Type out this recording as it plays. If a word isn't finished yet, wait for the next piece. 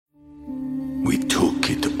We took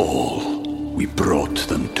it all. We brought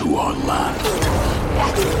them to our land.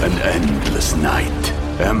 An endless night,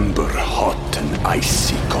 ember hot and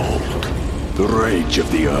icy cold. The rage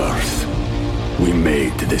of the earth. We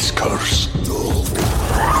made this curse.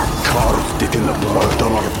 Carved it in the blood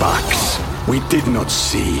on our backs. We did not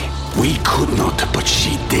see. We could not, but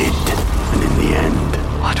she did. And in the end...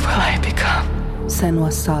 What will I become?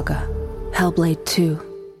 Senua's Saga. Hellblade 2.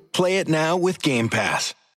 Play it now with Game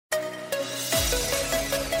Pass.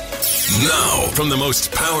 Now, from the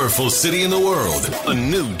most powerful city in the world, a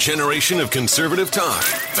new generation of conservative talk.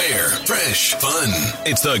 Fair, fresh, fun.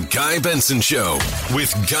 It's the Guy Benson Show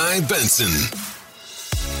with Guy Benson.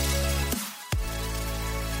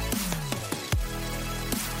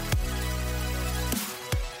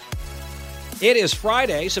 It is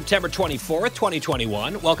Friday, September 24th,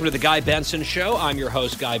 2021. Welcome to the Guy Benson Show. I'm your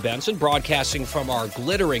host, Guy Benson, broadcasting from our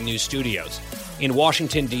glittering new studios in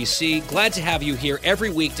Washington, D.C. Glad to have you here every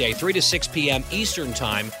weekday, 3 to 6 p.m. Eastern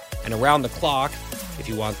Time, and around the clock, if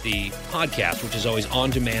you want the podcast, which is always on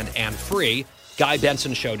demand and free,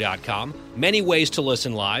 GuyBensonShow.com. Many ways to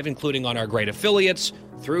listen live, including on our great affiliates,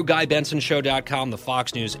 through GuyBensonShow.com, the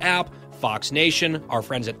Fox News app, Fox Nation, our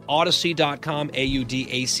friends at Odyssey.com,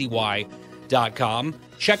 AUDACY.com.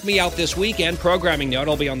 Check me out this weekend. Programming note,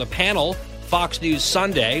 I'll be on the panel, Fox News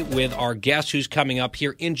Sunday, with our guest who's coming up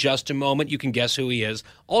here in just a moment. You can guess who he is.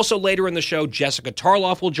 Also later in the show, Jessica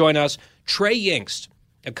Tarloff will join us. Trey Yingst,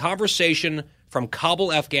 a conversation from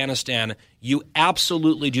Kabul, Afghanistan. You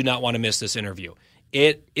absolutely do not want to miss this interview.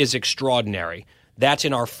 It is extraordinary. That's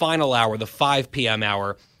in our final hour, the 5 p.m.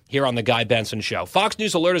 hour, here on the Guy Benson Show. Fox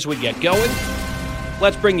News Alert as we get going.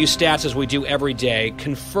 Let's bring you stats as we do every day.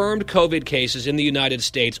 Confirmed COVID cases in the United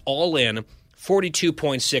States, all in,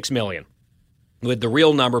 42.6 million, with the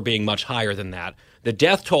real number being much higher than that. The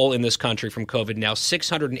death toll in this country from COVID now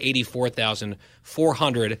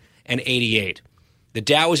 684,488. The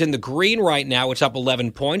Dow is in the green right now. It's up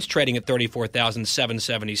 11 points, trading at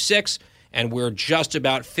 34,776, and we're just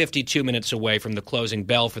about 52 minutes away from the closing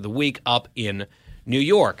bell for the week up in New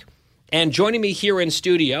York. And joining me here in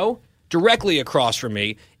studio, directly across from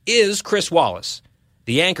me, is Chris Wallace,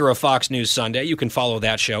 the anchor of Fox News Sunday. You can follow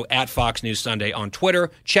that show at Fox News Sunday on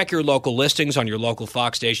Twitter. Check your local listings on your local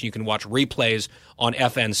Fox station. You can watch replays on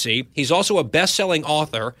FNC. He's also a best-selling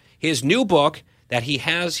author. His new book that he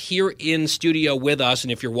has here in studio with us,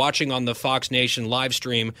 and if you're watching on the Fox Nation live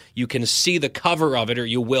stream, you can see the cover of it, or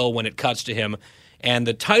you will when it cuts to him. And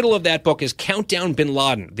the title of that book is Countdown Bin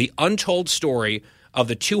Laden, The Untold Story of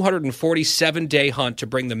the 247-day hunt to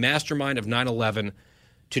bring the mastermind of 9/11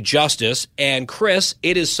 to justice. And Chris,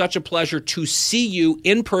 it is such a pleasure to see you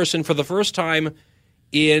in person for the first time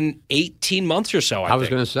in 18 months or so, I was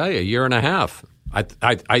going to say, a year and a half. I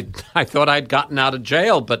thought I'd gotten out of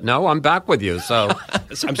jail, but no, I'm back with you. So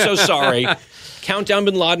I'm so sorry. Countdown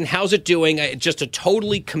Bin Laden, how's it doing? Just a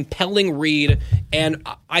totally compelling read, and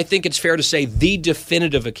I think it's fair to say the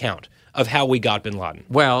definitive account of how we got Bin Laden.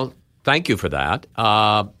 Well, thank you for that.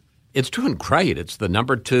 It's doing great. It's the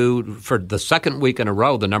number 2, for the second week in a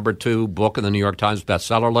row, the number 2 book in the New York Times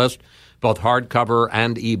bestseller list, both hardcover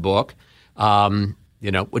and ebook,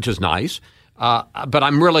 which is nice. But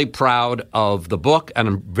I'm really proud of the book, and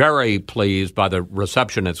I'm very pleased by the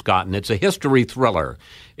reception it's gotten. It's a history thriller.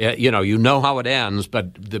 You know how it ends,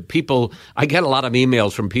 but the people – I get a lot of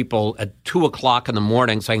emails from people at 2 o'clock in the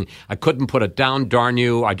morning saying, I couldn't put it down, darn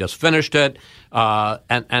you, I just finished it.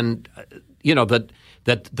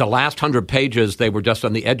 That the last 100 pages, they were just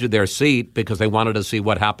on the edge of their seat because they wanted to see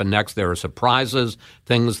what happened next. There are surprises,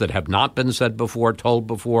 things that have not been said before, told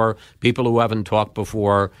before, people who haven't talked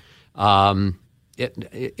before.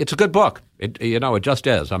 It's a good book. It just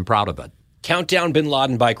is. I'm proud of it. Countdown Bin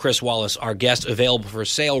Laden by Chris Wallace, our guest, available for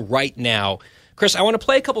sale right now. Chris, I want to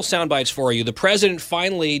play a couple sound bites for you. The president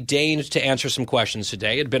finally deigned to answer some questions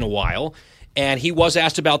today. It had been a while, and he was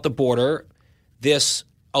asked about the border. This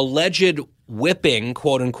alleged whipping,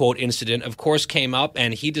 quote-unquote, incident, of course, came up,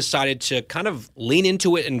 and he decided to kind of lean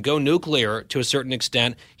into it and go nuclear to a certain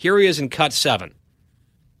extent. Here he is in cut 7.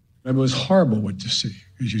 It was horrible what to see,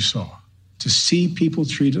 as you saw. To see people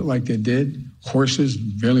treated like they did, horses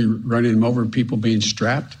barely running them over, people being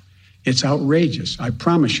strapped, it's outrageous. I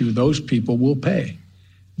promise you those people will pay.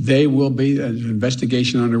 They will be, an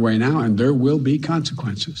investigation underway now, and there will be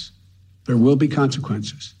consequences. There will be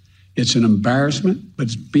consequences. It's an embarrassment, but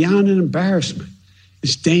it's beyond an embarrassment.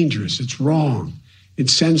 It's dangerous. It's wrong. It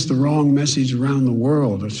sends the wrong message around the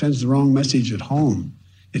world. It sends the wrong message at home.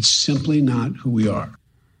 It's simply not who we are.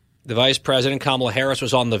 The Vice President, Kamala Harris,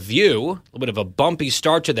 was on The View. A little bit of a bumpy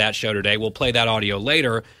start to that show today. We'll play that audio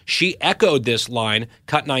later. She echoed this line,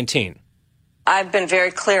 cut 19. I've been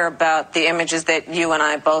very clear about the images that you and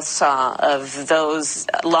I both saw of those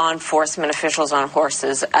law enforcement officials on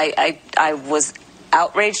horses. I was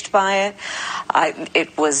outraged by it.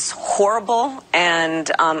 It was horrible and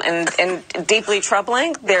deeply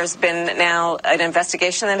troubling. There's been now an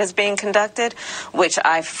investigation that is being conducted, which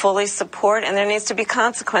I fully support, and there needs to be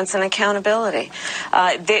consequence and accountability.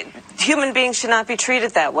 Human beings should not be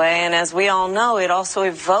treated that way, and as we all know, it also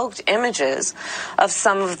evoked images of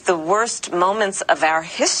some of the worst moments of our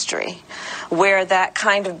history where that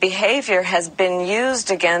kind of behavior has been used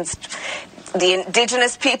against the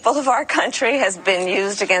indigenous people of our country, has been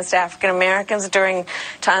used against African Americans during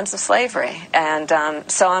times of slavery. And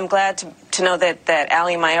so I'm glad to know that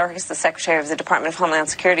Ali Mayorkas, the Secretary of the Department of Homeland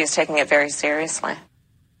Security, is taking it very seriously.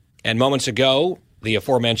 And moments ago, the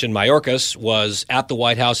aforementioned Mayorkas was at the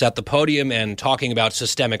White House at the podium and talking about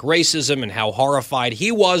systemic racism and how horrified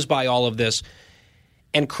he was by all of this.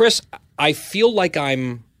 And Chris, I feel like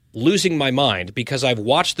I'm losing my mind because I've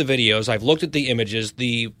watched the videos, I've looked at the images.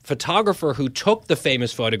 The photographer who took the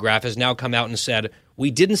famous photograph has now come out and said,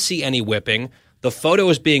 we didn't see any whipping. The photo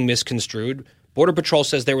is being misconstrued. Border Patrol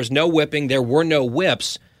says there was no whipping, there were no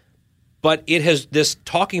whips. But this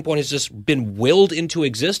talking point has just been willed into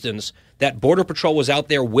existence that Border Patrol was out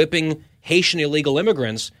there whipping Haitian illegal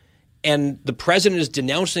immigrants, and the president is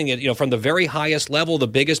denouncing it, from the very highest level, the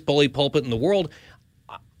biggest bully pulpit in the world.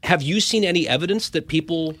 Have you seen any evidence that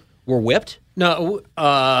people were whipped? No,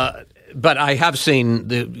 but I have seen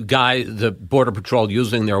the Border Patrol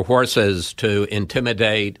using their horses to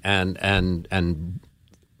intimidate and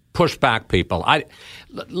push back people.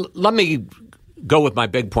 Let me go with my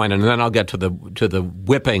big point, and then I'll get to the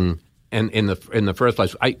whipping in the first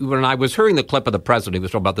place. When I was hearing the clip of the president, he was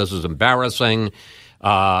talking about this is embarrassing.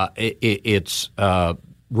 It's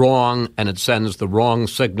wrong, and it sends the wrong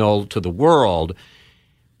signal to the world.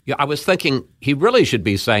 Yeah, I was thinking he really should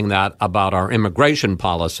be saying that about our immigration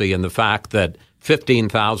policy and the fact that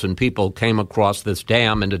 15,000 people came across this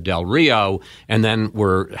dam into Del Rio and then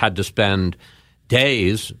had to spend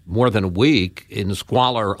days, more than a week, in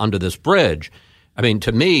squalor under this bridge. I mean,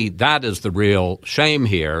 to me, that is the real shame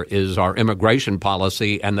here, is our immigration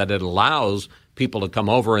policy, and that it allows people to come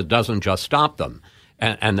over. It doesn't just stop them.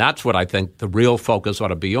 And that's what I think the real focus ought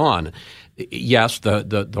to be on. Yes,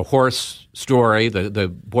 the horse story, the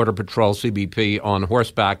Border Patrol CBP on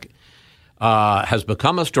horseback has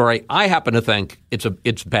become a story. I happen to think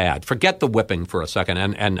it's bad. Forget the whipping for a second.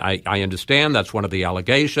 And I understand that's one of the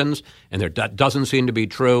allegations, and that doesn't seem to be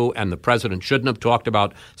true. And the president shouldn't have talked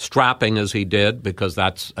about strapping as he did, because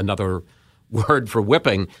that's another word for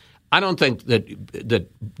whipping. I don't think that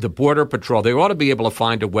the Border Patrol, they ought to be able to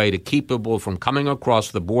find a way to keep people from coming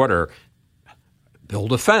across the border.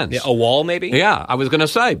 Build a fence. Yeah, a wall, maybe? Yeah, I was going to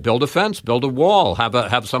say, build a fence, build a wall,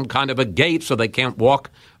 have some kind of a gate so they can't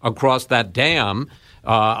walk across that dam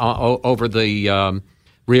over the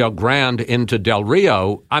Rio Grande into Del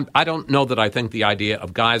Rio. I don't know that I think the idea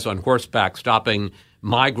of guys on horseback stopping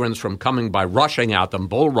migrants from coming by rushing at them,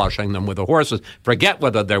 bull rushing them with the horses, forget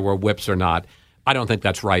whether there were whips or not. I don't think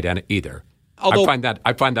that's right either. Although,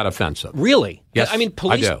 I find that offensive. Really? Yes, I mean,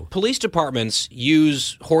 I do. Police departments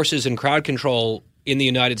use horses in crowd control in the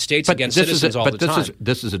United States against citizens all the time.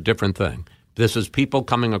 This is a different thing. This is people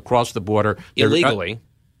coming across the border illegally.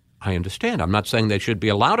 I understand. I'm not saying they should be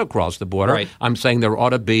allowed across the border. Right. I'm saying there ought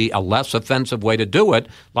to be a less offensive way to do it,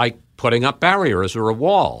 like putting up barriers or a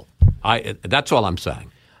wall. That's all I'm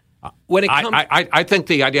saying. When it comes, I think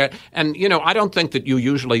the idea, and I don't think that you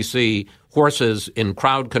usually see horses in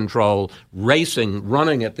crowd control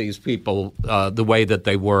running at these people the way that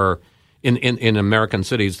they were in American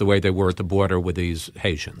cities, the way they were at the border with these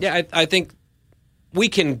Haitians. Yeah, I think we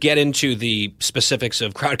can get into the specifics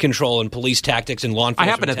of crowd control and police tactics and law enforcement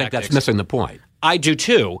I happen to think that's missing the point. I do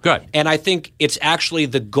too. Good. And I think it's actually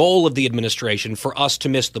the goal of the administration for us to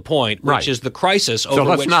miss the point, which is the crisis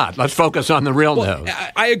over which... So let's focus on the real news.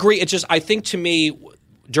 I agree. It's just, I think to me,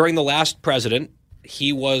 during the last president,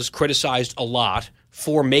 he was criticized a lot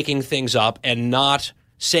for making things up and not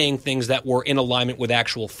saying things that were in alignment with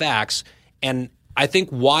actual facts. And I think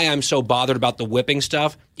why I'm so bothered about the whipping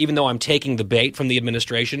stuff, even though I'm taking the bait from the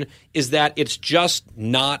administration, is that it's just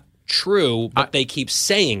not true, but they keep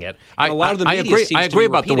saying it. And a lot of the media seems to be I agree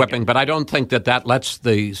about the repeating whipping, but I don't think that lets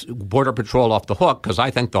the Border Patrol off the hook, because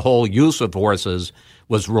I think the whole use of horses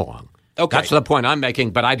was wrong. Okay. That's the point I'm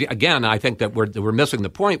making. But I think that we're missing the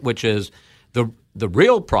point, which is the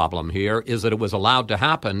real problem here is that it was allowed to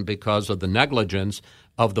happen because of the negligence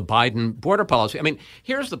of the Biden border policy. I mean,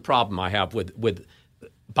 here's the problem I have with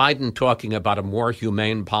Biden talking about a more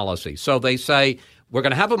humane policy. So they say, we're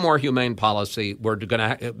going to have a more humane policy. We're going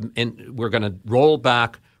to roll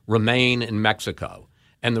back Remain in Mexico.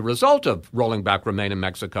 And the result of rolling back Remain in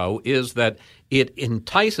Mexico is that it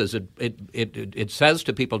entices, it says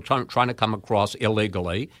to people trying to come across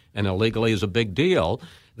illegally, and illegally is a big deal,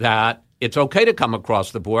 that it's okay to come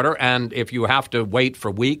across the border, and if you have to wait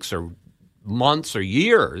for weeks or months or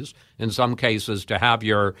years, in some cases, to have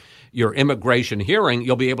your immigration hearing,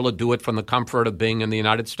 you'll be able to do it from the comfort of being in the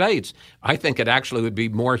United States. I think it actually would be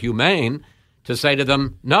more humane to say to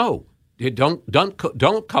them, no.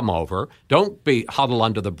 Don't come over. Don't be huddled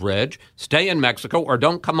under the bridge. Stay in Mexico or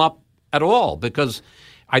don't come up at all, because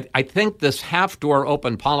I think this half-door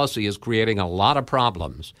open policy is creating a lot of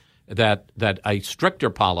problems that a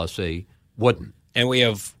stricter policy wouldn't. And we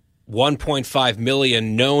have 1.5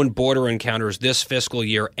 million known border encounters this fiscal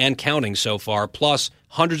year and counting so far, plus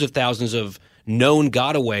hundreds of thousands of known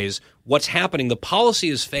gotaways. What's happening? The policy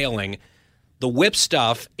is failing. The whip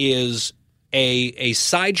stuff is a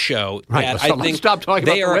sideshow. Right. That So I think stop talking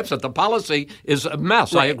about the whips. The policy is a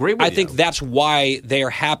mess. Right. I agree with you. I think that's why they are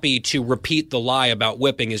happy to repeat the lie about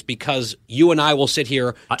whipping, is because you and I will sit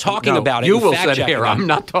here talking about it. You and will fact sit here. I'm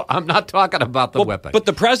not talking about the whipping. But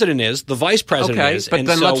the president is. The vice president is. But and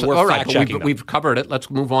then so we're fact-checking we've covered it. Let's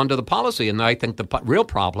move on to the policy. And I think the real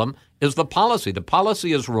problem is the policy. The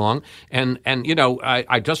policy is wrong. And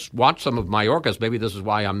I just watched some of Mayorkas. Maybe this is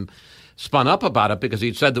why I'm spun up about it, because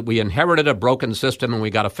he said that we inherited a broken system and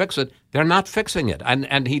we got to fix it. They're not fixing it.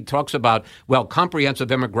 And he talks about,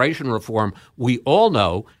 comprehensive immigration reform. We all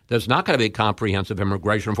know there's not going to be comprehensive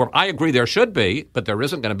immigration reform. I agree there should be, but there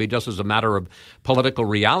isn't going to be, just as a matter of political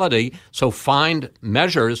reality. So find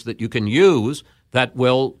measures that you can use that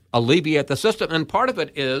will alleviate the system. And part of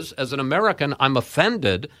it is, as an American, I'm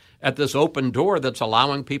offended at this open door that's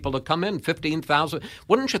allowing people to come in, 15,000.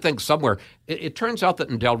 Wouldn't you think somewhere, it turns out that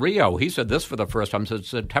in Del Rio, he said this for the first time, since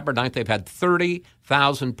September 9th, they've had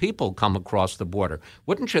 30,000 people come across the border.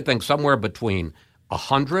 Wouldn't you think somewhere between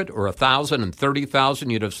 100 or 1,000 and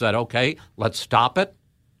 30,000, you'd have said, okay, let's stop it?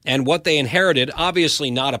 And what they inherited, obviously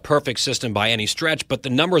not a perfect system by any stretch, but the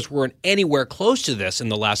numbers weren't anywhere close to this in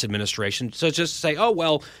the last administration. So just to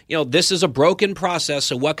say, this is a broken process,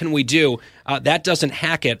 so what can we do? That doesn't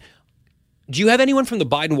hack it. Do you have anyone from the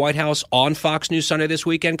Biden White House on Fox News Sunday this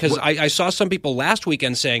weekend? Because I saw some people last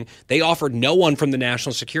weekend saying they offered no one from the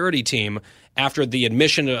national security team after the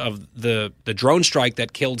admission of the drone strike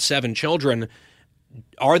that killed 7 children.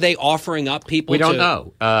 Are they offering up people? We don't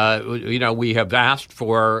know. We have asked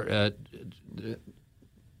for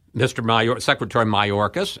Secretary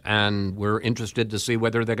Mayorkas, and we're interested to see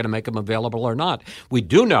whether they're going to make him available or not. We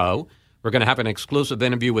do know we're going to have an exclusive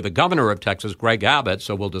interview with the governor of Texas, Greg Abbott,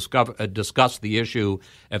 so we'll discuss the issue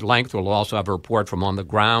at length. We'll also have a report from on the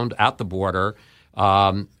ground at the border,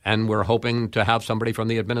 and we're hoping to have somebody from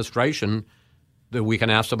the administration that we can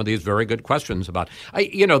ask some of these very good questions about.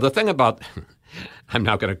 The thing about I'm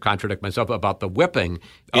now going to contradict myself about the whipping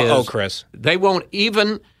is Chris. They won't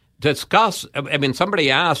even discuss. I mean, somebody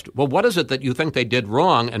asked, well, what is it that you think they did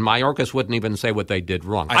wrong? And Mayorkas wouldn't even say what they did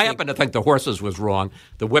wrong. I happen to think the horses was wrong.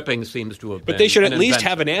 The whipping seems to have been. But they should at least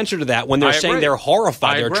have an answer to that when they're saying they're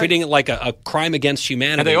horrified. They're treating it like a crime against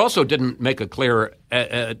humanity. And they also didn't make it clear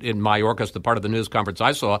in Mayorkas, the part of the news conference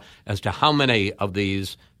I saw, as to how many of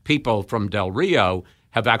these people from Del Rio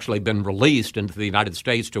have actually been released into the United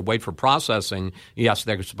States to wait for processing. Yes,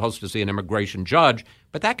 they're supposed to see an immigration judge,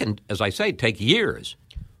 but that can, as I say, take years.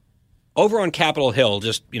 Over on Capitol Hill,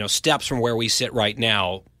 just steps from where we sit right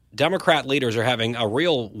now, Democrat leaders are having a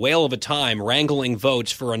real whale of a time wrangling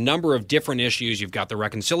votes for a number of different issues. You've got the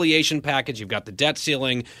reconciliation package, you've got the debt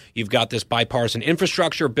ceiling, you've got this bipartisan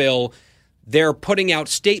infrastructure bill. They're putting out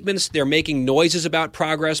statements, they're making noises about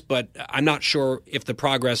progress, but I'm not sure if the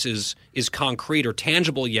progress is concrete or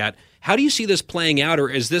tangible yet. How do you see this playing out, or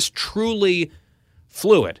is this truly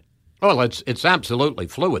fluid? Well, it's absolutely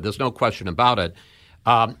fluid. There's no question about it.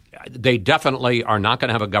 They definitely are not going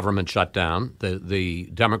to have a government shutdown. The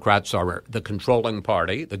Democrats are the controlling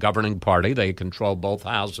party, the governing party. They control both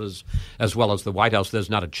houses as well as the White House. There's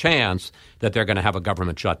not a chance that they're going to have a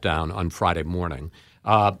government shutdown on Friday morning.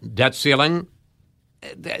 Debt ceiling,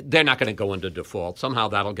 they're not going to go into default. Somehow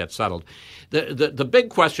that'll get settled. The big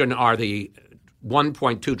question are the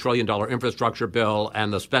 $1.2 trillion infrastructure bill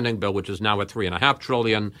and the spending bill, which is now at $3.5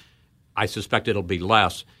 trillion. I suspect it'll be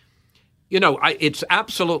less. It's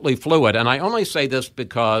absolutely fluid, and I only say this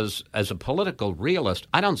because, as a political realist,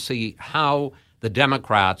 I don't see how the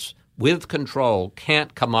Democrats, with control,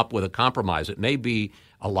 can't come up with a compromise. It may be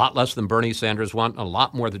a lot less than Bernie Sanders want, a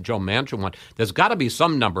lot more than Joe Manchin want. There's got to be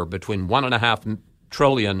some number between $1.5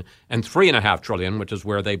 trillion and $3.5 trillion, which is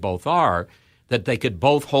where they both are, that they could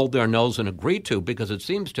both hold their nose and agree to, because it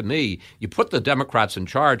seems to me you put the Democrats in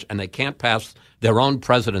charge and they can't pass their own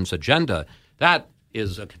president's agenda. That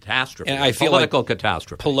is a catastrophe, and I feel political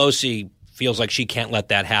catastrophe. Pelosi feels like she can't let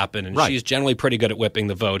that happen, and right. She's generally pretty good at whipping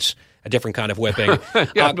the votes, a different kind of whipping.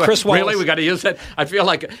 Yeah, Chris Wallace. Really? We got to use that? I feel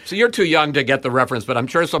like, so you're too young to get the reference, but I'm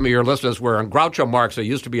sure some of your listeners were. On Groucho Marx, there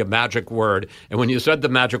used to be a magic word, and when you said the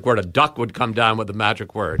magic word, a duck would come down with the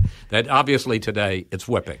magic word. That obviously today, it's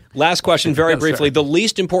whipping. Last question, very Yes, briefly. sir. The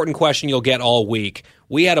least important question you'll get all week.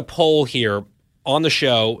 We had a poll here on the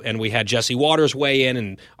show, and we had Jesse Waters weigh in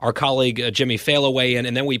and our colleague Jimmy Fala weigh in,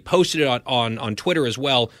 and then we posted it on Twitter as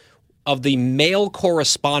well. Of the male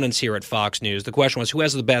correspondents here at Fox News, the question was, who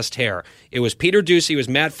has the best hair? It was Peter Doocy, it was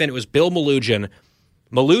Matt Finn, it was Bill Malugin.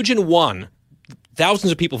 Malugin won.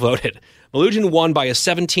 Thousands of people voted. Malugin won by a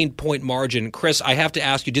 17-point margin. Chris, I have to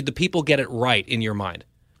ask you, did the people get it right in your mind?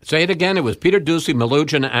 Say it again. It was Peter Doocy,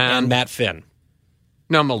 Malugin, And Matt Finn.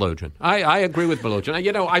 No, Malugin. I agree with Malugin.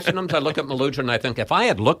 You know, sometimes I look at Malugin and I think if I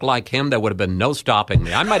had looked like him, there would have been no stopping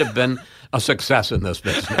me. I might have been a success in this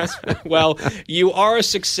business. Well, you are a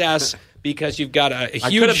success because you've got a huge show.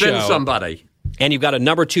 I could have been somebody. And you've got a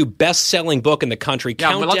number 2 best-selling book in the country.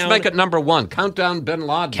 Yeah, well, let's make it number 1. Countdown Bin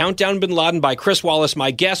Laden. Countdown Bin Laden by Chris Wallace. My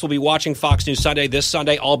guest will be watching Fox News Sunday this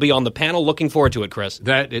Sunday. I'll be on the panel. Looking forward to it, Chris.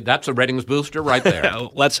 That's a ratings booster right there.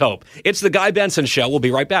 Let's hope. It's the Guy Benson Show. We'll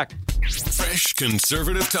be right back. Fresh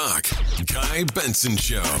conservative talk. Guy Benson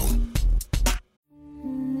Show.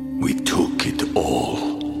 We took it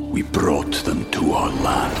all. We brought them to our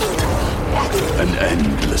land. An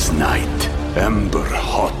endless night, ember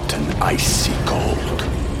hot and icy cold.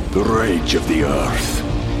 The rage of the earth.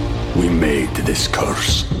 We made this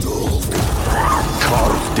curse.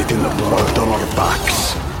 Carved it in the blood on our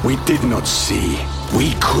backs. We did not see.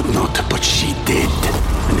 We could not, but she did.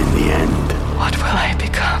 And in the end, What will I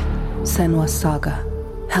become? Senua's Saga.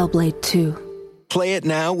 Hellblade 2. Play it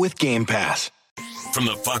now with Game Pass. From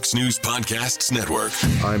the Fox News Podcasts Network.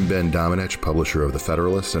 I'm Ben Domenech, publisher of The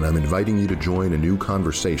Federalist, and I'm inviting you to join a new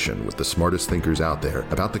conversation with the smartest thinkers out there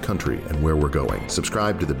about the country and where we're going.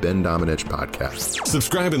 Subscribe to the Ben Domenech Podcast.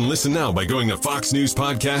 Subscribe and listen now by going to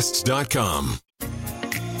foxnewspodcasts.com.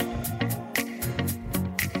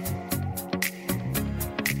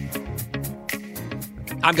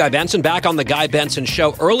 I'm Guy Benson, back on the Guy Benson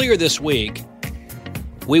Show. Earlier this week,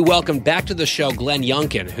 we welcomed back to the show Glenn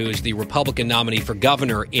Youngkin, who's the Republican nominee for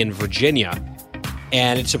governor in Virginia.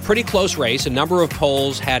 And it's a pretty close race. A number of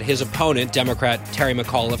polls had his opponent, Democrat Terry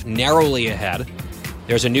McAuliffe, narrowly ahead.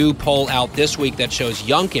 There's a new poll out this week that shows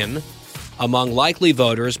Youngkin among likely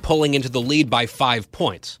voters pulling into the lead by 5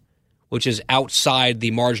 points, which is outside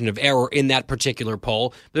the margin of error in that particular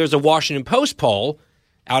poll. There's a Washington Post poll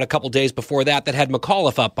out a couple days before that had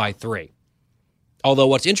McAuliffe up by 3. Although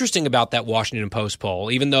what's interesting about that Washington Post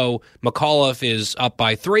poll, even though McAuliffe is up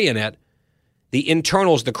by 3 in it, the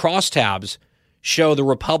internals, the crosstabs, show the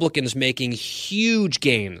Republicans making huge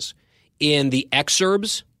gains in the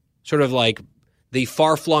exurbs, sort of like the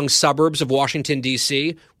far-flung suburbs of Washington,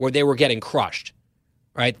 D.C., where they were getting crushed,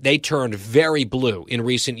 right? They turned very blue in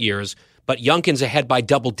recent years, but Youngkin's ahead by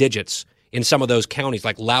double digits in some of those counties,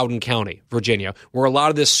 like Loudoun County, Virginia, where a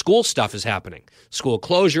lot of this school stuff is happening. School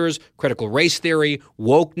closures, critical race theory,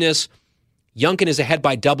 wokeness. Youngkin is ahead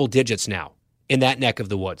by double digits now in that neck of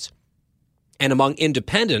the woods. And among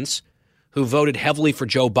independents who voted heavily for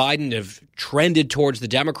Joe Biden, have trended towards the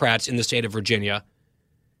Democrats in the state of Virginia,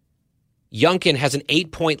 Youngkin has an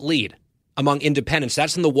 8-point lead among independents.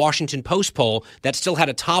 That's in the Washington Post poll that still had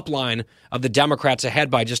a top line of the Democrats ahead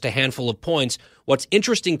by just a handful of points. What's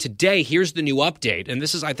interesting today, here's the new update, and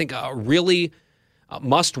this is, I think, a really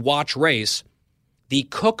must-watch race. The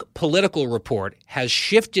Cook Political Report has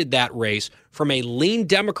shifted that race from a lean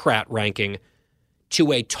Democrat ranking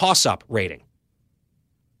to a toss-up rating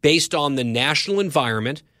based on the national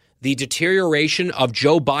environment, the deterioration of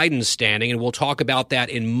Joe Biden's standing, and we'll talk about that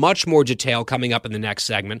in much more detail coming up in the next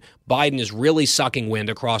segment. Biden is really sucking wind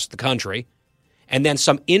across the country. And then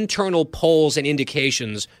some internal polls and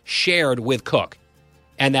indications shared with Cook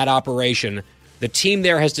and that operation. The team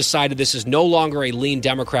there has decided this is no longer a lean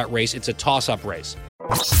Democrat race. It's a toss-up race.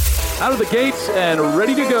 Out of the gates and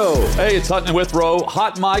ready to go. Hey, it's Hutton and Withrow.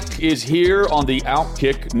 Hot Mike is here on the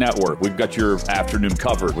Outkick Network. We've got your afternoon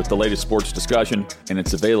covered with the latest sports discussion, and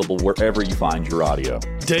it's available wherever you find your audio.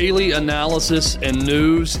 Daily analysis and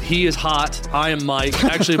news. He is hot. I am Mike.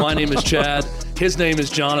 Actually, my name is Chad. His name is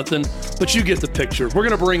Jonathan, but you get the picture. We're going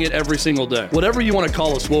to bring it every single day. Whatever you want to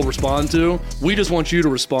call us, we'll respond to. We just want you to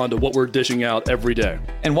respond to what we're dishing out every day.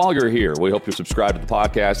 And while you're here, we hope you subscribe to the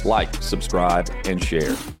podcast, like, subscribe, and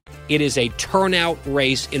share. It is a turnout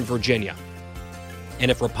race in Virginia.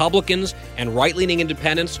 And if Republicans and right-leaning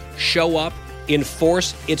independents show up in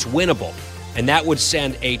force, it's winnable. And that would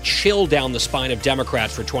send a chill down the spine of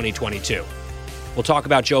Democrats for 2022. We'll talk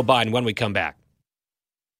about Joe Biden when we come back.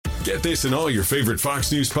 Get this and all your favorite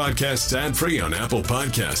Fox News podcasts ad-free on Apple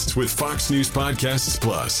Podcasts with Fox News Podcasts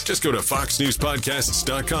Plus. Just go to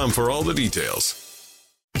foxnewspodcasts.com for all the details.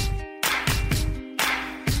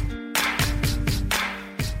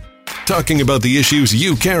 Talking about the issues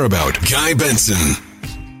you care about. Guy Benson.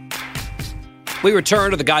 We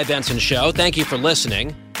return to the Guy Benson Show. Thank you for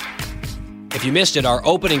listening. If you missed it, our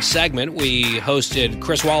opening segment, we hosted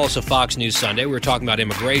Chris Wallace of Fox News Sunday. We were talking about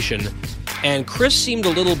immigration, and Chris seemed a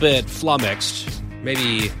little bit flummoxed,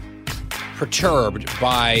 maybe perturbed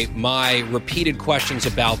by my repeated questions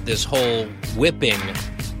about this whole whipping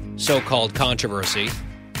so-called controversy.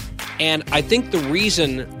 And I think the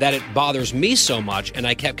reason that it bothers me so much, and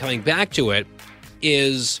I kept coming back to it,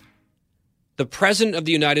 is the President of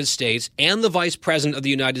the United States and the Vice President of the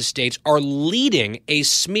United States are leading a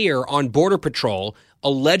smear on Border Patrol,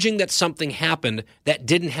 alleging that something happened that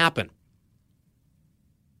didn't happen.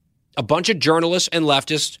 A bunch of journalists and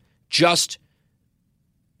leftists just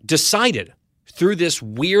decided through this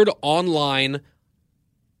weird online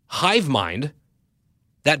hive mind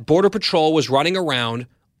that Border Patrol was running around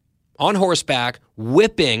on horseback,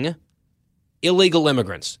 whipping illegal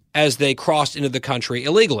immigrants as they crossed into the country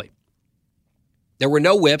illegally. There were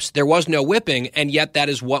no whips, there was no whipping, and yet that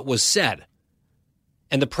is what was said.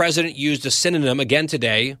 And the president used a synonym again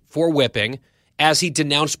today for whipping as he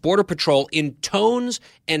denounced Border Patrol in tones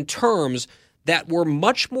and terms that were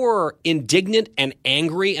much more indignant and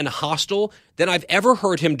angry and hostile than I've ever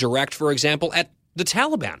heard him direct, for example, at the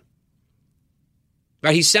Taliban.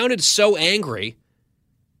 Right? He sounded so angry.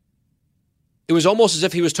 It was almost as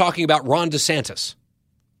if he was talking about Ron DeSantis,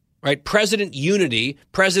 right? President unity,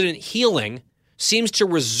 President healing seems to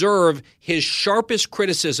reserve his sharpest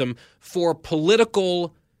criticism for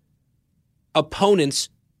political opponents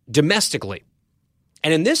domestically.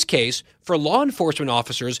 And in this case, for law enforcement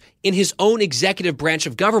officers in his own executive branch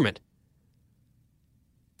of government,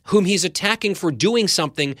 whom he's attacking for doing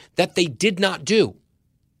something that they did not do.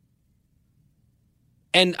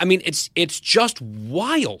 And I mean, it's just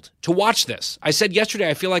wild to watch this. I said yesterday,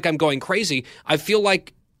 I feel like I'm going crazy. I feel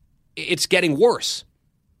like it's getting worse.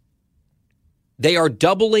 They are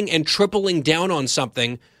doubling and tripling down on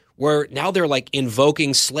something where now they're like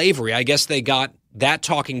invoking slavery. I guess they got that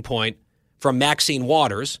talking point from Maxine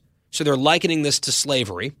Waters. So they're likening this to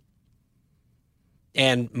slavery.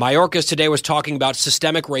 And Mayorkas today was talking about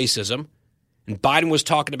systemic racism. And Biden was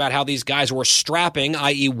talking about how these guys were strapping,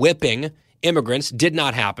 i.e. whipping, immigrants. Did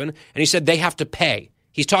not happen. And he said they have to pay.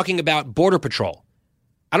 He's talking about Border Patrol.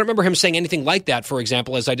 I don't remember him saying anything like that, for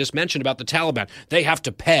example, as I just mentioned about the Taliban. They have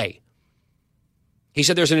to pay. He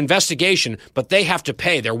said there's an investigation, but they have to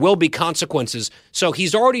pay. There will be consequences. So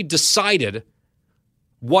he's already decided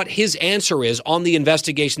what his answer is on the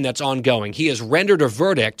investigation that's ongoing. He has rendered a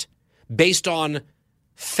verdict based on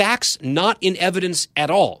facts not in evidence at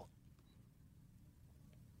all.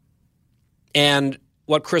 And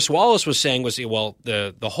what Chris Wallace was saying was, well,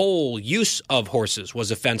 the whole use of horses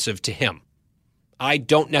was offensive to him. I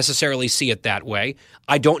don't necessarily see it that way.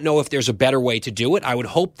 I don't know if there's a better way to do it. I would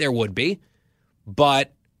hope there would be.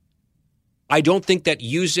 But I don't think that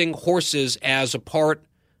using horses as a part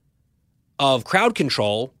of crowd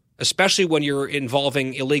control, especially when you're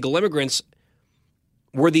involving illegal immigrants,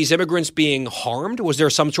 were these immigrants being harmed? Was there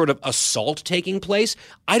some sort of assault taking place?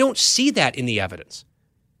 I don't see that in the evidence.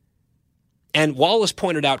 And Wallace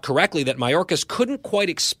pointed out correctly that Mayorkas couldn't quite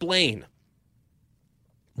explain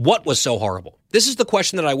what was so horrible. This is the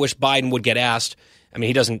question that I wish Biden would get asked. I mean,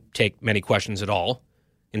 he doesn't take many questions at all.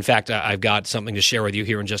 In fact, I've got something to share with you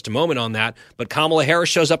here in just a moment on that. But Kamala Harris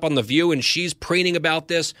shows up on The View, and she's preening about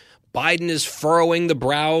this. Biden is furrowing the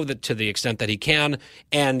brow to the extent that he can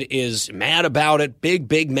and is mad about it,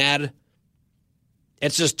 big mad.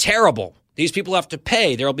 It's just terrible. These people have to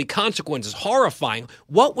pay. There will be consequences. Horrifying.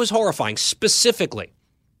 What was horrifying specifically?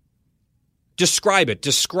 Describe it.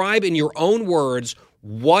 Describe in your own words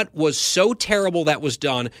what was so terrible that was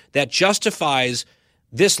done that justifies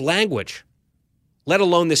this language, let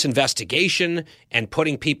alone this investigation and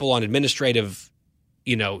putting people on administrative,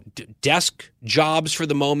 desk jobs for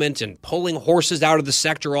the moment and pulling horses out of the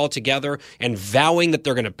sector altogether and vowing that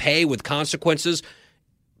they're going to pay with consequences.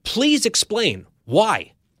 Please explain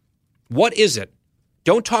why. What is it?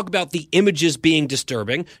 Don't talk about the images being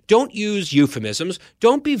disturbing. Don't use euphemisms.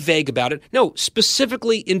 Don't be vague about it. No,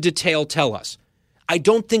 specifically in detail, tell us. I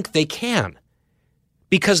don't think they can,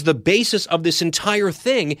 because the basis of this entire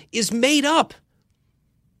thing is made up.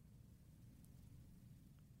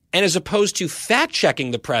 And as opposed to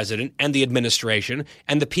fact-checking the president and the administration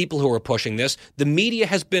and the people who are pushing this, the media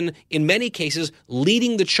has been, in many cases,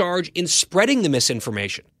 leading the charge in spreading the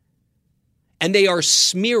misinformation. And they are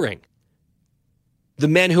smearing the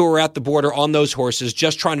men who are at the border on those horses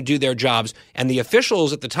just trying to do their jobs. And the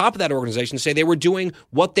officials at the top of that organization say they were doing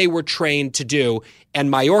what they were trained to do.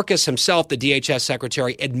 And Mayorkas himself, the DHS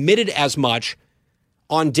secretary, admitted as much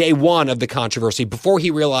on day one of the controversy, before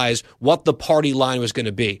he realized what the party line was going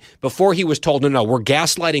to be, before he was told, no, we're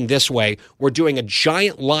gaslighting this way, we're doing a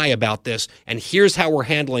giant lie about this, and here's how we're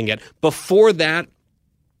handling it. Before that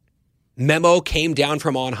memo came down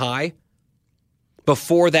from on high,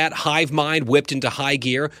 before that hive mind whipped into high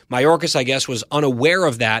gear, Mayorkas, I guess, was unaware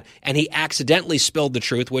of that, and he accidentally spilled the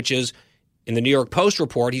truth, which is, in the New York Post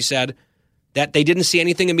report, he said that they didn't see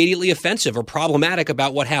anything immediately offensive or problematic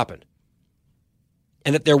about what happened,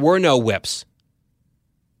 and that there were no whips.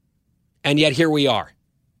 And yet here we are.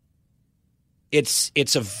 It's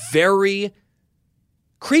a very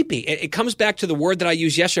creepy. It comes back to the word that I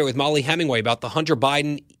used yesterday with Molly Hemingway about the Hunter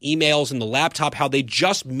Biden emails and the laptop, how they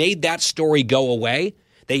just made that story go away.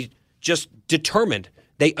 They just determined,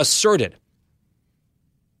 they asserted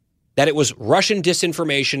that it was Russian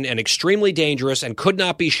disinformation and extremely dangerous and could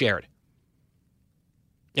not be shared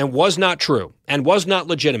and was not true and was not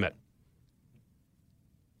legitimate.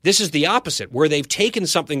 This is the opposite, where they've taken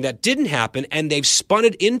something that didn't happen and they've spun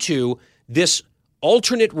it into this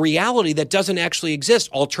alternate reality that doesn't actually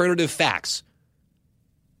exist, alternative facts.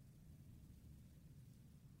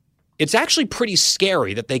 It's actually pretty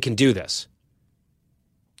scary that they can do this.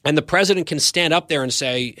 And the president can stand up there and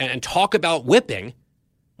say, and talk about whipping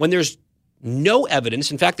when there's no evidence.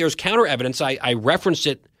 In fact, there's counter evidence. I referenced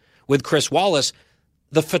it with Chris Wallace,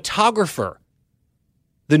 the photographer,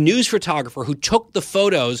 the news photographer who took the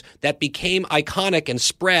photos that became iconic and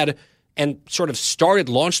spread and sort of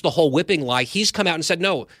launched the whole whipping lie. He's come out and said,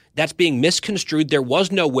 no, that's being misconstrued. There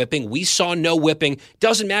was no whipping. We saw no whipping.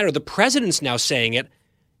 Doesn't matter. The president's now saying it.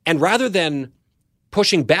 And rather than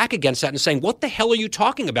pushing back against that and saying, what the hell are you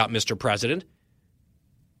talking about, Mr. President?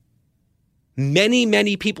 Many,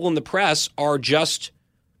 many people in the press are just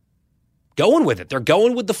going with it. They're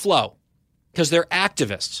going with the flow because they're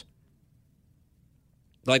activists.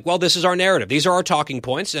 Like, well, this is our narrative. These are our talking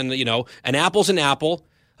points. And, you know, an apple's an apple,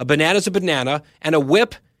 a banana's a banana, and a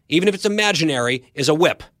whip, even if it's imaginary, is a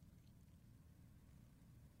whip.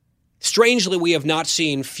 Strangely, we have not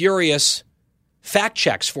seen furious fact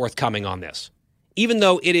checks forthcoming on this, even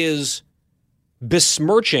though it is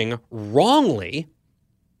besmirching wrongly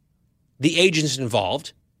the agents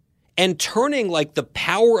involved and turning like the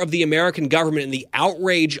power of the American government and the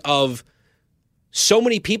outrage of so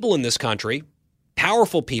many people in this country,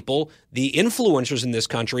 powerful people, the influencers in this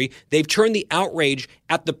country, they've turned the outrage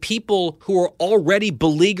at the people who are already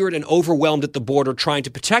beleaguered and overwhelmed at the border, trying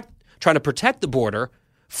to protect the border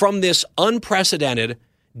from this unprecedented,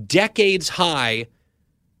 decades-high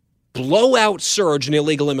blowout surge in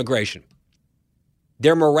illegal immigration.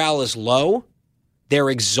 Their morale is low, they're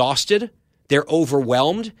exhausted, they're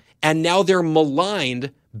overwhelmed, and now they're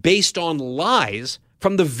maligned based on lies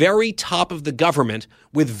from the very top of the government,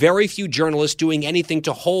 with very few journalists doing anything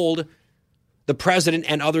to hold the president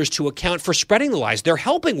and others to account for spreading the lies. They're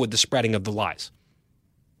helping with the spreading of the lies.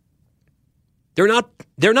 They're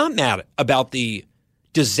not mad about the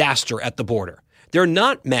disaster at the border. They're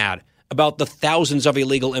not mad about the thousands of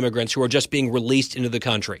illegal immigrants who are just being released into the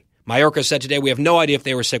country. Mayorkas said today, we have no idea if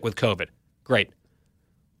they were sick with COVID. Great.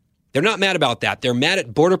 They're not mad about that. They're mad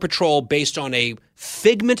at Border Patrol based on a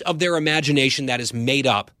figment of their imagination that is made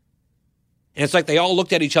up. And it's like they all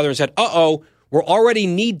looked at each other and said, uh-oh, we're already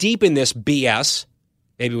knee-deep in this BS.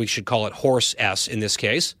 Maybe we should call it horse S in this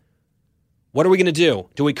case. What are we going to do?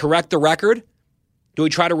 Do we correct the record? Do we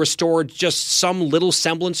try to restore just some little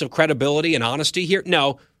semblance of credibility and honesty here?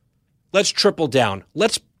 No. Let's triple down.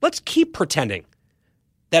 Let's keep pretending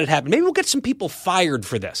that it happened. Maybe we'll get some people fired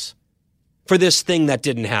for this thing that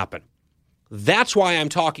didn't happen. That's why I'm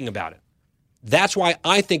talking about it. That's why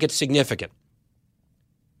I think it's significant.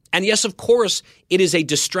 And yes, of course, it is a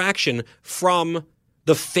distraction from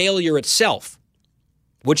the failure itself,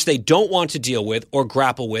 which they don't want to deal with or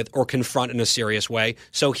grapple with or confront in a serious way.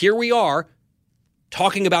 So here we are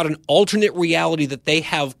talking about an alternate reality that they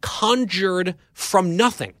have conjured from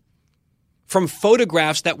nothing, from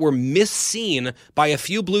photographs that were misseen by a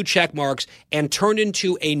few blue check marks and turned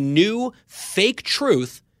into a new fake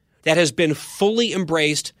truth that has been fully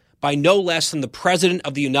embraced by no less than the President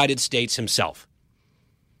of the United States himself.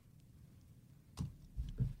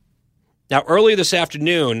 Now, earlier this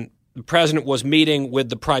afternoon, the President was meeting with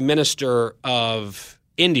the Prime Minister of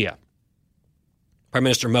India, Prime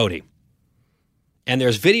Minister Modi. And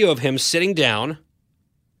there's video of him sitting down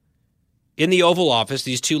in the Oval Office,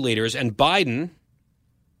 these two leaders, and Biden,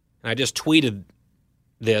 and I just tweeted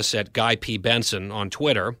this at Guy P. Benson on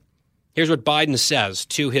Twitter. Here's what Biden says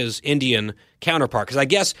to his Indian counterpart, because I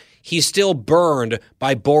guess he's still burned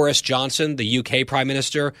by Boris Johnson, the UK Prime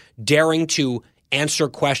Minister, daring to answer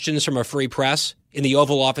questions from a free press in the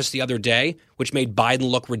Oval Office the other day, which made Biden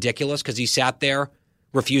look ridiculous because he sat there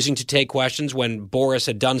refusing to take questions when Boris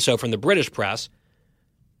had done so from the British press.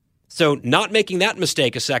 So not making that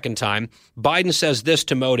mistake a second time, Biden says this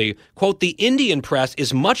to Modi, quote, "The Indian press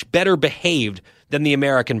is much better behaved than the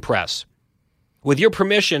American press. With your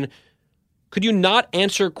permission, could you not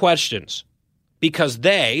answer questions? Because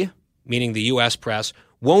they," meaning the U.S. press,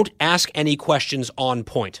 "won't ask any questions on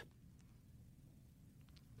point."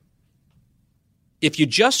 If you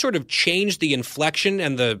just sort of change the inflection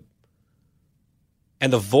and the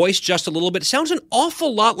voice just a little bit, it sounds an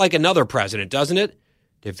awful lot like another president, doesn't it?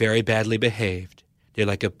 They're very badly behaved. They're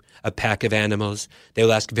like a pack of animals.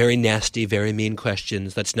 They'll ask very nasty, very mean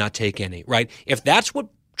questions. Let's not take any, right? If that's what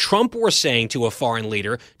Trump were saying to a foreign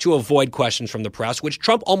leader to avoid questions from the press, which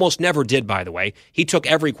Trump almost never did, by the way. He took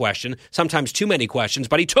every question, sometimes too many questions,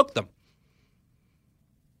 but he took them.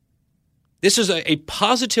 This is a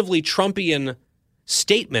positively Trumpian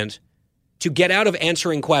statement to get out of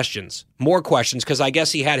answering questions, more questions, because I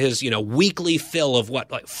guess he had his, weekly fill of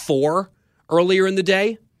like 4 earlier in the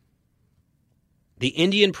day. The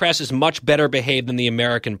Indian press is much better behaved than the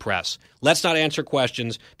American press. Let's not answer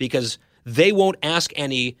questions because they won't ask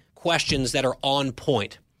any questions that are on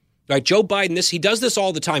point. Right? Joe Biden, he does this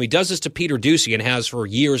all the time. He does this to Peter Doocy and has for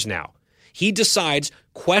years now. He decides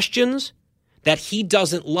questions that he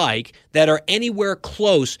doesn't like that are anywhere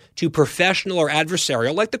close to professional or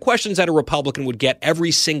adversarial, like the questions that a Republican would get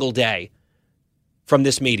every single day from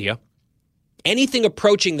this media. Anything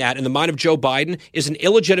approaching that in the mind of Joe Biden is an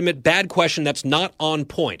illegitimate, bad question that's not on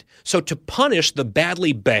point. So to punish the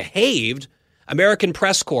badly behaved American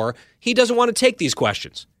press corps, he doesn't want to take these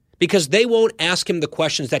questions because they won't ask him the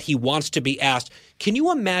questions that he wants to be asked. Can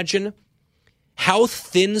you imagine how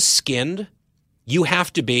thin-skinned you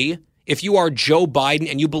have to be if you are Joe Biden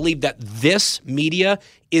and you believe that this media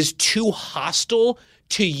is too hostile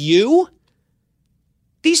to you?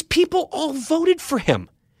 These people all voted for him.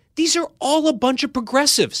 These are all a bunch of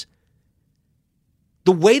progressives.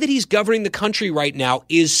 The way that he's governing the country right now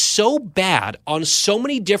is so bad on so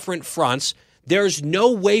many different fronts, there's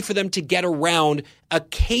no way for them to get around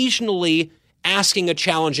occasionally asking a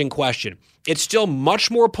challenging question. It's still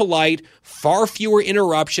much more polite, far fewer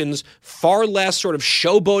interruptions, far less sort of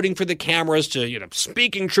showboating for the cameras to,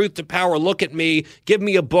 speaking truth to power, look at me, give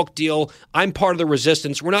me a book deal, I'm part of the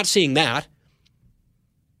resistance. We're not seeing that.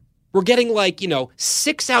 We're getting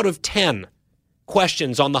 6 out of 10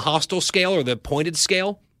 questions on the hostile scale or the pointed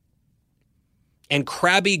scale. And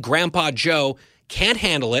crabby Grandpa Joe can't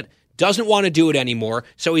handle it, doesn't want to do it anymore.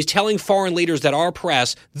 So he's telling foreign leaders that our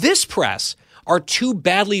press, this press, are too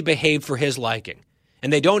badly behaved for his liking.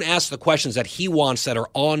 And they don't ask the questions that he wants that are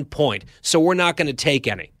on point. So we're not going to take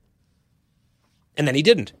any. And then he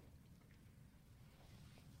didn't.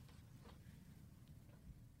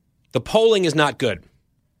 The polling is not good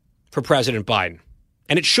for President Biden,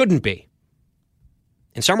 and it shouldn't be.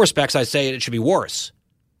 In some respects, I say it should be worse.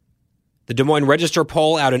 The Des Moines Register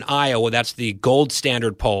poll out in Iowa, that's the gold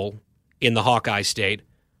standard poll in the Hawkeye state,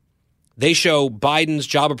 they show Biden's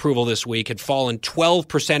job approval this week had fallen 12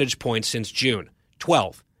 percentage points since June.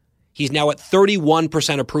 12. He's now at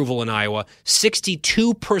 31% approval in Iowa,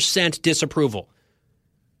 62% disapproval.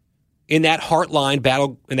 In that heartland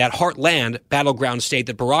battleground state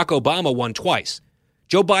that Barack Obama won twice.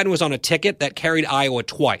 Joe Biden was on a ticket that carried Iowa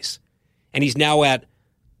twice, and he's now at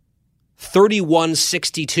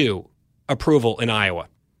 31-62 approval in Iowa.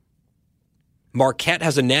 Marquette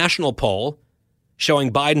has a national poll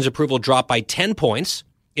showing Biden's approval dropped by 10 points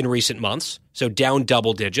in recent months, so down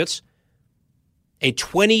double digits. A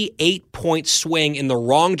 28-point swing in the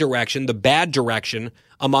wrong direction, the bad direction,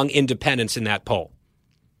 among independents in that poll.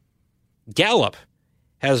 Gallup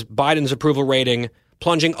has Biden's approval rating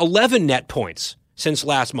plunging 11 net points since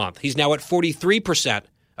last month. He's now at 43%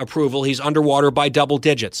 approval. He's underwater by double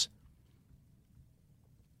digits.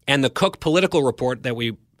 And the Cook Political Report that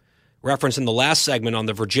we referenced in the last segment on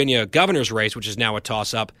the Virginia governor's race, which is now a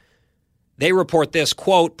toss-up, they report this,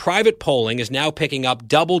 quote, private polling is now picking up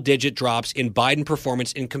double-digit drops in Biden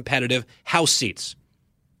performance in competitive House seats.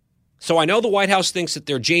 So I know the White House thinks that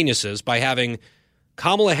they're geniuses by having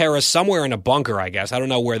Kamala Harris somewhere in a bunker, I guess. I don't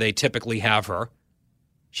know where they typically have her.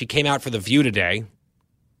 She came out for The View today.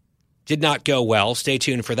 Did not go well. Stay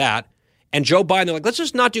tuned for that. And Joe Biden, they're like, let's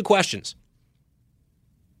just not do questions.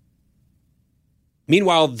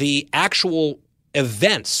 Meanwhile, the actual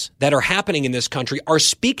events that are happening in this country are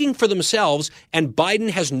speaking for themselves, and Biden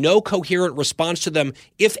has no coherent response to them,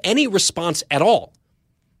 if any response at all.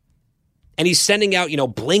 And he's sending out,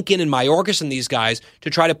 Blinken and Mayorkas and these guys to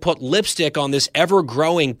try to put lipstick on this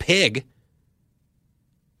ever-growing pig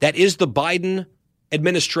that is the Biden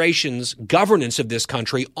administration's governance of this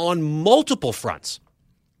country on multiple fronts.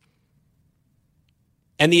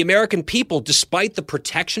 And the American people, despite the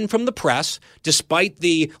protection from the press, despite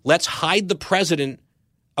the let's hide the president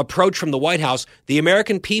approach from the White House, the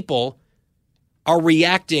American people are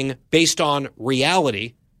reacting based on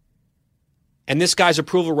reality. And this guy's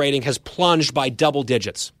approval rating has plunged by double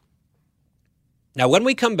digits. Now, when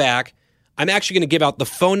we come back, I'm actually going to give out the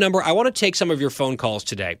phone number. I want to take some of your phone calls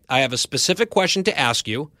today. I have a specific question to ask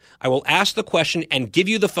you. I will ask the question and give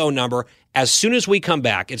you the phone number as soon as we come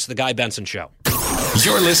back. It's The Guy Benson Show.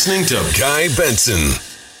 You're listening to Guy Benson.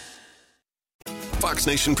 Fox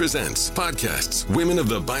Nation presents podcasts Women of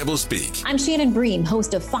the Bible Speak. I'm Shannon Bream,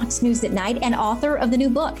 host of Fox News at Night and author of the new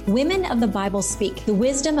book, Women of the Bible Speak, the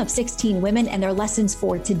wisdom of 16 women and their lessons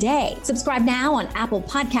for today. Subscribe now on Apple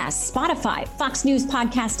Podcasts, Spotify,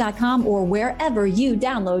 FoxNewsPodcast.com, or wherever you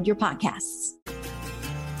download your podcasts.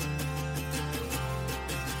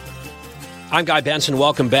 I'm Guy Benson.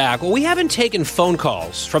 Welcome back. Well, we haven't taken phone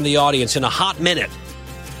calls from the audience in a hot minute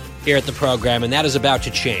here at the program, and that is about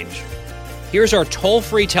to change. Here's our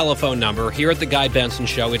toll-free telephone number here at The Guy Benson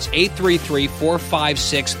Show. It's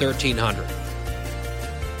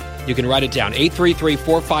 833-456-1300. You can write it down,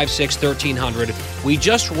 833-456-1300. We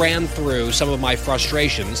just ran through some of my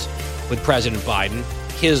frustrations with President Biden,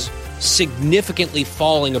 his significantly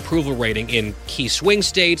falling approval rating in key swing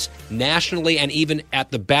states, nationally, and even at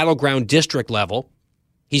the battleground district level.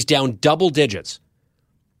 He's down double digits.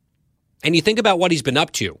 And you think about what he's been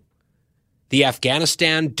up to. The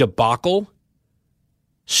Afghanistan debacle,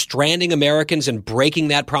 stranding Americans and breaking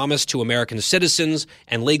that promise to American citizens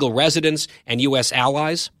and legal residents and U.S.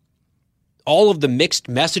 allies. All of the mixed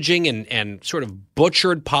messaging and sort of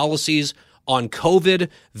butchered policies on COVID,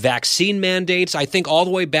 vaccine mandates, I think all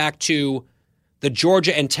the way back to the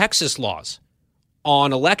Georgia and Texas laws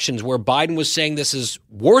on elections where Biden was saying this is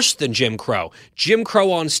worse than Jim Crow. Jim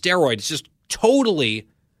Crow on steroids, just totally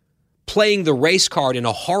playing the race card in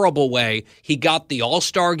a horrible way. He got the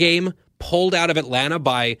All-Star game pulled out of Atlanta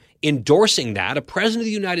by endorsing that. A president of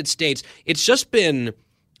the United States, it's just been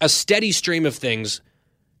a steady stream of things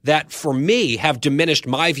that, for me, have diminished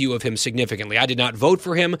my view of him significantly. I did not vote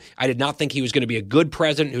for him. I did not think he was going to be a good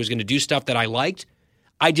president who was going to do stuff that I liked.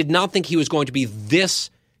 I did not think he was going to be this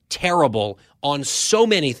terrible on so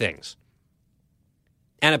many things.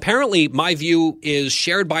 And apparently, my view is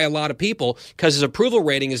shared by a lot of people because his approval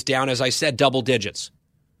rating is down, as I said, double digits.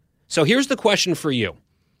 So here's the question for you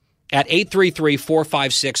at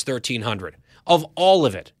 833-456-1300. Of all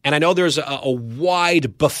of it, and I know there's a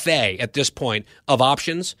wide buffet at this point of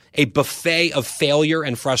options, a buffet of failure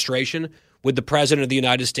and frustration with the President of the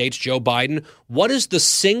United States, Joe Biden. What is the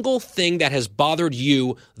single thing that has bothered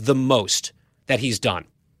you the most that he's done?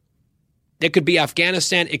 It could be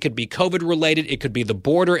Afghanistan. It could be COVID-related. It could be the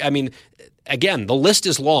border. I mean, again, the list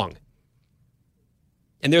is long.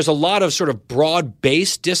 And there's a lot of sort of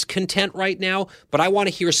broad-based discontent right now, but I want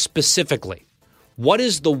to hear specifically. What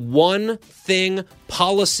is the one thing,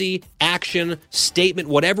 policy, action, statement,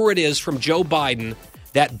 whatever it is from Joe Biden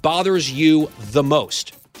that bothers you the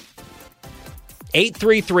most?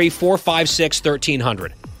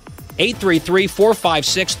 833-456-1300.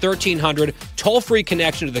 833-456-1300. Toll-free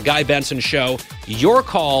connection to The Guy Benson Show. Your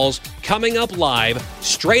calls coming up live,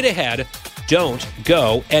 straight ahead. Don't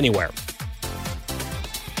go anywhere.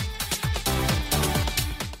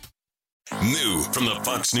 New from the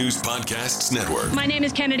Fox News Podcasts Network. My name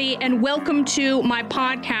is Kennedy, and welcome to my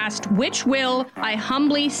podcast, which will, I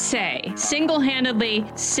humbly say, single-handedly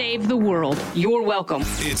save the world. You're welcome.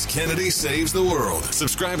 It's Kennedy Saves the World.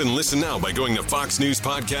 Subscribe and listen now by going to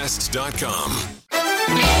foxnewspodcasts.com.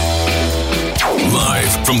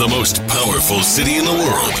 Live from the most powerful city in the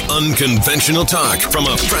world, unconventional talk from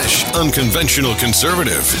a fresh, unconventional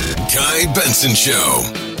conservative. Guy Benson Show.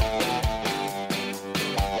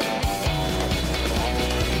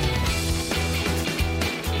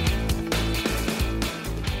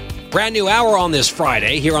 Brand new hour on this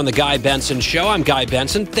Friday here on The Guy Benson Show. I'm Guy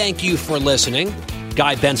Benson. Thank you for listening.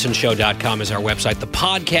 GuyBensonShow.com is our website. The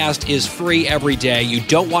podcast is free every day. You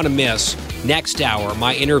don't want to miss next hour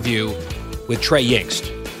my interview with Trey Yingst,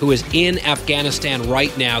 who is in Afghanistan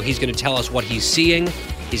right now. He's going to tell us what he's seeing.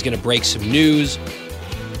 He's going to break some news.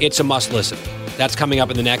 It's a must listen. That's coming up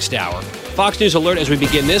in the next hour. Fox News alert as we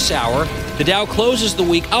begin this hour. The Dow closes the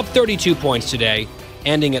week up 32 points today,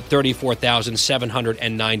 ending at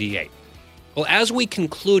 34,798. Well, as we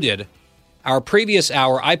concluded our previous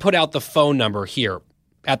hour, I put out the phone number here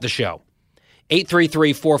at the show,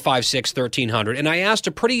 833-456-1300, and I asked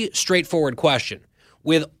a pretty straightforward question.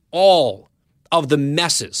 With all of the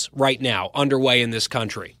messes right now underway in this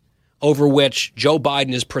country, over which Joe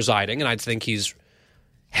Biden is presiding, and I think he's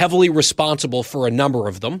heavily responsible for a number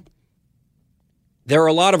of them, there are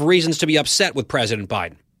a lot of reasons to be upset with President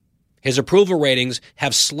Biden. His approval ratings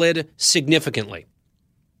have slid significantly.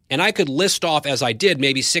 And I could list off, as I did,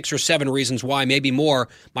 maybe 6 or 7 reasons why, maybe more.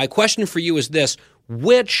 My question for you is this: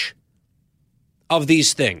 which of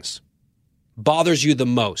these things bothers you the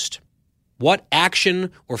most? What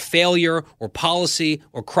action or failure or policy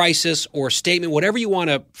or crisis or statement, whatever you want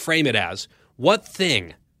to frame it as, what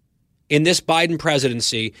thing in this Biden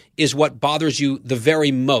presidency is what bothers you the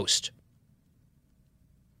very most?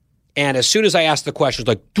 And as soon as I asked the question, it's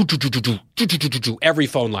like every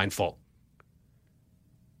phone line full.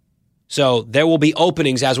 So there will be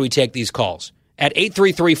openings as we take these calls. At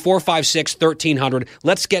 833-456-1300,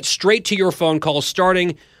 let's get straight to your phone calls,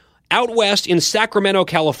 starting out west in Sacramento,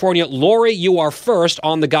 California. Lori, you are first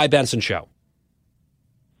on The Guy Benson Show.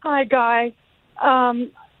 Hi, Guy.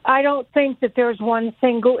 I don't think that there's one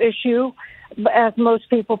single issue, as most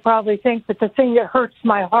people probably think, but the thing that hurts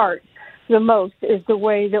my heart the most is the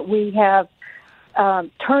way that we have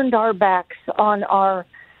turned our backs on our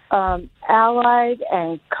allied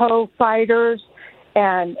and co-fighters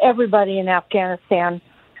and everybody in Afghanistan,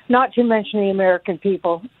 not to mention the American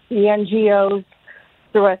people, the NGOs,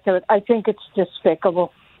 the rest of it. I think it's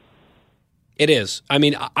despicable. It is. I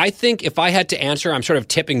mean, I think if I had to answer, I'm sort of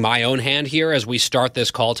tipping my own hand here as we start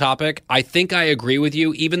this call topic. I think I agree with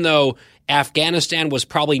you, even though Afghanistan was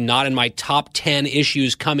probably not in my top 10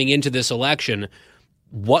 issues coming into this election.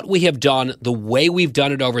 What we have done, the way we've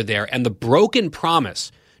done it over there, and the broken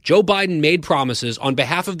promise. Joe Biden made promises on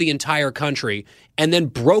behalf of the entire country and then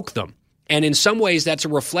broke them. And in some ways, that's a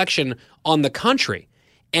reflection on the country.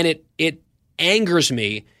 And it angers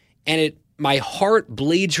me, and my heart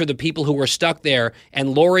bleeds for the people who were stuck there.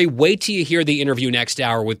 And Lori, wait till you hear the interview next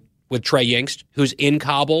hour with Trey Yingst, who's in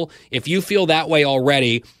Kabul. If you feel that way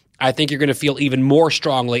already, I think you're going to feel even more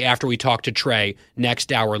strongly after we talk to Trey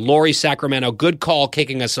next hour. Lori, Sacramento, good call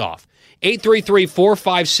kicking us off.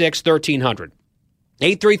 833-456-1300.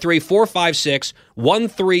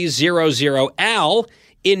 833-456-1300. Al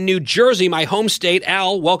in New Jersey, my home state.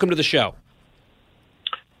 Al, welcome to the show.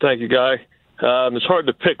 Thank you, Guy. It's hard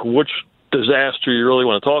to pick which disaster you really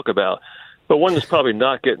want to talk about, but one that's probably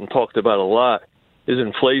not getting talked about a lot is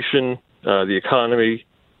inflation, the economy,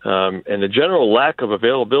 and the general lack of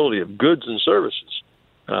availability of goods and services.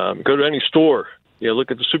 Go to any store, look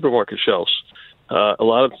at the supermarket shelves. A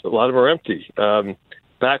lot of them are empty.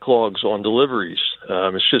 Backlogs on deliveries.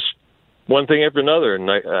 It's just one thing after another,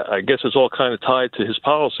 and I guess it's all kind of tied to his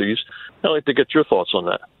policies. I'd like to get your thoughts on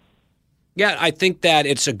that. Yeah, I think that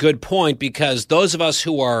it's a good point, because those of us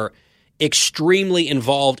who are extremely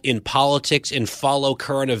involved in politics and follow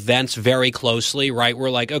current events very closely, right?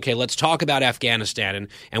 We're like, okay, let's talk about Afghanistan.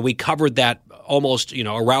 And we covered that almost,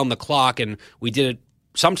 around the clock, and we did it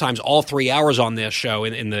sometimes all 3 hours on this show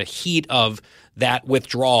in the heat of that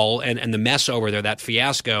withdrawal and the mess over there, that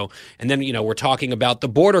fiasco. And then, we're talking about the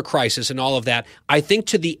border crisis and all of that. I think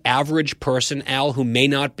to the average person, Al, who may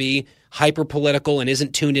not be hyper-political and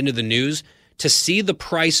isn't tuned into the news, to see the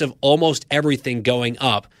price of almost everything going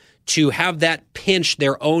up, to have that pinch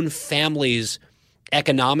their own family's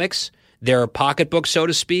economics, their pocketbook, so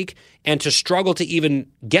to speak, and to struggle to even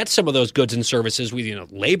get some of those goods and services with,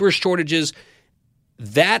 labor shortages,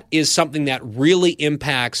 that is something that really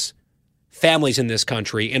impacts families in this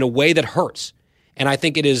country in a way that hurts. And I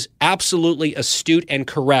think it is absolutely astute and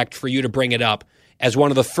correct for you to bring it up as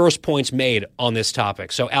one of the first points made on this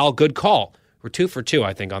topic. So, Al, good call. We're 2 for 2,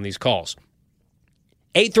 I think, on these calls.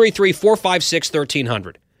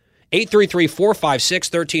 833-456-1300.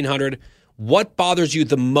 833-456-1300. What bothers you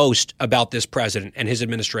the most about this president and his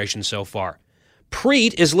administration so far?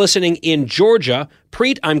 Preet is listening in Georgia.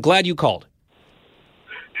 Preet, I'm glad you called.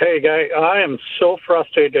 Hey, Guy, I am so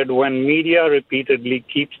frustrated when media repeatedly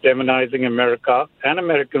keeps demonizing America and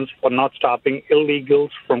Americans for not stopping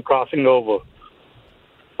illegals from crossing over.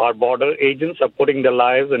 Our border agents are putting their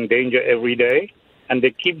lives in danger every day, and they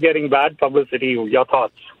keep getting bad publicity. Your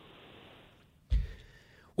thoughts?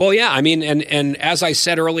 Well, yeah, I mean, and as I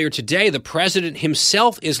said earlier today, the president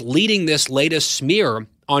himself is leading this latest smear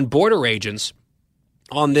on border agents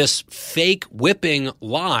on this fake whipping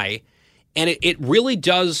lie. And it really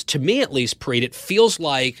does, to me at least, Preet, it feels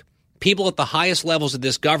like people at the highest levels of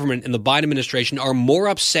this government and the Biden administration are more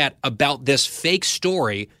upset about this fake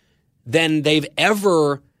story than they've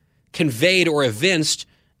ever conveyed or evinced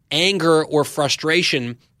anger or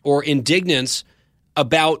frustration or indignance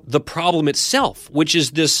about the problem itself, which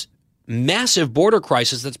is this massive border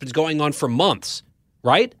crisis that's been going on for months,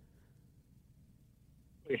 right?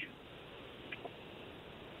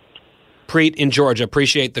 Preet in Georgia,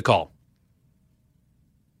 appreciate the call.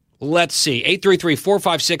 Let's see,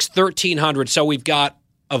 833-456-1300. So we've got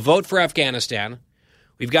a vote for Afghanistan.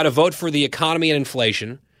 We've got a vote for the economy and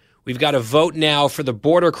inflation. We've got a vote now for the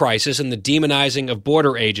border crisis and the demonizing of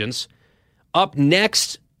border agents. Up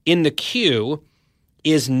next in the queue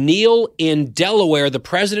is Neil in Delaware, the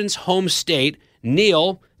president's home state.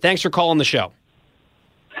 Neil, thanks for calling the show.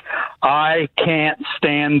 I can't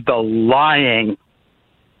stand the lying.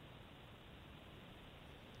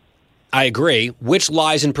 I agree. Which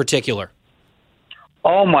lies in particular?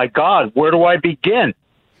 Oh, my God. Where do I begin?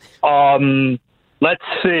 Let's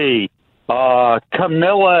see.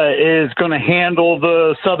 Camilla is going to handle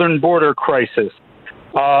the southern border crisis.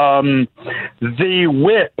 The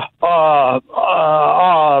whip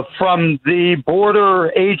from the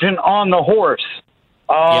border agent on the horse.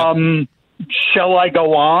 Shall I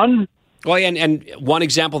go on? Well, and one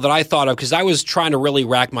example that I thought of, because I was trying to really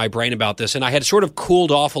rack my brain about this, and I had sort of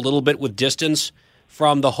cooled off a little bit with distance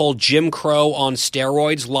from the whole Jim Crow on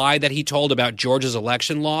steroids lie that he told about Georgia's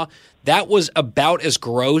election law. That was about as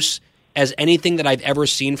gross as anything that I've ever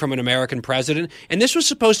seen from an American president. And this was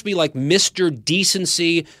supposed to be like Mr.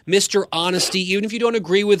 Decency, Mr. Honesty. Even if you don't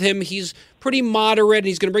agree with him, he's pretty moderate, and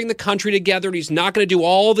he's going to bring the country together, and he's not going to do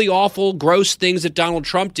all the awful, gross things that Donald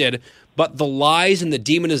Trump did. But the lies and the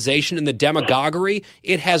demonization and the demagoguery,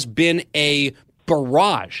 it has been a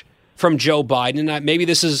barrage from Joe Biden. And maybe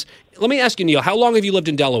this is, let me ask you, Neil, how long have you lived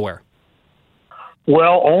in Delaware?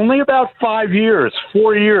 Well, only about 4 years.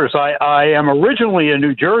 I am originally a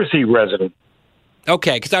New Jersey resident.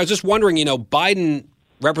 Okay, because I was just wondering, Biden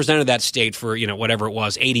represented that state for, whatever it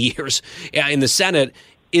was, 80 years in the Senate.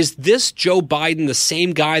 Is this Joe Biden the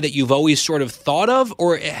same guy that you've always sort of thought of,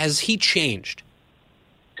 or has he changed?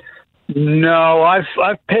 No, I've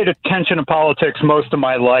paid attention to politics most of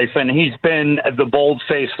my life, and he's been the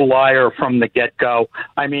bold-faced liar from the get-go.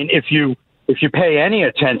 I mean, if you pay any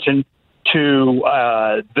attention to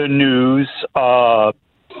the news,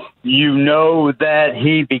 you know that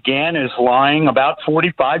he began his lying about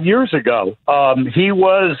 45 years ago. He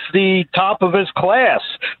was the top of his class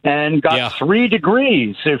and got 3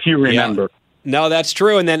 degrees, if you remember. Yeah. No, that's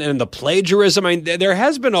true. And then the plagiarism. I mean, there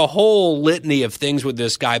has been a whole litany of things with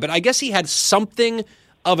this guy, but I guess he had something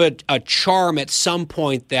of a charm at some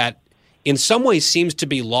point that in some ways seems to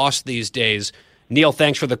be lost these days. Neil,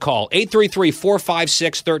 thanks for the call.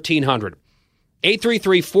 833-456-1300.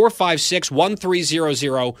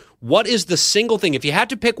 833-456-1300. What is the single thing, if you had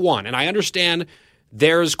to pick one, and I understand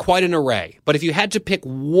there's quite an array, but if you had to pick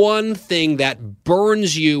one thing that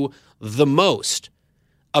burns you the most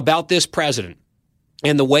about this president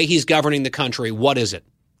and the way he's governing the country, what is it?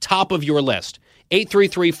 Top of your list.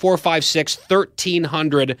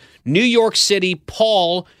 833-456-1300. New York City,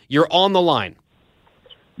 Paul, you're on the line.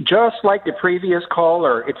 Just like the previous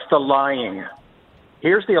caller, it's the lying.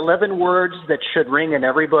 Here's the 11 words that should ring in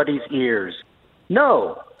everybody's ears.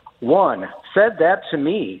 No one said that to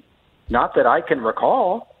me, not that I can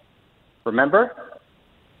recall. Remember?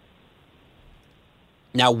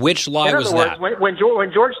 Now, which lie was that? In other words, when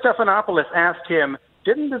George Stephanopoulos asked him,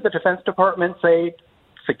 didn't the Defense Department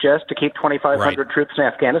suggest to keep 2,500 troops in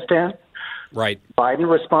Afghanistan? Right.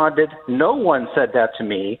 Biden responded, no one said that to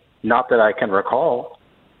me, not that I can recall.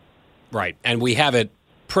 Right. And we have it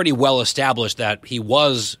pretty well established that he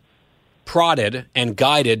was prodded and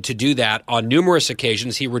guided to do that on numerous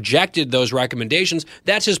occasions. He rejected those recommendations.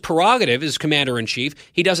 That's his prerogative as commander-in-chief.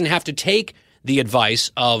 He doesn't have to take the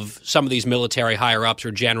advice of some of these military higher-ups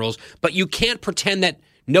or generals, but you can't pretend that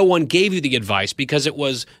no one gave you the advice because it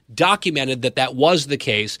was documented that that was the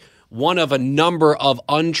case. One of a number of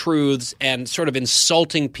untruths and sort of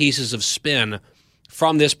insulting pieces of spin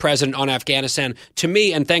from this president on Afghanistan. To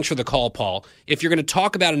me, and thanks for the call, Paul, if you're going to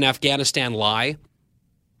talk about an Afghanistan lie,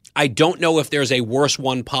 I don't know if there's a worse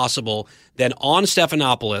one possible than on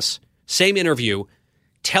Stephanopoulos, same interview,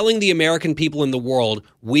 telling the American people in the world,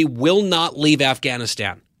 we will not leave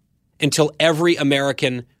Afghanistan until every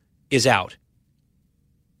American is out.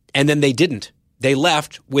 And then they didn't. They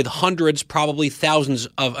left with hundreds, probably thousands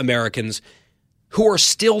of Americans who are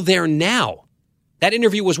still there now. That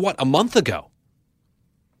interview was, a month ago?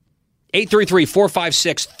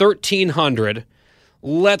 833-456-1300.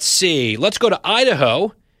 Let's see. Let's go to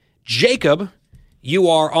Idaho. Jacob, You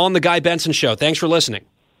are on the Guy Benson Show. Thanks for listening.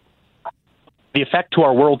 The effect to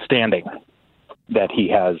our world standing that he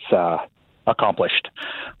has accomplished.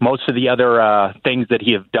 Most of the other things that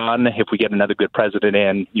he has done, if we get another good president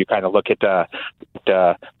in, you kind of look at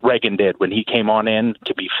what Reagan did when he came on in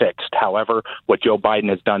to be fixed. However, what Joe Biden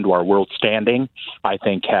has done to our world standing, I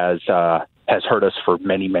think has hurt us for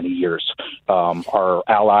many, many years. Our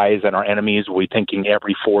allies and our enemies will be thinking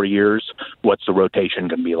every 4 years, what's the rotation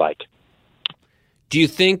going to be like? Do you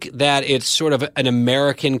think that it's sort of an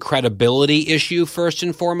American credibility issue first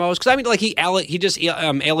and foremost? Because I mean, like he just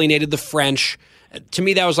alienated the French. To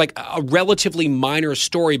me, that was like a relatively minor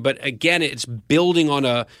story, but again, it's building on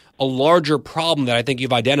a larger problem that I think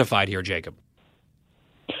you've identified here, Jacob.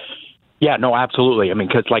 Yeah, no, absolutely. I mean,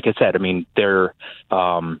 because like I said, I mean, they're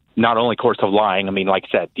not only course of lying. I mean, like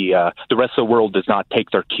I said, the rest of the world does not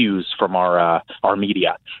take their cues from our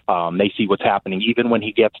media. They see what's happening, even when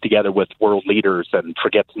he gets together with world leaders and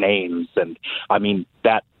forgets names. And I mean,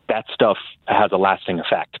 that stuff has a lasting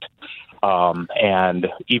effect. And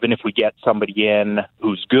even if we get somebody in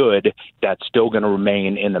who's good, that's still going to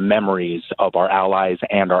remain in the memories of our allies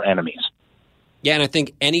and our enemies. Yeah, and I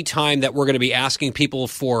think any time that we're going to be asking people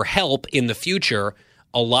for help in the future,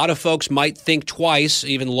 a lot of folks might think twice,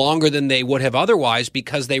 even longer than they would have otherwise,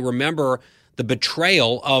 because they remember the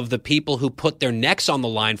betrayal of the people who put their necks on the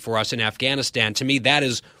line for us in Afghanistan. To me, that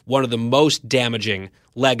is one of the most damaging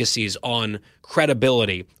legacies on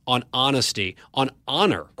credibility, on honesty, on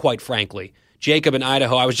honor, quite frankly. Jacob in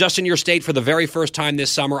Idaho, I was just in your state for the very first time this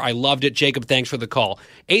summer. I loved it. Jacob, thanks for the call.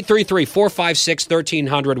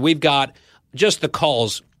 833-456-1300. We've got just the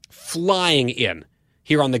calls flying in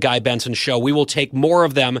here on the Guy Benson Show. We will take more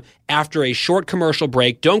of them after a short commercial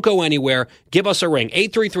break. Don't go anywhere. Give us a ring.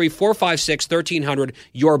 833-456-1300.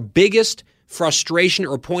 Your biggest frustration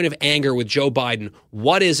or point of anger with Joe Biden.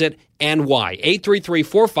 What is it and why?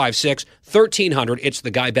 833-456-1300. It's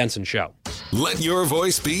the Guy Benson Show. Let your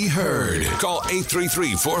voice be heard. Call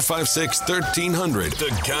 833-456-1300.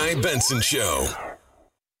 The Guy Benson Show.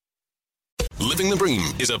 Living the Bream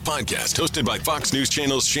is a podcast hosted by Fox News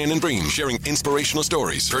Channel's Shannon Bream, sharing inspirational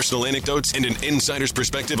stories, personal anecdotes, and an insider's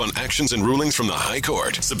perspective on actions and rulings from the High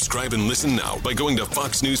Court. Subscribe and listen now by going to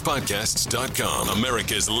foxnewspodcasts.com.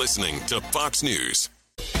 America's listening to Fox News.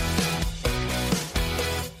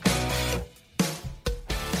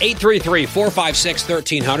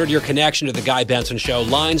 833-456-1300, your connection to the Guy Benson Show.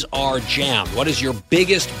 Lines are jammed. What is your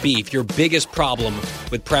biggest beef, your biggest problem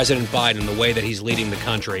with President Biden, the way that he's leading the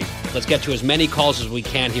country? Let's get to as many calls as we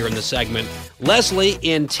can here in the segment. Leslie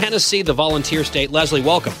in Tennessee, the volunteer state. Leslie,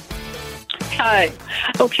 welcome. Hi.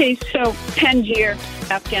 Okay, so Panjshir,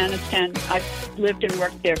 Afghanistan. I've lived and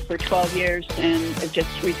worked there for 12 years and have just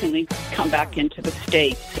recently come back into the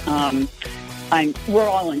States. We're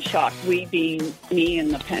all in shock. We being me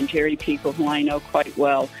and the Panjshiri people who I know quite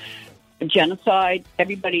well. Genocide,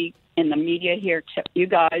 everybody in the media here, you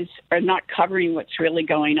guys are not covering what's really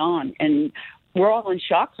going on. And we're all in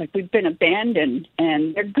shock, like we've been abandoned,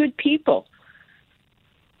 and they're good people.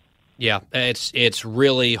 Yeah, it's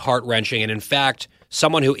really heart-wrenching. And in fact,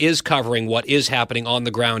 someone who is covering what is happening on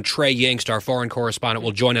the ground, Trey Yingst, our foreign correspondent,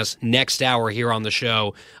 will join us next hour here on the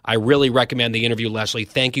show. I really recommend the interview, Leslie.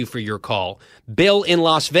 Thank you for your call. Bill in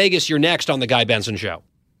Las Vegas, you're next on The Guy Benson Show.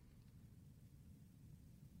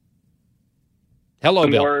 Hello,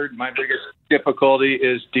 Bill. My biggest difficulty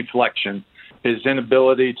is deflection. His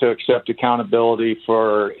inability to accept accountability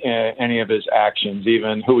for any of his actions,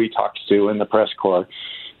 even who he talks to in the press corps.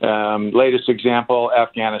 Latest example,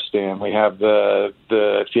 Afghanistan. We have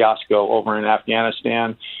the fiasco over in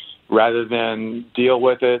Afghanistan. Rather than deal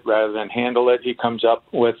with it, rather than handle it, he comes up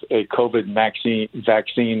with a COVID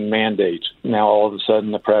vaccine mandate. Now all of a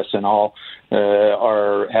sudden the press and all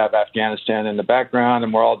have Afghanistan in the background,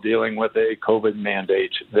 and we're all dealing with a COVID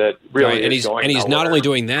mandate that really is going nowhere. And he's not only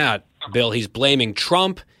doing that, Bill, he's blaming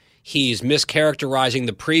Trump. He's mischaracterizing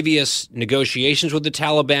the previous negotiations with the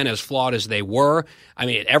Taliban, as flawed as they were. I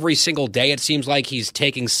mean, every single day it seems like he's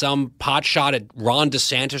taking some pot shot at Ron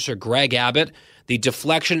DeSantis or Greg Abbott. The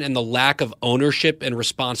deflection and the lack of ownership and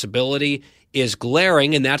responsibility is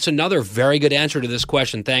glaring, and that's another very good answer to this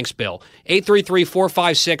question. Thanks, Bill.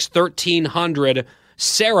 833-456-1300.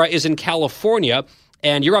 Sarah is in California,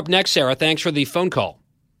 and you're up next, Sarah. Thanks for the phone call.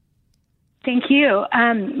 Thank you.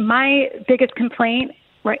 My biggest complaint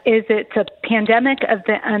is it's a pandemic of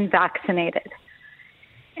the unvaccinated.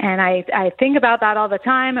 And I think about that all the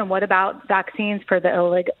time. And what about vaccines for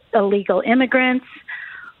the illegal immigrants?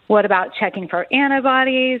 What about checking for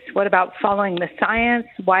antibodies? What about following the science?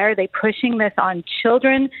 Why are they pushing this on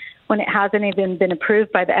children when it hasn't even been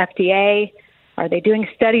approved by the FDA? Are they doing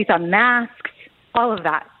studies on masks? all of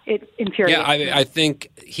that. It infuriates me. Yeah, I think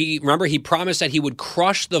he promised that he would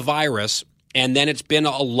crush the virus, and then it's been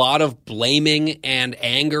a lot of blaming and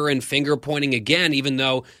anger and finger pointing again, even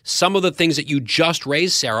though some of the things that you just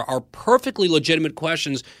raised, Sarah, are perfectly legitimate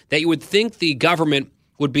questions that you would think the government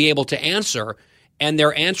would be able to answer, and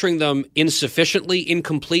they're answering them insufficiently,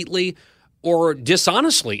 incompletely, or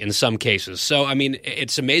dishonestly in some cases. So, I mean,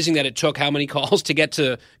 it's amazing that it took how many calls to get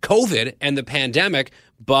to COVID and the pandemic,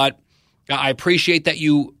 but I appreciate that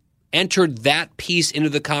you entered that piece into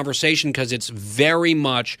the conversation because it's very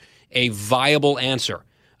much a viable answer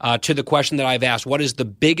to the question that I've asked. What is the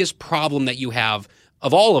biggest problem that you have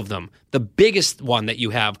of all of them? The biggest one that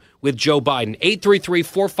you have with Joe Biden?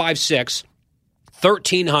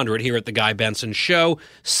 833-456-1300 here at the Guy Benson Show.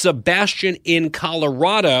 Sebastian in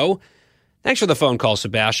Colorado. Thanks for the phone call,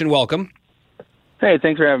 Sebastian. Welcome. Hey,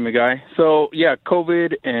 thanks for having me, Guy. So, yeah,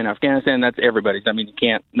 COVID and Afghanistan, that's everybody's. I mean,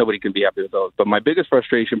 nobody can be happy with those. But my biggest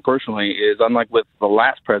frustration personally is, unlike with the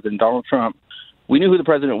last president, Donald Trump, we knew who the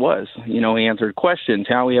president was. He answered questions.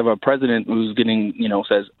 How we have a president who's getting,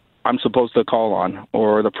 says, I'm supposed to call on,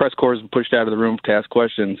 or the press corps is pushed out of the room to ask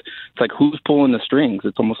questions. It's like, who's pulling the strings?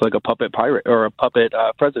 It's almost like a puppet pirate or a puppet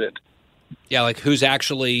president. Yeah, like who's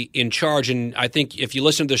actually in charge. And I think if you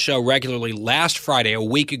listen to the show regularly, last Friday, a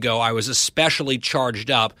week ago, I was especially charged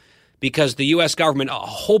up because the U.S. government, a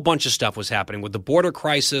whole bunch of stuff was happening with the border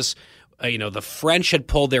crisis. The French had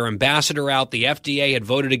pulled their ambassador out. The FDA had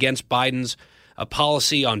voted against Biden's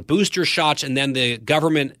policy on booster shots. And then the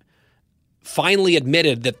government finally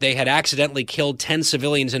admitted that they had accidentally killed 10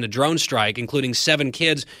 civilians in a drone strike, including 7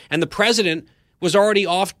 kids. And the president was already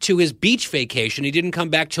off to his beach vacation. He didn't come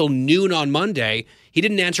back till noon on Monday. He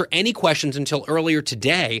didn't answer any questions until earlier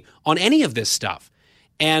today on any of this stuff.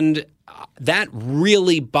 And that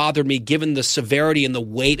really bothered me, given the severity and the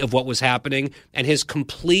weight of what was happening and his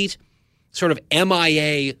complete sort of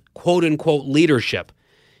MIA, quote-unquote, leadership.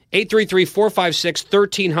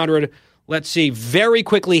 833-456-1300. Let's see. Very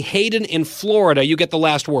quickly, Hayden in Florida. You get the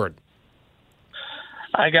last word.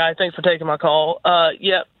 Hi, Guy. Thanks for taking my call.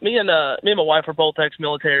 Me and my wife are both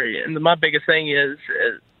ex-military, and my biggest thing is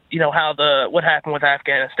how what happened with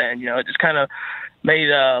Afghanistan. It just kind of made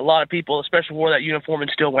a lot of people, especially wore that uniform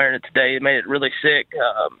and still wearing it today, it made it really sick.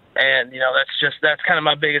 That's kind of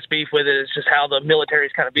my biggest beef with it, is just how the military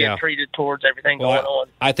is kind of being treated towards everything going on.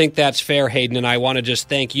 I think that's fair, Hayden, and I want to just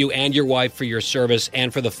thank you and your wife for your service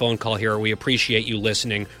and for the phone call here. We appreciate you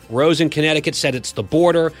listening. Rose in Connecticut said it's the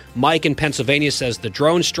border. Mike in Pennsylvania says the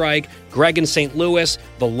drone strike. Greg in St. Louis,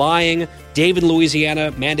 the lying. David in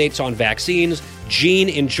Louisiana, mandates on vaccines. Gene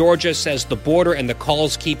in Georgia says the border, and the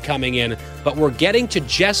calls keep coming in. But we're getting to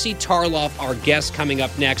Jesse Tarloff, our guest, coming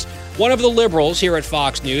up next. One of the liberals here at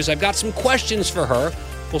Fox News. I've got some questions for her.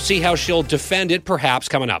 We'll see how she'll defend it, perhaps,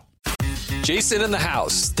 coming up. Jason in the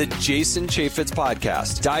House, the Jason Chaffetz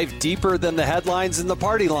Podcast. Dive deeper than the headlines and the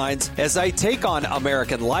party lines as I take on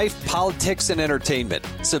American life, politics, and entertainment.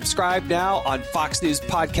 Subscribe now on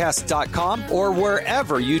foxnewspodcast.com or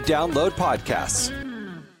wherever you download podcasts.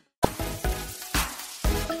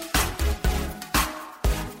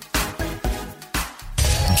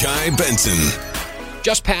 Guy Benson.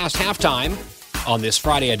 Just past halftime on this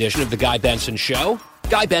Friday edition of The Guy Benson Show.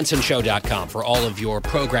 GuyBensonShow.com for all of your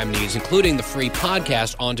program needs, including the free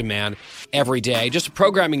podcast on demand every day. Just a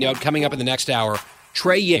programming note coming up in the next hour.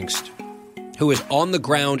 Trey Yingst, who is on the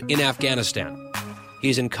ground in Afghanistan.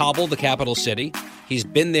 He's in Kabul, the capital city. He's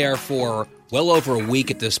been there for well over a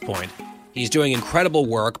week at this point. He's doing incredible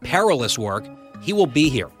work, perilous work. He will be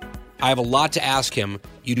here. I have a lot to ask him.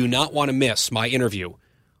 You do not want to miss my interview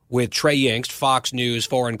with Trey Yingst, Fox News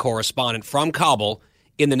foreign correspondent from Kabul,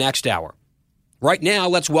 in the next hour. Right now,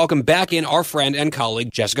 let's welcome back in our friend and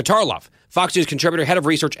colleague, Jessica Tarloff, Fox News contributor, head of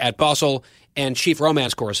research at Bustle, and chief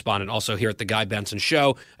romance correspondent also here at The Guy Benson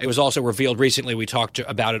Show. It was also revealed recently, we talked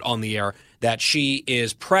about it on the air, that she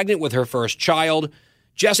is pregnant with her first child.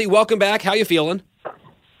 Jessie, welcome back. How you feeling?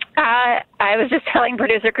 I was just telling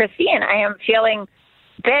producer Christine, I am feeling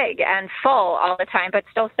big and full all the time, but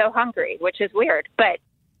still so hungry, which is weird. But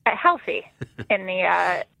healthy in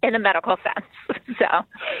the medical sense. So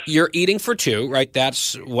you're eating for two, right?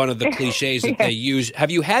 That's one of the cliches that they use. Have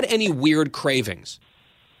you had any weird cravings?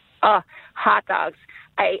 Oh, hot dogs.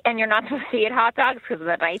 And you're not supposed to eat hot dogs because of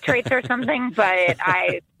the nitrates or something, but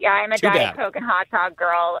I'm a Diet Coke and hot dog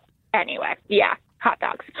girl anyway. Yeah, hot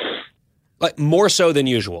dogs. Like more so than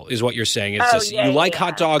usual is what you're saying. It's just you like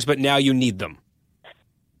hot dogs, but now you need them.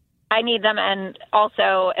 I need them, and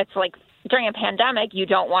also it's like during a pandemic, you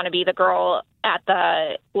don't want to be the girl at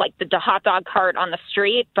the hot dog cart on the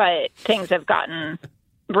street, but things have gotten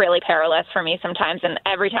really perilous for me sometimes. And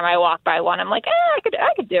every time I walk by one, I'm like, I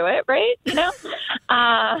could do it, right? You know?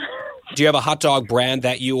 Do you have a hot dog brand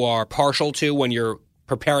that you are partial to when you're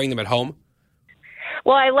preparing them at home?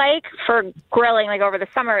 Well, I like for grilling, like over the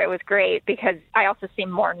summer, it was great because I also seem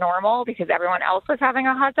more normal because everyone else was having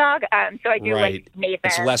a hot dog. So I do like Nathan.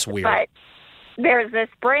 It's less weird. But there's this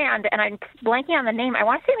brand, and I'm blanking on the name. I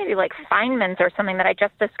want to say maybe like Feynman's or something that I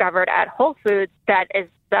just discovered at Whole Foods that is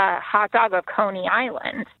the hot dog of Coney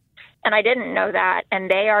Island. And I didn't know that. And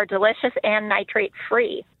they are delicious and nitrate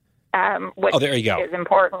free, which there you go. is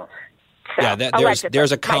important. So, yeah,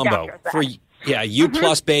 there's a combo for you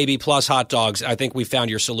plus baby plus hot dogs. I think we found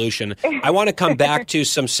your solution. I want to come back to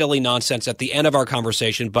some silly nonsense at the end of our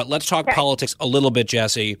conversation, but let's talk politics a little bit,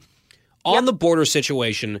 Jesse. On the border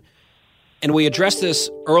situation, and we addressed this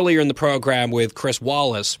earlier in the program with Chris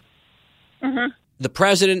Wallace, the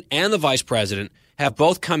president and the vice president have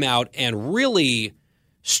both come out and really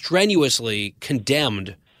strenuously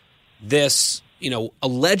condemned this,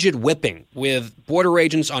 alleged whipping with border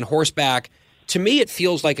agents on horseback. To me, it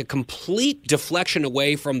feels like a complete deflection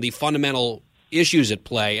away from the fundamental issues at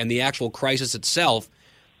play and the actual crisis itself.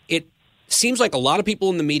 It seems like a lot of people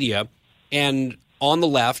in the media and on the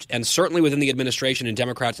left, and certainly within the administration and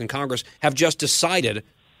Democrats in Congress, have just decided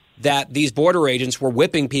that these border agents were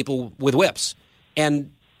whipping people with whips.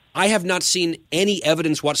 And I have not seen any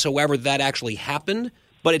evidence whatsoever that actually happened,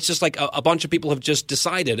 but it's just like a bunch of people have just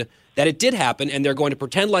decided that it did happen, and they're going to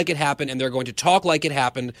pretend like it happened, and they're going to talk like it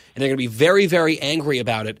happened, and they're going to be very, very angry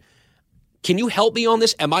about it. Can you help me on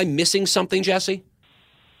this? Am I missing something, Jesse?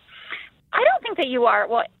 I don't think that you are.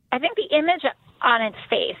 Well, I think the image on its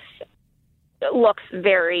face looks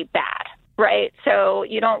very bad, right? So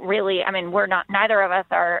you don't really, neither of us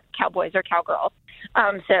are cowboys or cowgirls.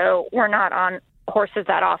 So we're not on horses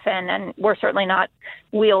that often, and we're certainly not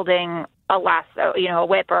wielding a lasso, a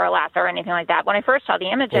whip or a lasso or anything like that. When I first saw the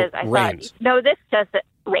images, I thought, no, this does it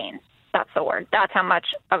reigns. That's the word. That's how much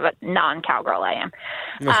of a non-cowgirl I am.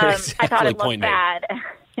 Exactly. I thought it looked bad.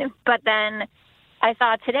 But then I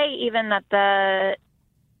saw today even that the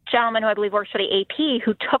gentleman who I believe works for the AP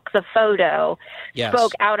who took the photo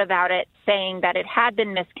spoke out about it, saying that it had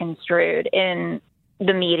been misconstrued in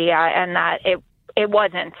the media and that it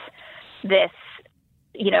wasn't this,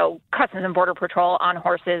 Customs and Border Patrol on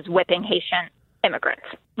horses whipping Haitian immigrants.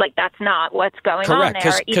 Like, that's not what's going on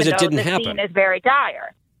there, because it didn't happen. happen. The scene is very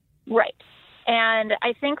dire. Right. And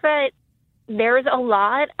I think that there's a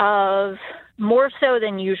lot of, more so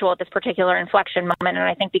than usual at this particular inflection moment, and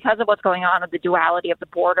I think because of what's going on with the duality of the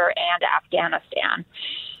border and Afghanistan,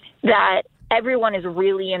 that everyone is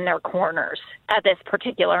really in their corners at this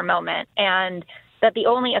particular moment, and that the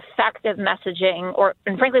only effective messaging,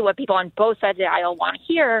 and frankly what people on both sides of the aisle want to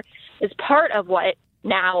hear, is part of what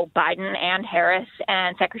now Biden and Harris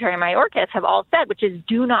and Secretary Mayorkas have all said, which is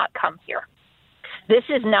do not come here. This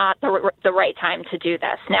is not the right time to do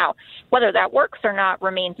this. Now, whether that works or not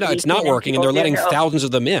remains to be seen. No, it's not working, and they're letting thousands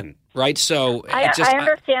of them in, right? So I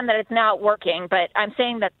understand that it's not working, but I'm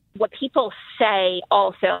saying that what people say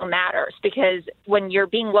also matters, because when you're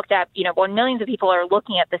being looked at, when millions of people are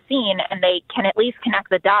looking at the scene and they can at least connect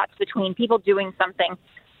the dots between people doing something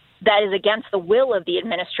that is against the will of the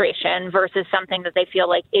administration versus something that they feel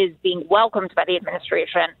like is being welcomed by the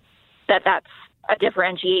administration, that's a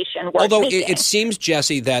differentiation. Although it seems,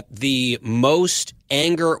 Jesse, that the most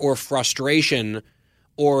anger or frustration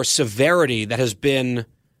or severity that has been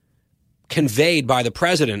conveyed by the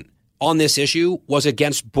president on this issue was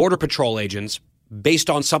against Border Patrol agents based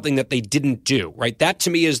on something that they didn't do, right? That to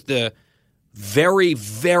me is the very,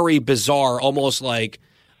 very bizarre, almost like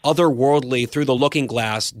otherworldly through the looking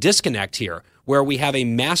glass disconnect here, where we have a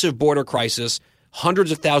massive border crisis,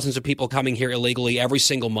 hundreds of thousands of people coming here illegally every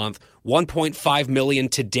single month, 1.5 million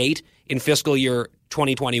to date in fiscal year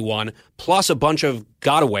 2021, plus a bunch of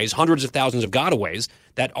gotaways, hundreds of thousands of gotaways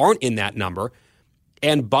that aren't in that number.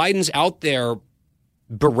 And Biden's out there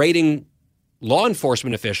berating law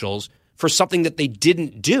enforcement officials for something that they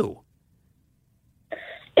didn't do.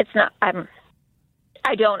 It's not.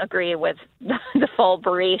 I don't agree with the full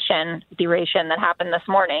duration that happened this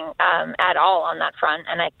morning at all on that front.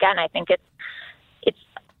 And again, I think it's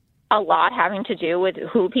a lot having to do with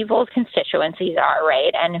who people's constituencies are,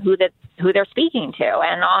 right, and who they're speaking to,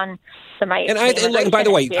 and on the and by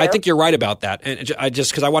the way, I think you're right about that. And I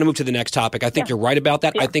just because I want to move to the next topic, I think you're right about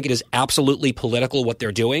that. Yeah. I think it is absolutely political what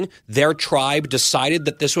they're doing. Their tribe decided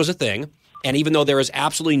that this was a thing, and even though there is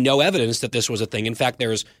absolutely no evidence that this was a thing, in fact,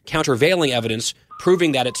 there is countervailing evidence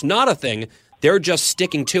proving that it's not a thing. They're just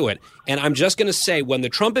sticking to it. And I'm just going to say, when the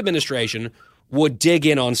Trump administration would dig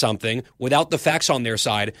in on something without the facts on their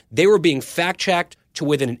side, they were being fact-checked, to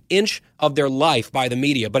within an inch of their life by the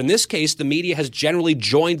media. But in this case, the media has generally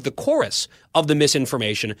joined the chorus of the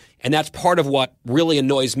misinformation, and that's part of what really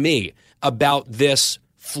annoys me about this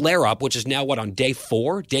flare-up, which is now, on day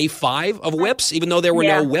 5 of whips, even though there were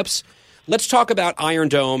no whips. Let's talk about Iron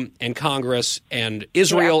Dome and Congress and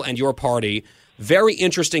Israel and your party. Very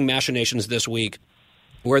interesting machinations this week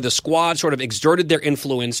where the squad sort of exerted their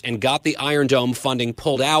influence and got the Iron Dome funding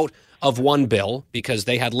pulled out of one bill because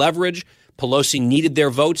they had leverage. Pelosi needed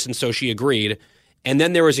their votes, and so she agreed. And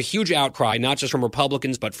then there was a huge outcry, not just from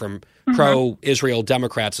Republicans, but from pro-Israel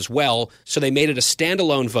Democrats as well. So they made it a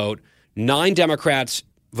standalone vote. 9 Democrats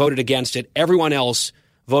voted against it. Everyone else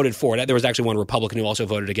voted for it. There was actually one Republican who also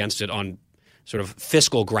voted against it on sort of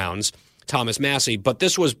fiscal grounds, Thomas Massie. But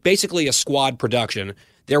this was basically a squad production.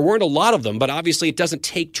 There weren't a lot of them, but obviously it doesn't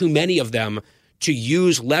take too many of them to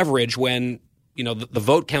use leverage when, the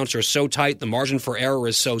vote counts are so tight, the margin for error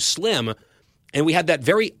is so slim. And we had that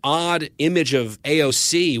very odd image of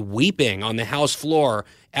AOC weeping on the House floor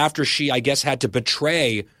after she, I guess, had to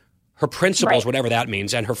betray her principles, whatever that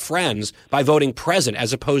means, and her friends by voting present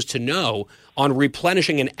as opposed to no on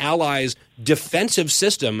replenishing an ally's defensive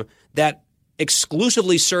system that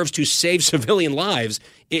exclusively serves to save civilian lives.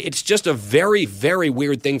 It's just a very, very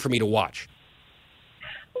weird thing for me to watch.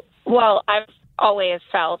 Well, I've always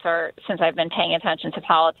felt, or since I've been paying attention to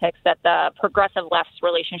politics, that the progressive left's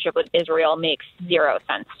relationship with Israel makes zero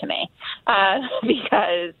sense to me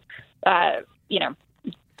because,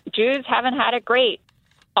 Jews haven't had it great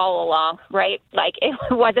all along, right? Like, it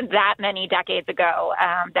wasn't that many decades ago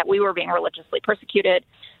that we were being religiously persecuted,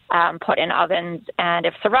 put in ovens, and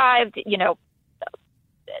if survived,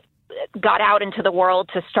 got out into the world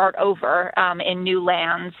to start over in new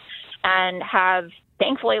lands and have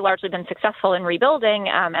thankfully largely been successful in rebuilding.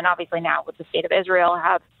 And obviously now with the state of Israel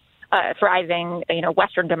have a thriving,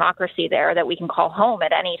 Western democracy there that we can call home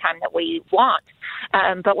at any time that we want.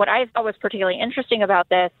 But what I thought was particularly interesting about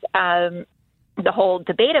this, the whole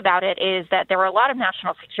debate about it, is that there were a lot of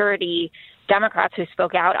national security Democrats who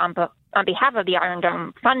spoke out on behalf of the Iron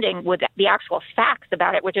Dome funding with the actual facts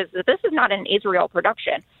about it, which is that this is not an Israel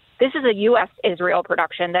production. This is a U.S.-Israel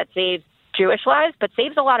production that saves Jewish lives, but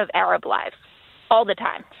saves a lot of Arab lives all the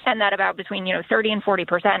time. And that about between 30 and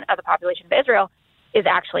 40% of the population of Israel is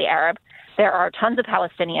actually Arab. There are tons of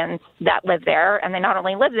Palestinians that live there, and they not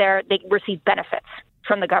only live there, they receive benefits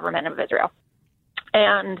from the government of Israel.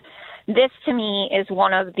 And this, to me, is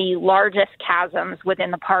one of the largest chasms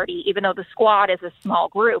within the party, even though the squad is a small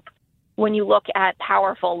group. When you look at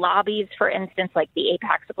powerful lobbies, for instance, like the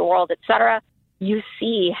AIPACs of the world, et cetera, you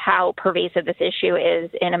see how pervasive this issue is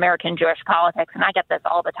in American Jewish politics. And I get this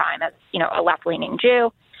all the time as, a left-leaning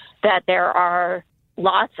Jew, that there are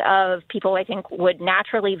lots of people I think would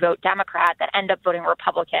naturally vote Democrat that end up voting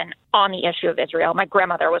Republican on the issue of Israel. My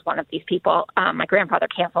grandmother was one of these people. My grandfather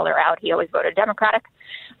canceled her out. He always voted Democratic.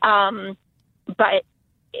 But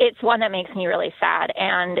it's one that makes me really sad.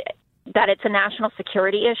 And that it's a national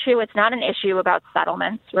security issue. It's not an issue about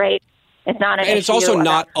settlements, right? It's not an issue. And it's also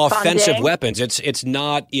not offensive funding. Weapons. It's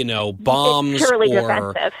not, bombs. It's purely or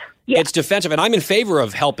defensive. Yeah. It's defensive. And I'm in favor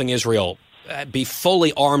of helping Israel be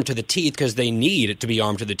fully armed to the teeth because they need to be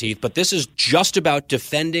armed to the teeth. But this is just about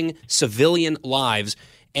defending civilian lives.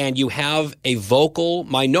 And you have a vocal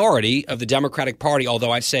minority of the Democratic Party,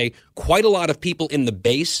 although I'd say quite a lot of people in the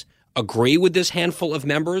base agree with this handful of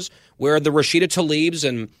members, where the Rashida Tlaibs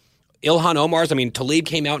and Ilhan Omar's, Tlaib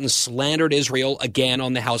came out and slandered Israel again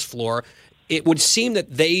on the House floor. It would seem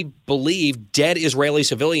that they believe dead Israeli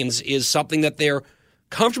civilians is something that they're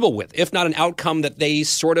comfortable with, if not an outcome that they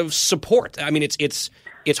sort of support.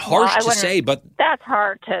 It's harsh to say, but that's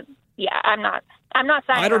hard to. Yeah, I'm not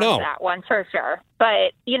signing on to that one for sure.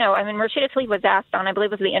 But Rashida Tlaib was asked on, I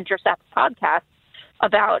believe it was the Intercept podcast,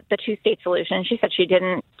 about the two-state solution. She said she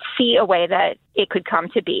didn't see a way that it could come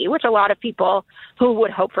to be, which a lot of people who would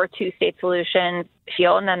hope for a two-state solution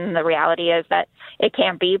feel. And then the reality is that it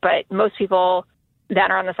can't be. But most people that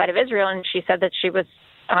are on the side of Israel, and she said that she was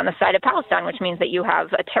on the side of Palestine, which means that you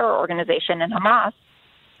have a terror organization in Hamas.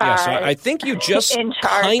 Yeah, so I think you just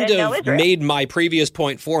kind of made my previous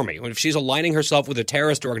point for me. If she's aligning herself with a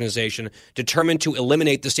terrorist organization determined to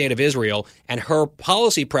eliminate the state of Israel, and her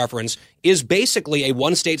policy preference is basically a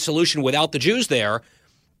one-state solution without the Jews there,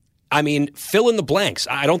 fill in the blanks.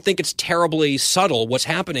 I don't think it's terribly subtle what's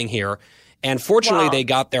happening here. And fortunately, they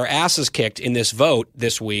got their asses kicked in this vote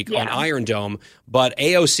this week on Iron Dome. But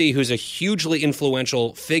AOC, who's a hugely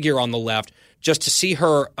influential figure on the left, just to see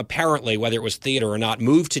her apparently, whether it was theater or not,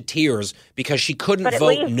 move to tears because she couldn't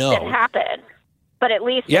vote no. It happened. But at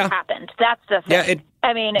least it happened. That's the thing.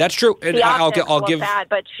 Yeah, that's true. The optics look bad,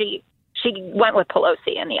 but she she went with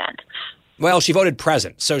Pelosi in the end. Well, she voted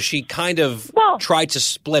present, so she kind of tried to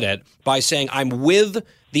split it by saying, I'm with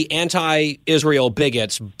the anti-Israel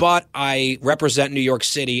bigots, but I represent New York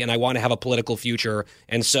City and I want to have a political future,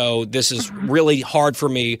 and so this is really hard for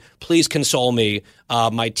me. Please console me.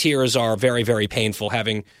 My tears are very, very painful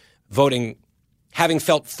having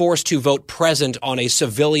felt forced to vote present on a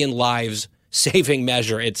civilian lives saving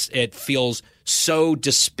measure. It feels so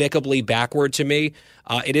despicably backward to me.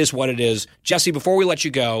 It is what it is. Jesse, before we let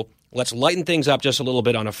you go, let's lighten things up just a little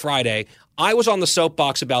bit on a Friday. I was on the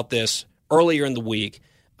soapbox about this earlier in the week.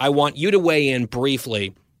 I want you to weigh in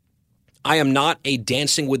briefly. I am not a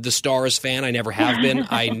Dancing with the Stars fan. I never have been.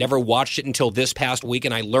 I never watched it until this past week,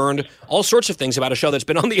 and I learned all sorts of things about a show that's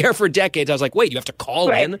been on the air for decades. I was like, wait, you have to call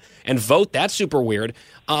in and vote? That's super weird.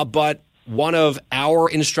 But one of our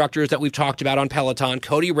instructors that we've talked about on Peloton,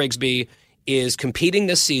 Cody Rigsby, is competing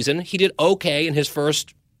this season. He did okay in his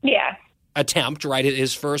first attempt, right?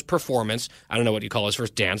 His first performance. I don't know what you call his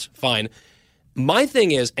first dance. Fine. My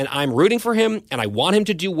thing is, and I'm rooting for him, and I want him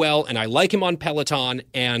to do well, and I like him on Peloton,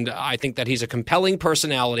 and I think that he's a compelling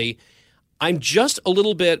personality. I'm just a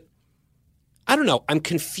little bit, I don't know, I'm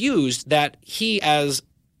confused that he, as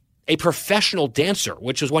a professional dancer,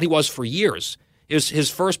 which is what he was for years, is his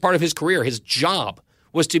first part of his career, his job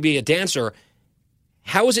was to be a dancer.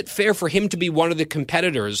 How is it fair for him to be one of the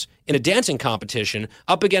competitors in a dancing competition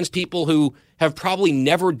up against people who have probably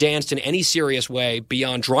never danced in any serious way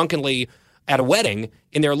beyond drunkenly at a wedding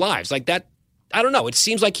in their lives? Like that, I don't know. It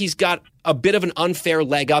seems like he's got a bit of an unfair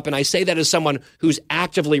leg up, and I say that as someone who's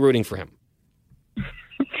actively rooting for him.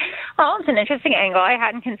 Well, it's an interesting angle I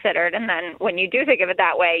hadn't considered, and then when you do think of it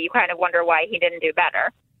that way, you kind of wonder why he didn't do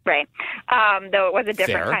better, right? Though it was a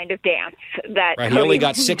different kind of dance that he only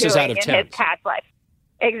got 6s out of 10 in his past life.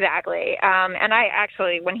 Exactly. And I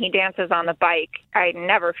actually, when he dances on the bike, I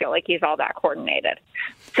never feel like he's all that coordinated.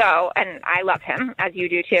 So, and I love him, as you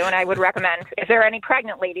do too, and I would recommend, if there are any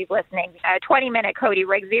pregnant ladies listening, a 20-minute Cody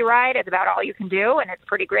Rigsby ride is about all you can do, and it's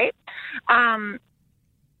pretty great.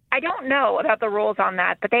 I don't know about the rules on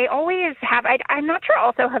that, but they always have, I'm not sure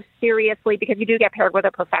also how seriously, because you do get paired with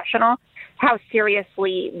a professional, how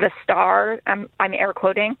seriously the star, I'm air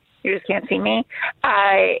quoting, you just can't see me,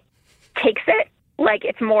 takes it. Like,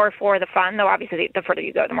 it's more for the fun, though obviously the further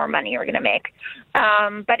you go, the more money you're going to make.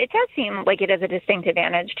 But it does seem like it is a distinct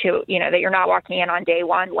advantage to, that you're not walking in on day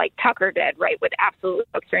one like Tucker did, right, with absolute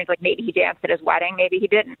experience. Like, maybe he danced at his wedding, maybe he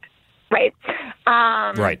didn't, right?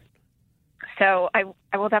 Right. So I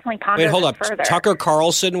will definitely ponder Wait, hold up. further. Tucker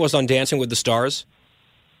Carlson was on Dancing with the Stars?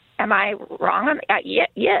 Am I wrong?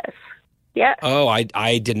 Yes. Yeah. Oh,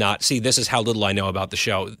 I did not. See, this is how little I know about the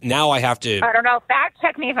show. Now I have to... I don't know. Fact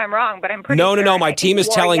check me if I'm wrong, but I'm pretty No. sure. My team is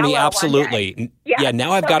telling me absolutely. Yeah,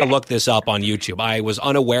 now I've got to look this up on YouTube. I was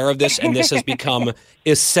unaware of this, and this has become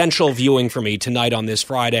essential viewing for me tonight on this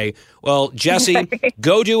Friday. Well, Jesse,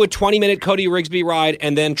 go do a 20-minute Cody Rigsby ride,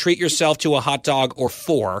 and then treat yourself to a hot dog or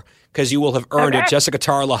 4, because you will have earned it. Jessica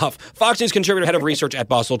Tarloff, Fox News contributor, head of research at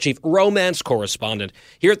Bustle, chief romance correspondent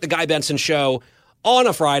here at The Guy Benson Show. On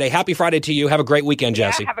a Friday. Happy Friday to you. Have a great weekend,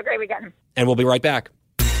 Jesse. Yeah, have a great weekend. And we'll be right back.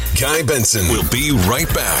 Guy Benson will be right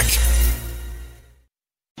back.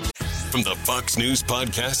 From the Fox News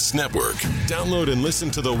Podcasts Network. Download and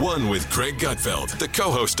listen to The One with Craig Gutfeld, the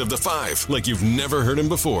co-host of The Five, like you've never heard him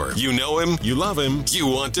before. You know him, you love him, you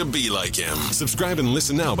want to be like him. Subscribe and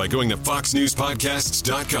listen now by going to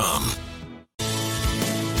foxnewspodcasts.com.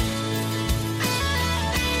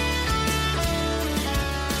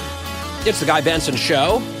 It's the Guy Benson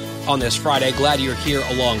Show on this Friday. Glad you're here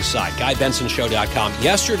alongside. GuyBensonShow.com.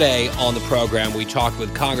 Yesterday on the program, we talked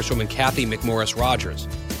with Congresswoman Cathy McMorris Rodgers,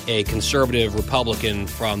 a conservative Republican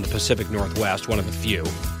from the Pacific Northwest, one of the few.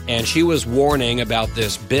 And she was warning about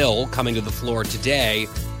this bill coming to the floor today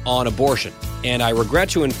on abortion. And I regret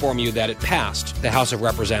to inform you that it passed the House of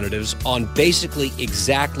Representatives on basically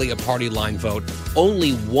exactly a party line vote.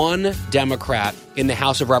 Only one Democrat in the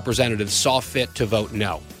House of Representatives saw fit to vote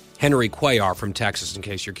no. Henry Cuellar from Texas, in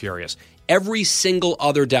case you're curious. Every single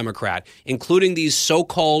other Democrat, including these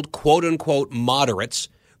so-called quote-unquote moderates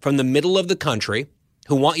from the middle of the country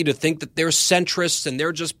who want you to think that they're centrists and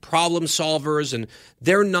they're just problem solvers and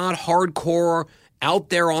they're not hardcore out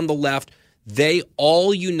there on the left, they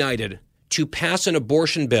all united to pass an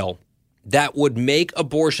abortion bill that would make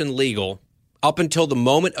abortion legal up until the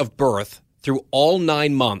moment of birth through all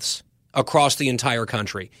 9 months across the entire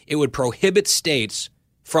country. It would prohibit states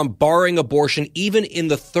from barring abortion even in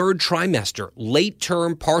the third trimester,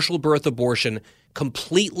 late-term partial birth abortion,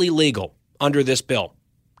 completely legal under this bill.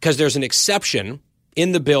 Because there's an exception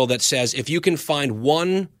in the bill that says if you can find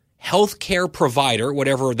one healthcare provider,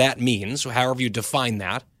 whatever that means, however you define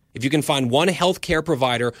that, if you can find one healthcare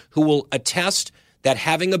provider who will attest that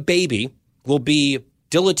having a baby will be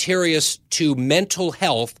deleterious to mental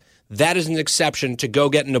health, that is an exception to go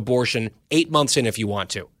get an abortion 8 months in if you want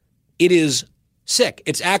to. It is sick.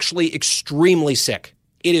 It's actually extremely sick.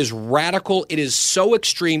 It is radical. It is so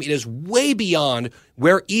extreme. It is way beyond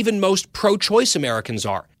where even most pro-choice Americans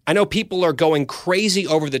are. I know people are going crazy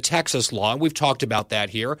over the Texas law. We've talked about that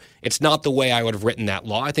here. It's not the way I would have written that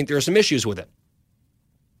law. I think there are some issues with it.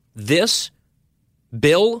 This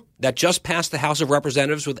bill that just passed the House of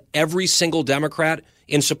Representatives with every single Democrat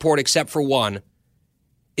in support except for one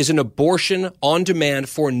is an abortion on demand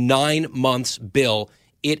for 9 months bill.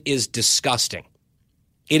 It is disgusting.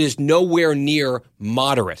 It is nowhere near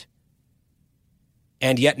moderate.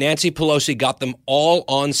 And yet Nancy Pelosi got them all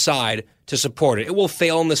on side to support it. It will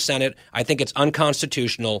fail in the Senate. I think it's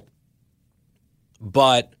unconstitutional.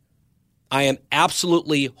 But I am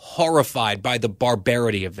absolutely horrified by the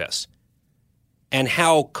barbarity of this and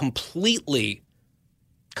how completely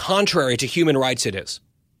contrary to human rights it is.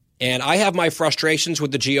 And I have my frustrations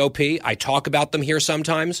with the GOP. I talk about them here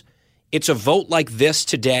sometimes. It's a vote like this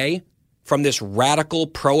today from this radical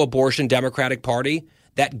pro-abortion Democratic Party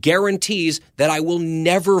that guarantees that I will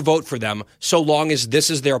never vote for them so long as this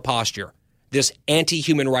is their posture, this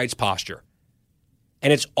anti-human rights posture.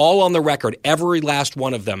 And it's all on the record, every last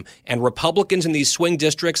one of them. And Republicans in these swing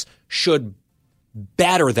districts should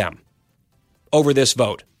batter them over this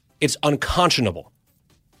vote. It's unconscionable.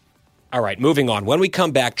 All right, moving on. When we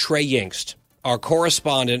come back, Trey Yingst, our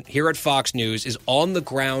correspondent here at Fox News, is on the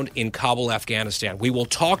ground in Kabul, Afghanistan. We will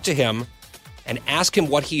talk to him and ask him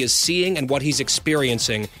what he is seeing and what he's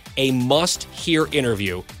experiencing. A must-hear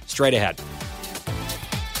interview straight ahead.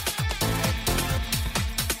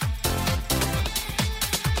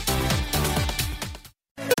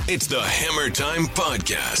 It's the Hammer Time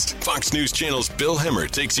Podcast. Fox News Channel's Bill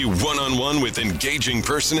Hemmer takes you one-on-one with engaging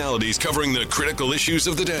personalities covering the critical issues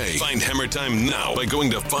of the day. Find Hammer Time now by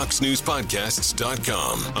going to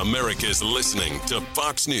foxnewspodcasts.com. America's listening to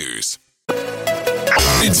Fox News.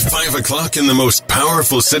 It's 5 o'clock in the most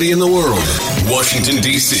powerful city in the world, Washington,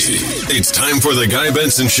 D.C. It's time for the Guy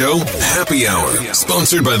Benson Show Happy Hour,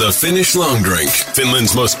 sponsored by the Finnish Long Drink.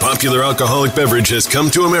 Finland's most popular alcoholic beverage has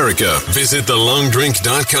come to America. Visit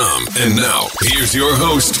thelongdrink.com. And now, here's your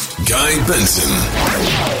host, Guy Benson.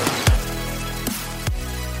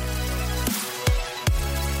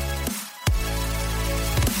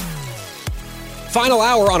 Final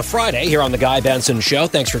hour on a Friday here on the Guy Benson Show.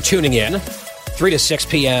 Thanks for tuning in. 3 to 6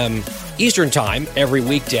 p.m. Eastern Time every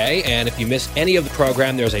weekday. And if you miss any of the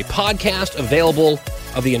program, there's a podcast available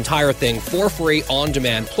of the entire thing for free on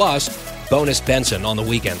demand, plus bonus Benson on the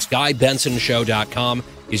weekends. GuyBensonShow.com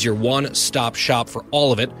is your one-stop shop for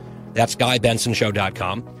all of it. That's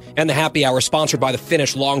GuyBensonShow.com. And the happy hour sponsored by the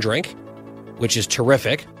Finnish Long Drink, which is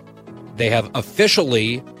terrific. They have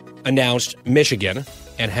officially announced Michigan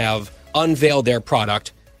and have unveiled their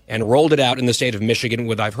product and rolled it out in the state of Michigan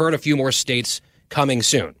with, I've heard, a few more states coming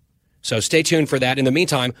soon. So stay tuned for that. In the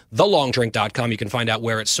meantime, thelongdrink.com. You can find out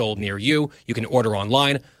where it's sold near you. You can order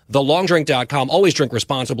online. Thelongdrink.com. Always drink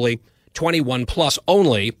responsibly. 21 plus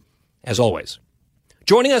only, as always.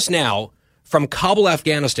 Joining us now from Kabul,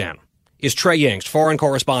 Afghanistan, is Trey Yingst, foreign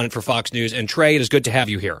correspondent for Fox News. And Trey, it is good to have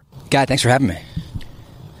you here. Guy, thanks for having me.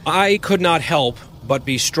 I could not help but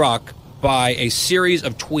be struck by a series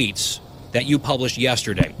of tweets that you published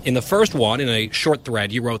yesterday. In the first one, in a short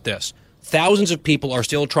thread, you wrote this: thousands of people are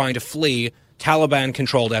still trying to flee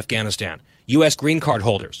Taliban-controlled Afghanistan. U.S. green card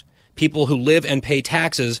holders, people who live and pay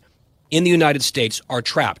taxes in the United States, are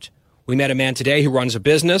trapped. We met a man today who runs a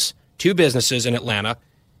business, 2 businesses in Atlanta.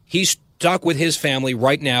 He's stuck with his family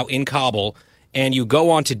right now in Kabul, and you go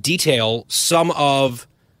on to detail some of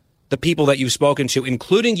the people that you've spoken to,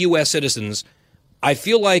 including U.S. citizens. I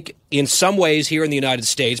feel like in some ways here in the United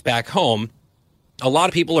States, back home, a lot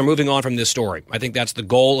of people are moving on from this story. I think that's the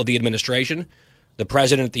goal of the administration. The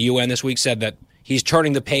president at the UN this week said that he's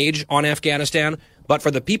turning the page on Afghanistan. But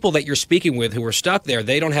for the people that you're speaking with who are stuck there,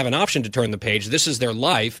 they don't have an option to turn the page. This is their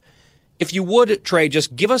life. If you would, Trey,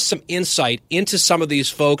 just give us some insight into some of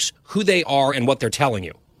these folks, who they are and what they're telling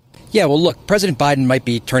you. Yeah, well, look, President Biden might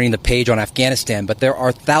be turning the page on Afghanistan, but there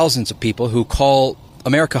are thousands of people who call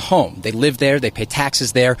America home. They live there, they pay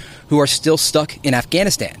taxes there, who are still stuck in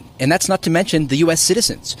Afghanistan. And that's not to mention the U.S.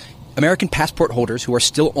 citizens, American passport holders who are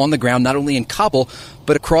still on the ground, not only in Kabul,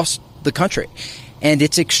 but across the country. And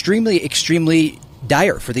it's extremely, extremely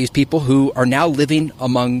dire for these people who are now living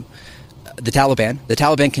among the Taliban. The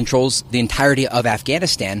Taliban controls the entirety of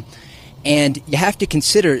Afghanistan. And you have to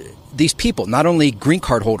consider these people, not only green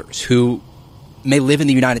card holders who may live in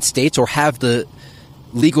the United States or have the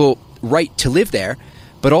legal right to live there,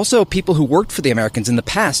 but also people who worked for the Americans in the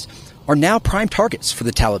past, are now prime targets for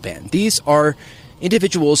the Taliban. These are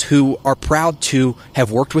individuals who are proud to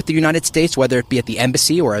have worked with the United States, whether it be at the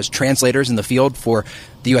embassy or as translators in the field for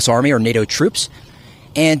the U.S. Army or NATO troops.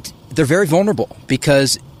 And they're very vulnerable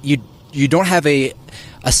because you don't have a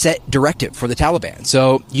set directive for the Taliban.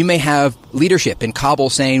 So you may have leadership in Kabul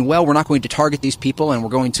saying, well, we're not going to target these people and we're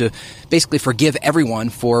going to basically forgive everyone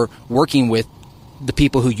for working with the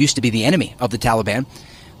people who used to be the enemy of the Taliban.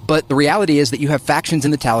 But the reality is that you have factions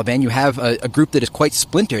in the Taliban, you have a group that is quite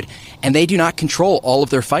splintered, and they do not control all of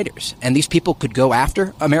their fighters. And these people could go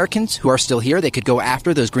after Americans who are still here. They could go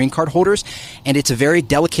after those green card holders. And it's a very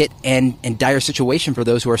delicate and dire situation for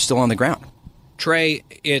those who are still on the ground. Trey,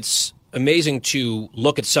 it's amazing to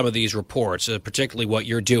look at some of these reports, particularly what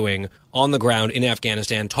you're doing on the ground in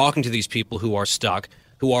Afghanistan, talking to these people who are stuck,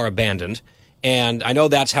 who are abandoned. And I know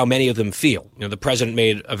that's how many of them feel. You know, the president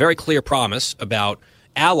made a very clear promise about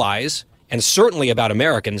allies and certainly about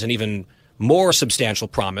Americans, an even more substantial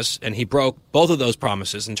promise. And he broke both of those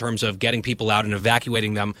promises in terms of getting people out and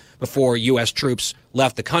evacuating them before U.S. troops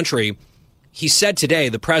left the country. He said today,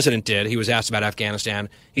 the president did, he was asked about Afghanistan.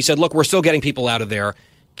 He said, look, we're still getting people out of there.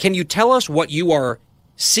 Can you tell us what you are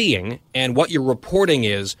seeing and what your reporting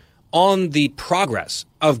is on the progress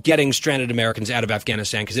of getting stranded Americans out of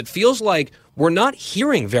Afghanistan? Because it feels like we're not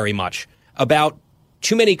hearing very much about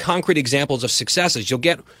too many concrete examples of successes. You'll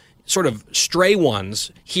get sort of stray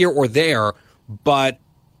ones here or there, but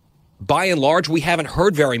by and large, we haven't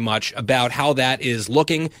heard very much about how that is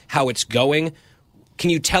looking, how it's going. Can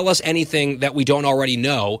you tell us anything that we don't already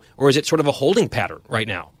know, or is it sort of a holding pattern right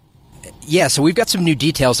now? Yeah, so we've got some new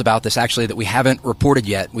details about this, actually, that we haven't reported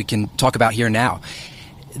yet. We can talk about here now.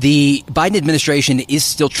 The Biden administration is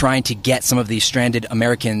still trying to get some of these stranded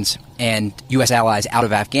Americans and U.S. allies out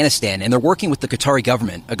of Afghanistan, and they're working with the Qatari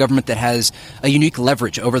government, a government that has a unique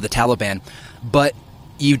leverage over the Taliban. But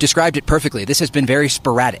you described it perfectly. This has been very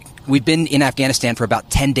sporadic. We've been in Afghanistan for about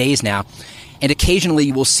 10 days now, and occasionally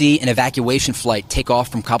you will see an evacuation flight take off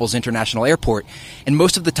from Kabul's international airport, and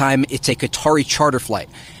most of the time it's a Qatari charter flight.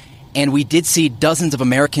 And we did see dozens of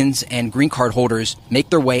Americans and green card holders make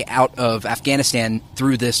their way out of Afghanistan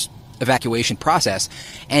through this evacuation process.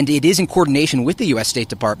 And it is in coordination with the U.S. State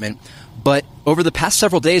Department. But over the past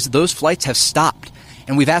several days, those flights have stopped.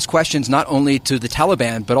 And we've asked questions not only to the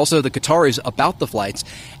Taliban, but also the Qataris about the flights.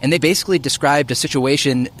 And they basically described a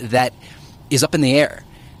situation that is up in the air.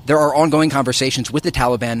 There are ongoing conversations with the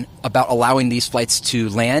Taliban about allowing these flights to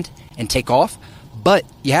land and take off. But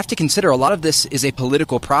you have to consider a lot of this is a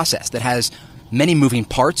political process that has many moving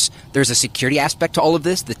parts. There's a security aspect to all of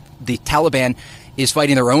this. The Taliban is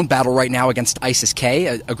fighting their own battle right now against ISIS-K,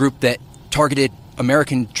 a group that targeted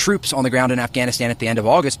American troops on the ground in Afghanistan at the end of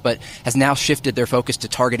August, but has now shifted their focus to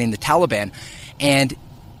targeting the Taliban. And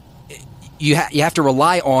you have to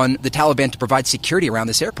rely on the Taliban to provide security around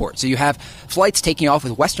this airport. So you have flights taking off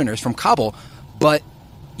with Westerners from Kabul, but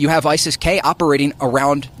you have ISIS-K operating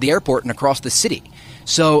around the airport and across the city.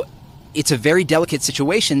 So it's a very delicate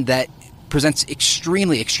situation that presents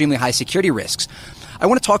extremely, extremely high security risks. I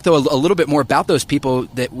want to talk, though, a little bit more about those people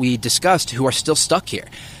that we discussed who are still stuck here,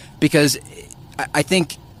 because I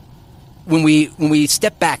think when we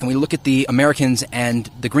step back and we look at the Americans and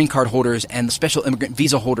the green card holders and the special immigrant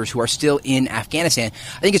visa holders who are still in Afghanistan,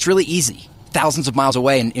 I think it's really easy, thousands of miles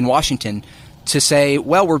away in Washington, to say,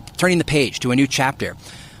 well, we're turning the page to a new chapter.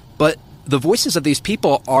 But the voices of these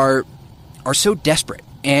people are so desperate.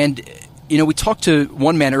 And, you know, we talked to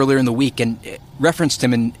one man earlier in the week and referenced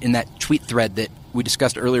him in that tweet thread that we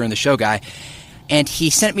discussed earlier in the show, Guy. And he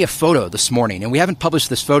sent me a photo this morning. And we haven't published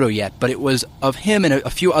this photo yet, but it was of him and a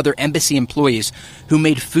few other embassy employees who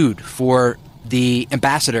made food for the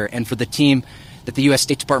ambassador and for the team that the U.S.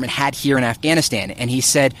 State Department had here in Afghanistan. And he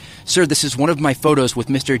said, "Sir, this is one of my photos with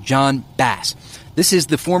Mr. John Bass. This is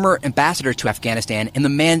the former ambassador to Afghanistan and the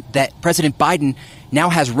man that President Biden now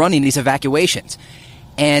has running these evacuations.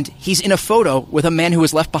 And he's in a photo with a man who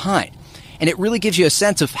was left behind." And it really gives you a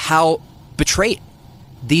sense of how betrayed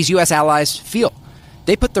these U.S. allies feel.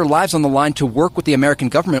 They put their lives on the line to work with the American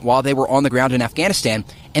government while they were on the ground in Afghanistan,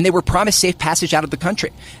 and they were promised safe passage out of the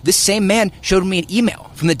country. This same man showed me an email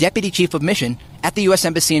from the deputy chief of mission at the U.S.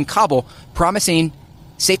 Embassy in Kabul promising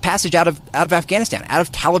safe passage out of Afghanistan, out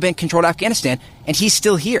of Taliban-controlled Afghanistan, and he's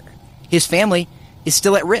still here. His family is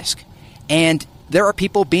still at risk, and there are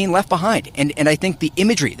people being left behind. And I think the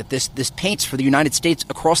imagery that this paints for the United States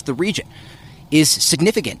across the region is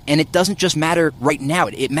significant, and it doesn't just matter right now.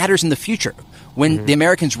 It matters in the future when the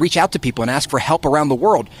Americans reach out to people and ask for help around the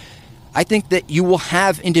world. I think that you will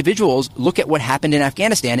have individuals look at what happened in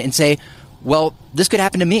Afghanistan and say, well, this could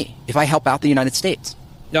happen to me if I help out the United States.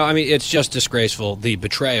 No, I mean, it's just disgraceful, the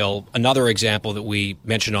betrayal. Another example that we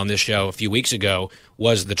mentioned on this show a few weeks ago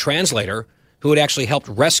was the translator who had actually helped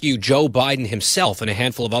rescue Joe Biden himself and a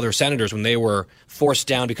handful of other senators when they were forced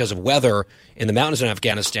down because of weather in the mountains in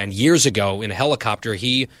Afghanistan years ago in a helicopter.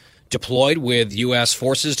 He deployed with U.S.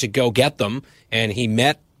 forces to go get them, and he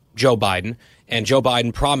met Joe Biden. And Joe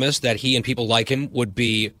Biden promised that he and people like him would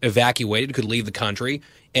be evacuated, could leave the country,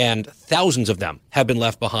 and thousands of them have been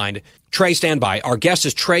left behind. Trey, stand by. Our guest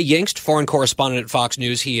is Trey Yingst, foreign correspondent at Fox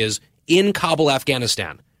News. He is in Kabul,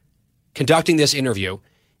 Afghanistan, conducting this interview.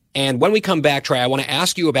 And when we come back, Trey, I want to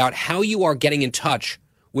ask you about how you are getting in touch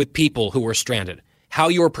with people who are stranded, how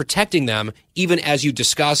you are protecting them even as you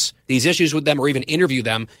discuss these issues with them or even interview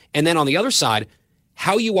them. And then on the other side,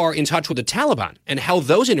 how you are in touch with the Taliban and how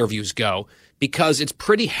those interviews go, because it's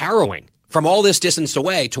pretty harrowing from all this distance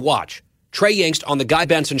away to watch. Trey Yingst on The Guy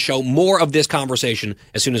Benson Show. More of this conversation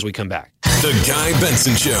as soon as we come back. The Guy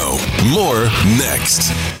Benson Show. More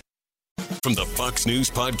next. From the Fox News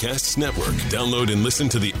Podcasts Network, download and listen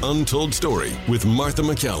to The Untold Story with Martha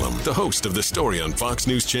McCallum. The host of The Story on Fox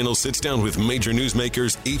News Channel sits down with major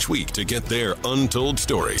newsmakers each week to get their untold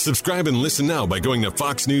story. Subscribe and listen now by going to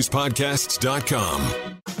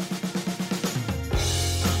foxnewspodcasts.com.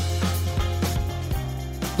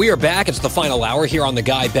 We are back. It's the final hour here on The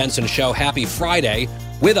Guy Benson Show. Happy Friday.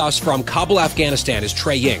 With us from Kabul, Afghanistan is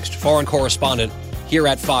Trey Yingst, foreign correspondent here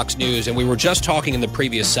at Fox News. And we were just talking in the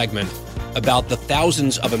previous segment about the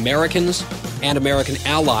thousands of Americans and American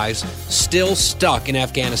allies still stuck in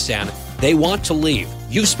Afghanistan. They want to leave.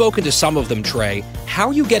 You've spoken to some of them, Trey. How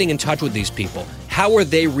are you getting in touch with these people? How are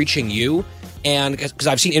they reaching you? And because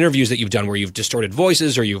I've seen interviews that you've done where you've distorted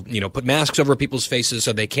voices or you've put masks over people's faces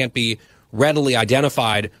so they can't be readily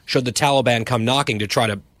identified should the Taliban come knocking to try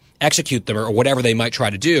to execute them or whatever they might try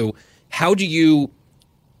to do. How do you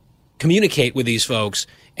communicate with these folks?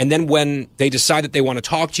 And then when they decide that they want to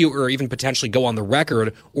talk to you or even potentially go on the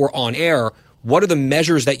record or on air, what are the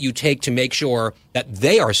measures that you take to make sure that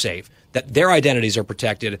they are safe, that their identities are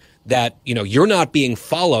protected, that you're not being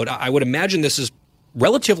followed? I would imagine this is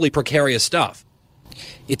relatively precarious stuff.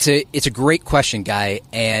 It's a great question, Guy,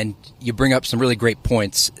 and you bring up some really great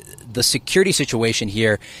points. The security situation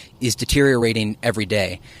here is deteriorating every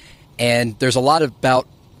day, and there's a lot about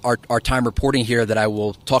our time reporting here that I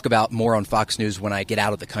will talk about more on Fox News when I get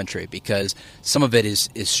out of the country, because some of it is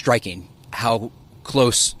striking how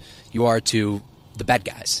close you are to the bad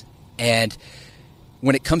guys. And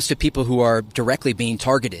when it comes to people who are directly being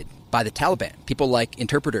targeted by the Taliban, people like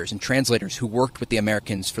interpreters and translators who worked with the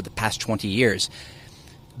Americans for the past 20 years,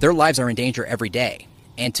 their lives are in danger every day.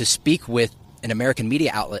 And to speak with an American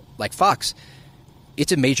media outlet like Fox,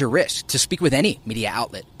 it's a major risk. To speak with any media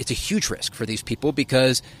outlet, it's a huge risk for these people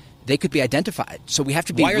because they could be identified. So we have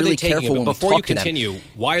to be really careful when we talk to them. Before you continue,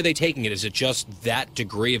 why are they taking it? Is it just that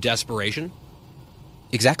degree of desperation?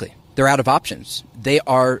 Exactly. They're out of options. They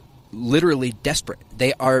are literally desperate.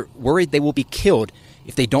 They are worried they will be killed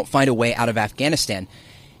if they don't find a way out of Afghanistan.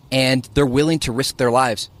 And they're willing to risk their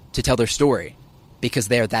lives to tell their story because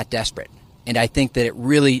they are that desperate. And I think that it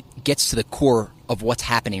really gets to the core of what's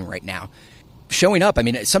happening right now. Showing up, I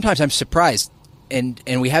mean, sometimes I'm surprised, and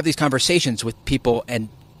we have these conversations with people, and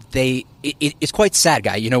it's quite sad,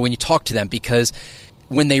 Guy, when you talk to them, because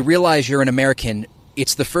when they realize you're an American,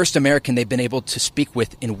 it's the first American they've been able to speak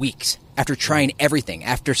with in weeks, after trying everything,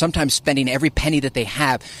 after sometimes spending every penny that they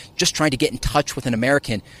have just trying to get in touch with an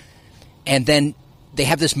American. And then they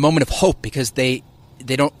have this moment of hope because they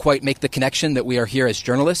don't quite make the connection that we are here as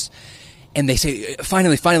journalists. And they say,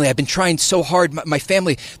 finally, I've been trying so hard. My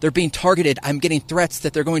family, they're being targeted. I'm getting threats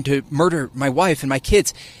that they're going to murder my wife and my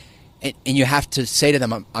kids. And you have to say to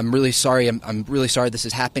them, I'm really sorry. I'm really sorry this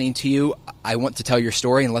is happening to you. I want to tell your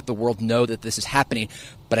story and let the world know that this is happening,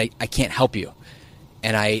 but I can't help you.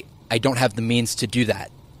 And I don't have the means to do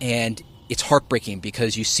that. And it's heartbreaking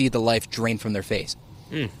because you see the life drained from their face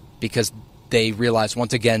because they realize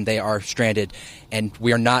once again they are stranded, and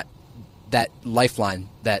we are not that lifeline,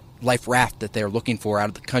 that life raft that they're looking for out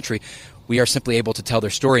of the country. We are simply able to tell their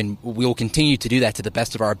story, and we will continue to do that to the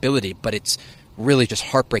best of our ability. But it's really just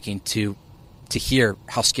heartbreaking to hear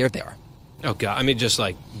how scared they are. Oh, God. I mean, just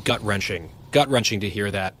like gut-wrenching to hear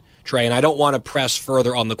that, Trey. And I don't want to press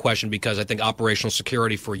further on the question because I think operational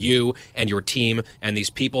security for you and your team and these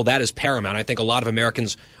people, that is paramount. I think a lot of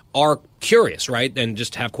Americans are curious, right, and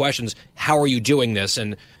just have questions. How are you doing this?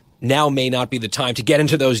 And now may not be the time to get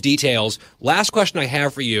into those details. Last question I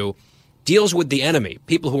have for you deals with the enemy,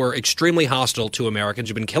 people who are extremely hostile to Americans,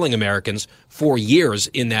 who've been killing Americans for years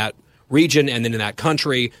in that region and then in that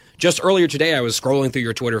country. Just earlier today, I was scrolling through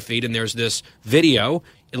your Twitter feed, and there's this video.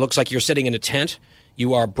 It looks like you're sitting in a tent.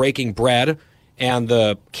 You are breaking bread, and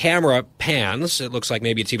the camera pans. It looks like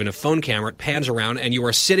maybe it's even a phone camera. It pans around, and you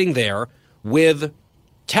are sitting there with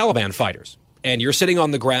Taliban fighters. And you're sitting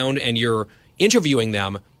on the ground, and you're interviewing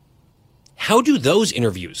them. How do those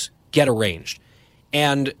interviews get arranged?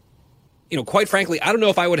 And, quite frankly, I don't know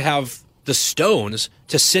if I would have the stones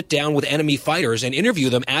to sit down with enemy fighters and interview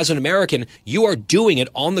them as an American. You are doing it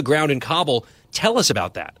on the ground in Kabul. Tell us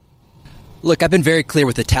about that. Look, I've been very clear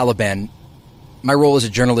with the Taliban. My role as a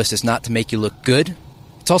journalist is not to make you look good.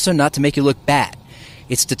 It's also not to make you look bad.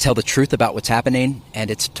 It's to tell the truth about what's happening,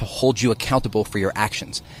 and it's to hold you accountable for your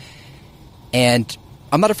actions. And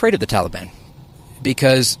I'm not afraid of the Taliban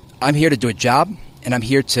because I'm here to do a job, and I'm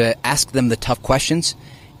here to ask them the tough questions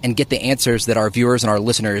and get the answers that our viewers and our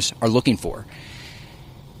listeners are looking for.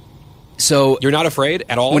 So you're not afraid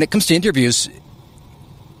at all? When it comes to interviews,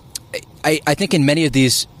 I think in many of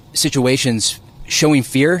these situations, showing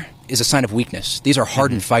fear is a sign of weakness. These are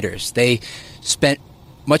hardened fighters. They spent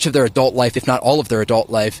much of their adult life, if not all of their adult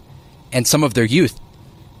life, and some of their youth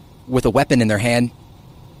with a weapon in their hand,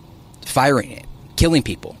 firing it, killing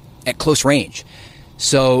people at close range.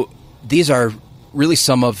 So these are really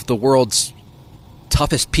some of the world's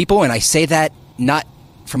toughest people, and I say that not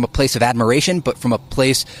from a place of admiration, but from a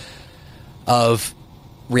place of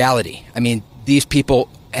reality. I mean, these people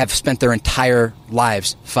have spent their entire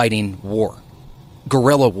lives fighting war,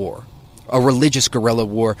 guerrilla war, a religious guerrilla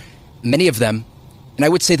war. Many of them, and I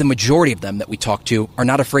would say the majority of them that we talk to, are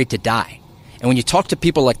not afraid to die. And when you talk to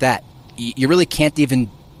people like that, you really can't even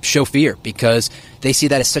show fear because they see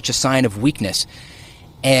that as such a sign of weakness.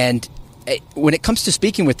 And when it comes to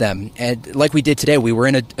speaking with them, and like we did today, we were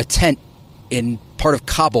in a tent in part of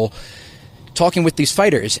Kabul talking with these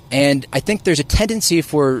fighters. And I think there's a tendency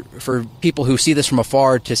for people who see this from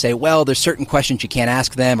afar to say, well, there's certain questions you can't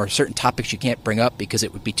ask them or certain topics you can't bring up because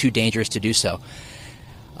it would be too dangerous to do so.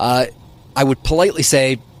 I would politely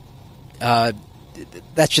say that's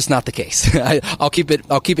just not the case. I'll keep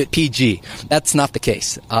it PG. That's not the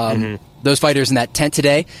case. Those fighters in that tent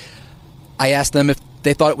today, I asked them if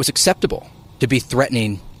they thought it was acceptable to be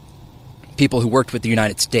threatening people who worked with the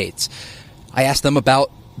United States. I asked them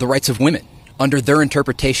about the rights of women under their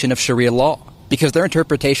interpretation of Sharia law, because their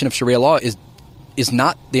interpretation of Sharia law is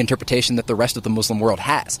not the interpretation that the rest of the Muslim world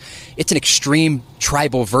has. It's an extreme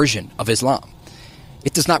tribal version of Islam.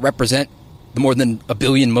 It does not represent the more than 1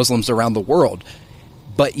 billion Muslims around the world,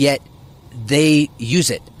 but yet they use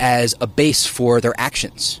it as a base for their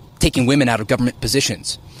actions, taking women out of government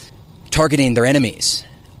positions, targeting their enemies,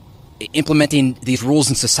 implementing these rules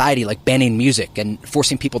in society like banning music and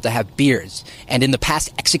forcing people to have beards, and in the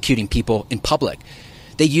past executing people in public.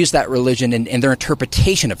 They use that religion and their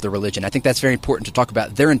interpretation of the religion. I think that's very important to talk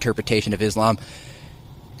about their interpretation of Islam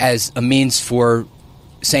as a means for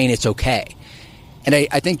saying it's okay. And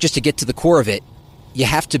I think just to get to the core of it, you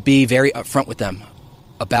have to be very upfront with them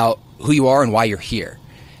about who you are and why you're here.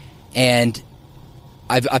 And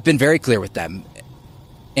I've been very clear with them.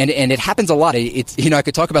 And it happens a lot. It's I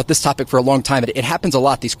could talk about this topic for a long time. It happens a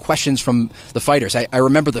lot, these questions from the fighters. I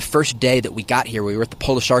remember the first day that we got here, we were at the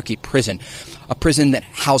Polosharki prison, a prison that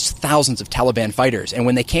housed thousands of Taliban fighters. And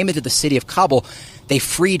when they came into the city of Kabul, they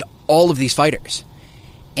freed all of these fighters.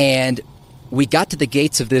 And we got to the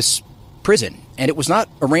gates of this prison, and it was not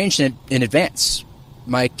arranged in advance.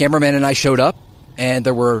 My cameraman and I showed up, and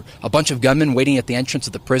there were a bunch of gunmen waiting at the entrance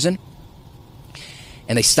of the prison.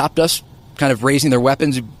 And they stopped us, kind of raising their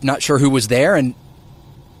weapons, not sure who was there, and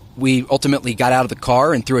we ultimately got out of the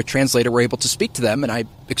car and through a translator were able to speak to them, and I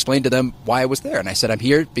explained to them why I was there. And I said, I'm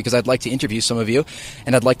here because I'd like to interview some of you,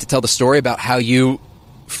 and I'd like to tell the story about how you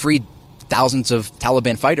freed thousands of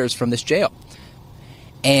Taliban fighters from this jail.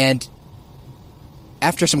 And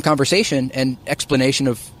after some conversation and explanation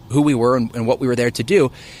of who we were and what we were there to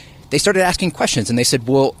do, they started asking questions, and they said,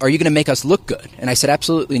 well, are you going to make us look good? And I said,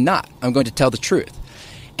 absolutely not. I'm going to tell the truth.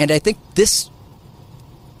 And I think this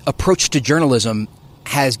approach to journalism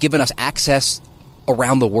has given us access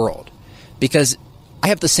around the world, because I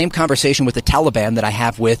have the same conversation with the Taliban that I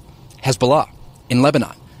have with Hezbollah in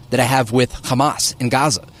Lebanon, that I have with Hamas in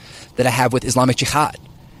Gaza, that I have with Islamic Jihad.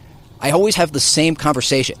 I always have the same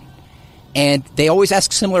conversation, and they always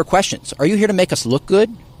ask similar questions. Are you here to make us look good?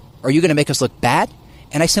 Are you going to make us look bad?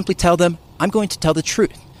 And I simply tell them, I'm going to tell the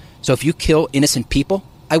truth. So if you kill innocent people,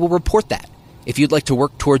 I will report that. If you'd like to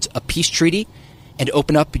work towards a peace treaty and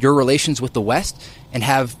open up your relations with the West and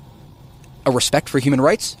have a respect for human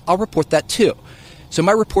rights, I'll report that too. So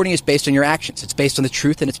my reporting is based on your actions. It's based on the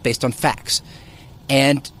truth, and it's based on facts.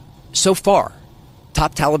 And so far,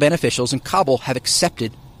 top Taliban officials in Kabul have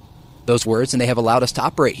accepted those words, and they have allowed us to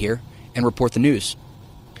operate here and report the news.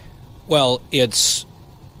 Well, it's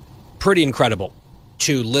pretty incredible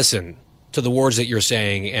to listen to the words that you're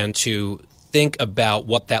saying and to think about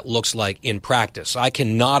what that looks like in practice. I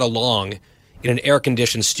can nod along in an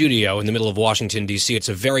air-conditioned studio in the middle of Washington, D.C. It's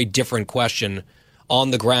a very different question on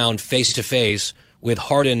the ground, face-to-face, with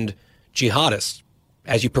hardened jihadists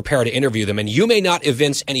as you prepare to interview them. And you may not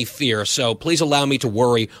evince any fear, so please allow me to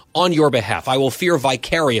worry on your behalf. I will fear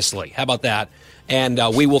vicariously. How about that? And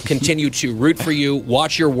we will continue to root for you,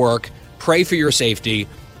 watch your work, pray for your safety,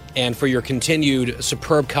 and for your continued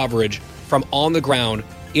superb coverage from on the ground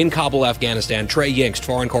in Kabul, Afghanistan. Trey Yingst,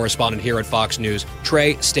 foreign correspondent here at Fox News.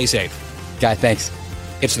 Trey, stay safe. Guy, thanks.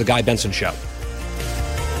 It's the Guy Benson Show.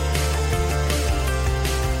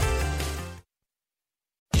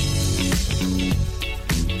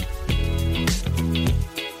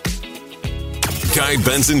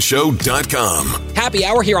 GuyBensonShow.com. Happy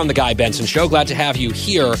hour here on the Guy Benson Show. Glad to have you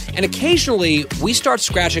here. And occasionally we start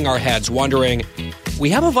scratching our heads wondering, we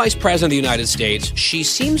have a vice president of the United States. She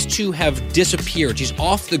seems to have disappeared. She's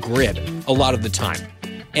off the grid a lot of the time.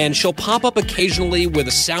 And she'll pop up occasionally with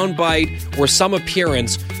a soundbite or some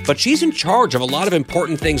appearance, but she's in charge of a lot of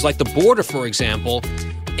important things like the border, for example.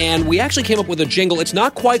 And we actually came up with a jingle. It's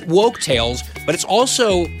not quite Woke Tales, but it's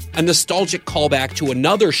also a nostalgic callback to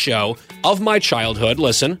another show of my childhood.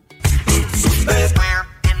 Listen. Where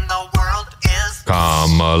in the world is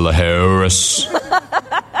Kamala Harris?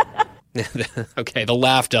 Okay, the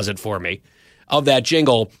laugh does it for me. Of that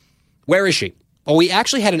jingle, where is she? Well, we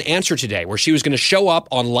actually had an answer today where she was going to show up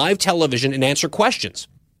on live television and answer questions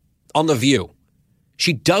on The View.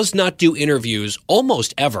 She does not do interviews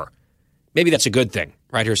almost ever. Maybe that's a good thing,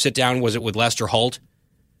 right? Her sit down, was it with Lester Holt?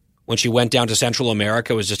 When she went down to Central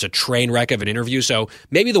America, it was just a train wreck of an interview. So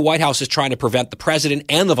maybe the White House is trying to prevent the president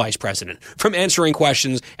and the vice president from answering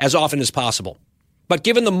questions as often as possible. But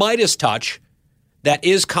given the Midas touch that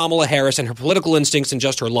is Kamala Harris and her political instincts and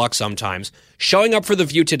just her luck sometimes, showing up for The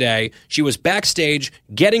View today, she was backstage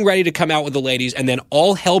getting ready to come out with the ladies, and then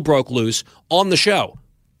all hell broke loose on the show.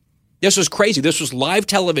 This was crazy. This was live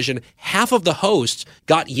television. Half of the hosts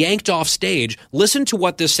got yanked off stage. Listen to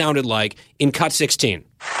what this sounded like in Cut 16.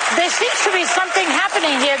 There seems to be something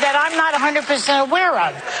happening here that I'm not 100% aware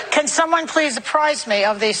of. Can someone please apprise me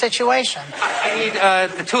of the situation? I need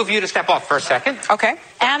the two of you to step off for a second. Okay.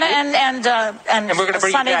 Anna and we're going to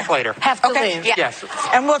bring Sonny you back later. Have to leave. Yes.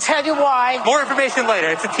 And we'll tell you why. More information later.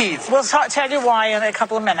 It's a tease. We'll tell you why in a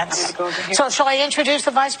couple of minutes. So shall I introduce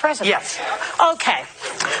the vice president? Yes. Okay.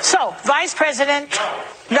 So, vice president,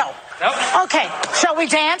 no. Okay. Shall we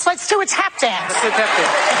dance? Let's do a tap dance. Let's do a tap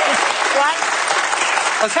dance. What?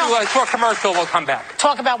 Let's do a short commercial. We'll come back.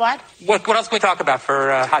 Talk about what? What else can we talk about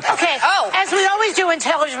for Hot Topic? Okay. As we always do in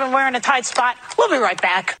television when we're in a tight spot, we'll be right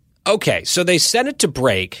back. Okay, so they sent it to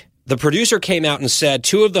break. The producer came out and said,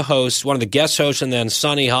 two of the hosts, one of the guest hosts and then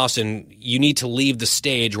Sonny Hostin, you need to leave the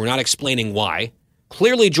stage. We're not explaining why.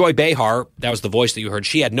 Clearly, Joy Behar, that was the voice that you heard,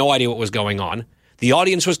 she had no idea what was going on. The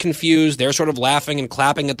audience was confused. They're sort of laughing and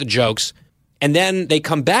clapping at the jokes. And then they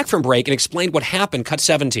come back from break and explained what happened. Cut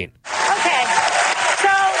 17. Okay. So,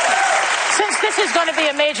 since this is going to be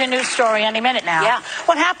a major news story any minute now,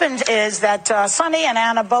 what happened is that Sonny and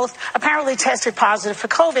Anna both apparently tested positive for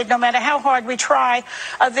COVID. No matter how hard we try,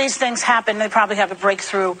 these things happen. They probably have a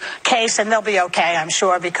breakthrough case, and they'll be okay, I'm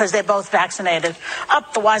sure, because they're both vaccinated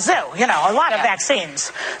up the wazoo. You know, a lot of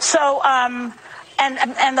vaccines. So,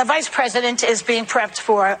 And the vice president is being prepped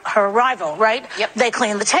for her arrival, right? Yep. They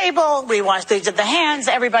cleaned the table. They did the hands.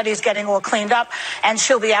 Everybody's getting all cleaned up, and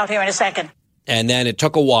she'll be out here in a second. And then it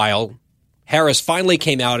took a while. Harris finally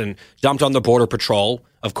came out and dumped on the Border Patrol,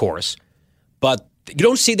 of course. But you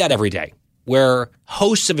don't see that every day, where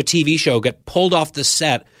hosts of a TV show get pulled off the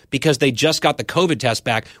set because they just got the COVID test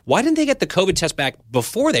back. Why didn't they get the COVID test back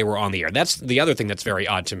before they were on the air? That's the other thing that's very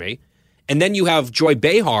odd to me. And then you have Joy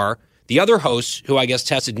Behar, the other hosts, who I guess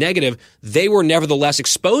tested negative, they were nevertheless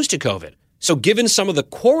exposed to COVID. So given some of the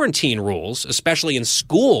quarantine rules, especially in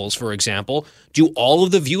schools, for example, do all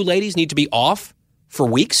of the View ladies need to be off for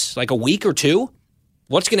weeks, like a week or two?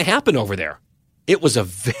 What's going to happen over there? It was a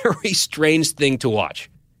very strange thing to watch.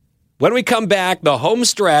 When we come back, the home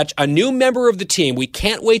stretch, a new member of the team. We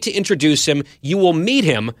can't wait to introduce him. You will meet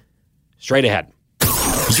him straight ahead.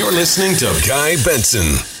 You're listening to Guy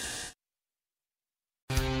Benson.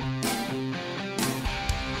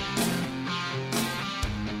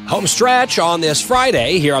 Home stretch on this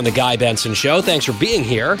Friday here on the Guy Benson Show. Thanks for being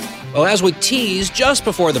here. Well, as we teased just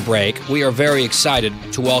before the break, we are very excited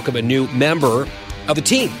to welcome a new member of the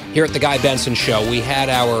team here at the Guy Benson Show. We had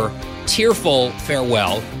our tearful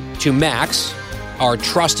farewell to Max, our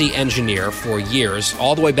trusty engineer for years,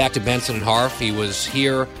 all the way back to Benson and Harf. He was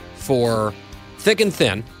here for thick and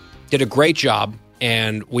thin, did a great job,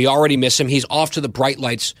 and we already miss him. He's off to the bright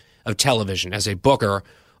lights of television as a booker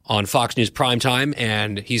on Fox News Primetime,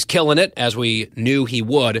 and he's killing it, as we knew he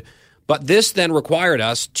would. But this then required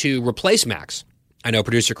us to replace Max. I know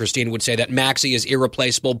producer Christine would say that Maxie is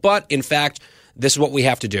irreplaceable, but in fact, this is what we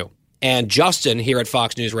have to do. And Justin here at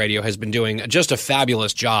Fox News Radio has been doing just a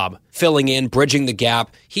fabulous job filling in, bridging the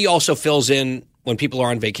gap. He also fills in when people are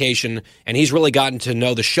on vacation, and he's really gotten to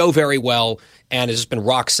know the show very well and has just been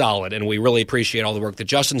rock solid. And we really appreciate all the work that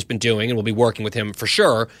Justin's been doing, and we'll be working with him for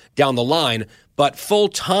sure down the line. But full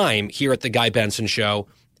time here at the Guy Benson Show,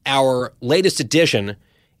 our latest addition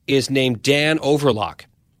is named Dan Overlock.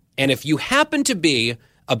 And if you happen to be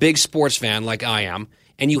a big sports fan like I am,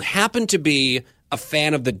 and you happen to be a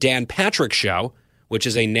fan of the Dan Patrick Show, which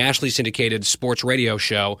is a nationally syndicated sports radio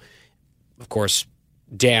show, of course,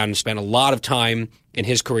 Dan spent a lot of time in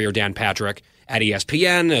his career, Dan Patrick, at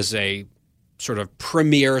ESPN as a sort of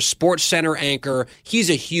premier Sports Center anchor. He's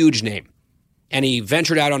a huge name. And he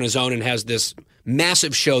ventured out on his own and has this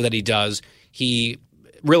massive show that he does. He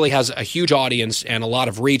really has a huge audience and a lot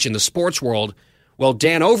of reach in the sports world. Well,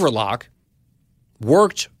 Dan Overlock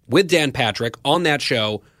worked with Dan Patrick on that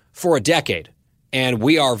show for a decade. And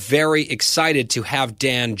we are very excited to have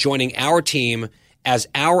Dan joining our team as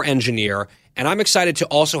our engineer. And I'm excited to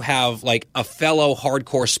also have like a fellow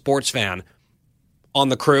hardcore sports fan on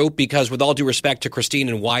the crew because, with all due respect to Christine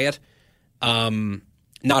and Wyatt,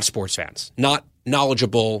 not sports fans, not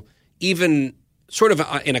knowledgeable, even sort of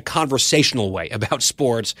in a conversational way about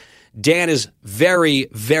sports. Dan is very,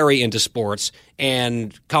 very into sports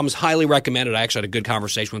and comes highly recommended. I actually had a good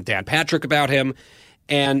conversation with Dan Patrick about him.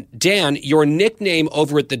 And Dan, your nickname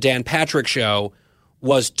over at the Dan Patrick Show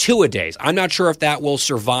was Two-A-Days. I'm not sure if that will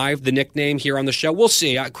survive the nickname here on the show. We'll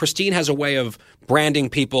see. Christine has a way of branding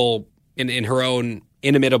people in her own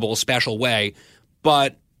inimitable, special way.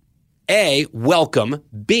 But A, welcome.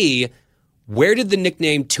 B, where did the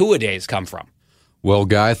nickname Two-A-Days come from? Well,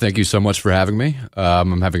 Guy, thank you so much for having me.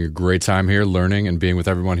 I'm having a great time here learning and being with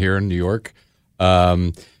everyone here in New York.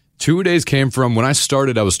 Two-A-Days came from when I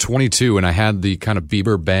started, I was 22, and I had the kind of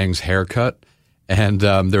Bieber bangs haircut. And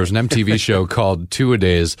there was an MTV show called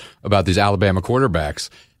Two-A-Days about these Alabama quarterbacks.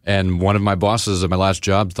 And one of my bosses at my last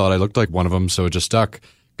job thought I looked like one of them, so it just stuck.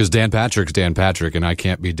 Because Dan Patrick's Dan Patrick, and I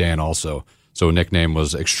can't be Dan also. So a nickname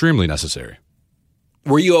was extremely necessary.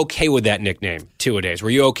 Were you okay with that nickname, Two-A-Days? Were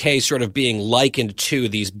you okay sort of being likened to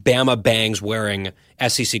these Bama bangs wearing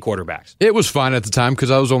SEC quarterbacks? It was fine at the time because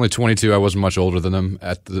I was only 22. I wasn't much older than them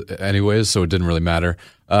anyways, so it didn't really matter.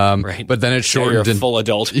 Right. But then it shortened. You're a full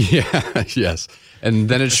adult. Yeah, yes. And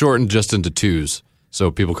then it shortened just into Twos. So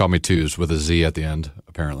people call me Twos with a Z at the end,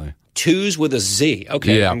 apparently. Twos with a Z.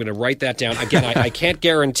 Okay, yeah. I'm going to write that down. Again, I can't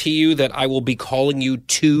guarantee you that I will be calling you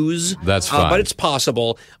Twos. That's fine. But it's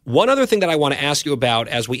possible. One other thing that I want to ask you about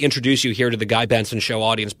as we introduce you here to the Guy Benson Show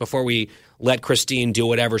audience before we let Christine do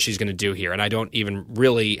whatever she's going to do here, and I don't even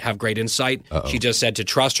really have great insight. Uh-oh. She just said to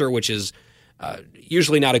trust her, which is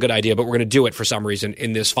usually not a good idea, but we're going to do it for some reason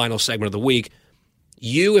in this final segment of the week.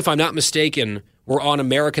 You, if I'm not mistaken, were on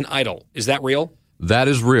American Idol. Is that real? That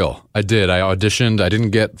is real. I did. I auditioned. I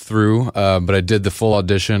didn't get through, but I did the full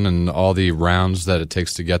audition and all the rounds that it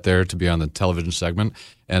takes to get there to be on the television segment.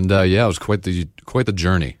 And yeah, it was quite the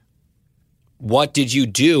journey. What did you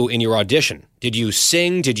do in your audition? Did you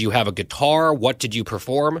sing? Did you have a guitar? What did you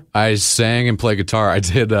perform? I sang and played guitar. I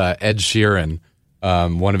did Ed Sheeran,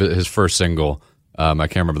 one of his first single. I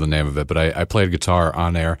can't remember the name of it, but I played guitar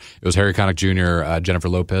on air. It was Harry Connick Jr., Jennifer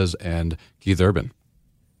Lopez, and Keith Urban.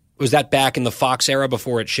 Was that back in the Fox era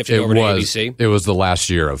before it shifted over to ABC? It was the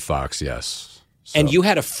last year of Fox, yes. So. And you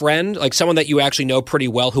had a friend, like someone that you actually know pretty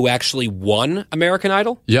well, who actually won American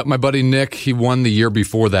Idol? Yep, my buddy Nick, he won the year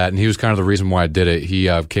before that, and he was kind of the reason why I did it. He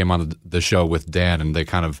came on the show with Dan, and they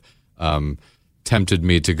kind of tempted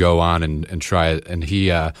me to go on and try it. And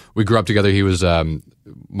we grew up together. He was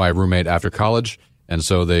my roommate after college, and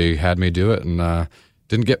so they had me do it, and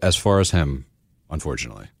didn't get as far as him,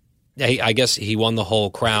 unfortunately. Yeah, I guess he won the whole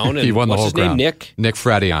crown. And he won the whole crown. What's his name, Nick? Nick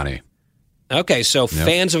Fradiani. Okay, so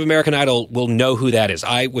fans of American Idol will know who that is.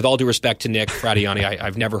 With all due respect to Nick Fradiani,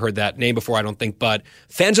 I've never heard that name before, I don't think, but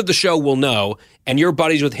fans of the show will know, and you're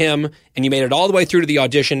buddies with him, and you made it all the way through to the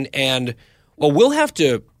audition, and, well, we'll have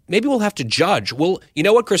to judge. You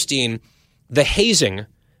know what, Christine? The hazing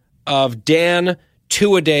of Dan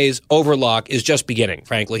Two-A-Days Overlock is just beginning,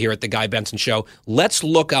 frankly, here at the Guy Benson Show. Let's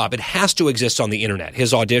look up. It has to exist on the internet.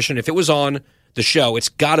 His audition, if it was on the show. It's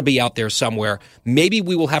got to be out there somewhere. Maybe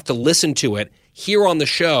we will have to listen to it here on the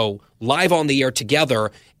show, live on the air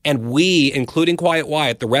together, and we, including Quiet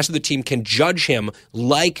Wyatt, the rest of the team, can judge him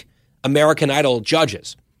like American Idol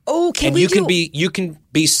judges. Oh, can and we you can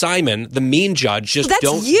be Simon, the mean judge. Just That's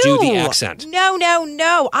don't you. do the accent.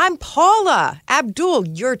 No. I'm Paula Abdul.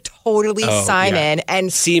 You're totally Simon. Yeah.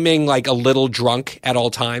 And seeming like a little drunk at all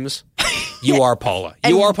times. You are Paula.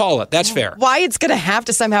 You are Paula. That's fair. Wyatt's going to have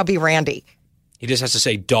to somehow be Randy. He just has to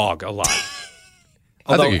say dog a lot.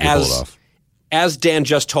 I think you can pull it off. As Dan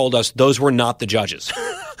just told us, those were not the judges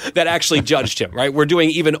that actually judged him, right? We're doing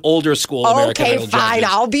even older school American Idol judges. Okay, fine.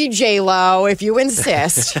 I'll be J-Lo if you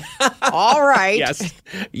insist. All right.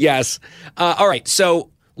 Yes. All right.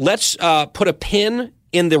 So let's put a pin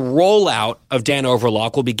in the rollout of Dan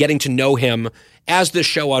Overlock. We'll be getting to know him as the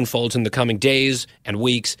show unfolds in the coming days and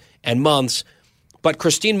weeks and months. But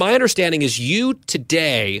Christine, my understanding is you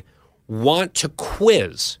today want to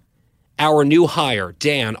quiz our new hire,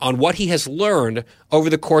 Dan, on what he has learned over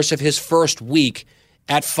the course of his first week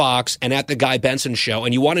at Fox and at the Guy Benson Show.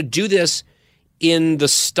 And you want to do this in the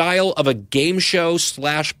style of a game show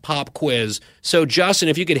 / pop quiz. So, Justin,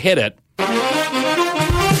 if you could hit it.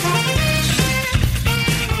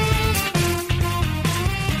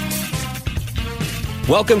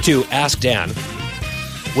 Welcome to Ask Dan,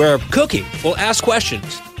 where Cookie will ask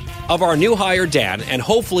questions of our new hire, Dan, and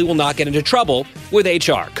hopefully will not get into trouble with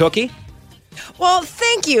HR. Cookie? Well,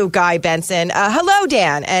 thank you, Guy Benson. Hello,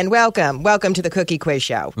 Dan, and welcome. Welcome to the Cookie Quiz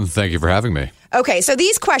Show. Thank you for having me. Okay, so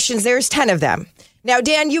these questions, there's 10 of them. Now,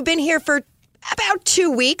 Dan, you've been here for about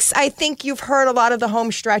 2 weeks. I think you've heard a lot of the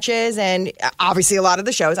home stretches and obviously a lot of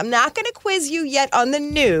the shows. I'm not going to quiz you yet on the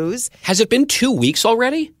news. Has it been 2 weeks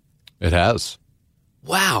already? It has.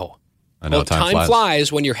 Wow. I know, time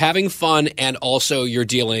flies when you're having fun and also you're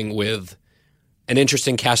dealing with an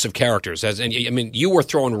interesting cast of characters. You were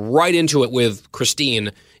thrown right into it with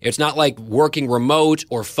Christine. It's not like working remote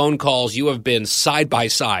or phone calls. You have been side by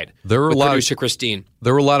side with producer Christine.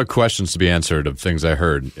 There were a lot of questions to be answered of things I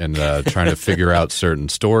heard and trying to figure out certain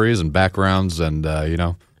stories and backgrounds and,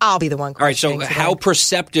 I'll be the one. All right, so how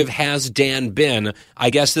perceptive has Dan been? I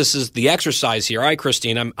guess this is the exercise here. All right,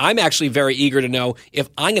 Christine, I'm actually very eager to know if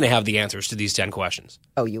I'm going to have the answers to these 10 questions.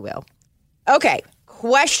 Oh, you will. Okay,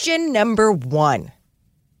 question number 1.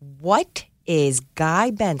 What is Guy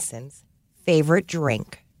Benson's favorite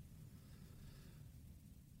drink?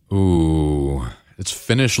 Ooh, it's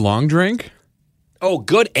Finnish long drink? Oh,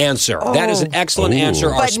 good answer. That is an excellent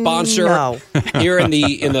answer. Our sponsor here in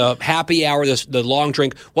the happy hour, the long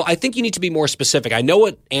drink. Well, I think you need to be more specific. I know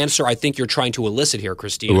what answer I think you're trying to elicit here,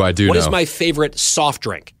 Christine. Ooh, I do know. What is my favorite soft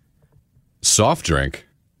drink? Soft drink?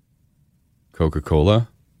 Coca-Cola?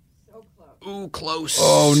 Ooh, close.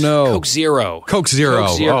 Oh, no. Coke Zero. Coke Zero.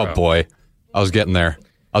 Oh, boy. I was getting there.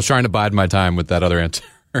 I was trying to bide my time with that other answer.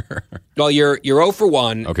 Well, you're 0 for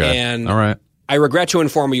 1. Okay. And all right. I regret to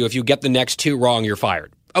inform you, if you get the next 2 wrong, you're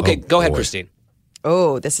fired. Okay, go ahead, Christine.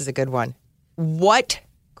 Oh, this is a good one. What,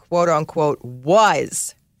 quote unquote,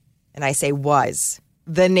 was, and I say was,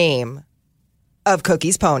 the name of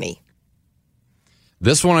Cookie's pony?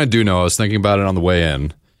 This one I do know. I was thinking about it on the way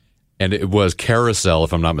in, and it was Carousel,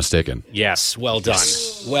 if I'm not mistaken. Yes, well done.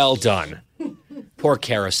 Yes. Well done. Poor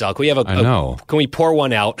Carousel. Can we have I know. Can we pour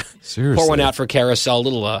one out? Seriously. Pour one out for Carousel. A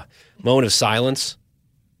little moment of silence.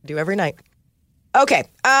 Do every night. Okay,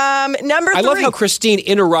 number 3. I love how Christine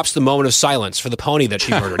interrupts the moment of silence for the pony that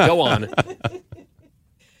she murdered. Go on.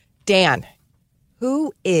 Dan,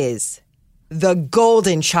 who is the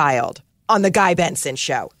golden child on the Guy Benson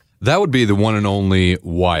Show? That would be the one and only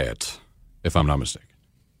Wyatt, if I'm not mistaken.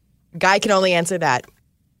 Guy can only answer that.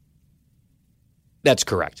 That's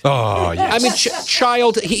correct. Oh, yes. I mean,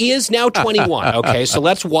 child, he is now 21, okay? So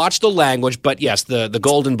let's watch the language. But yes, the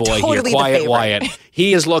golden boy totally here, Quiet Wyatt,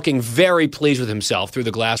 he is looking very pleased with himself through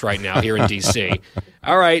the glass right now here in D.C.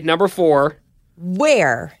 All right, number 4.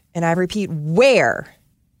 Where, and I repeat, where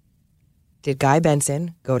did Guy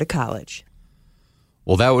Benson go to college?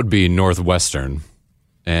 Well, that would be Northwestern.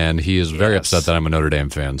 And he is very upset that I'm a Notre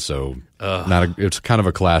Dame fan, so it's kind of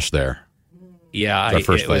a clash there. Yeah, it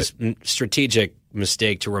was a strategic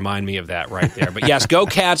mistake to remind me of that right there. But yes, go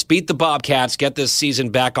Cats, beat the Bobcats, get this season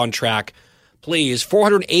back on track. Please,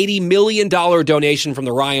 $480 million donation from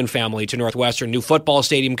the Ryan family to Northwestern. New football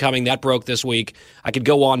stadium coming. That broke this week. I could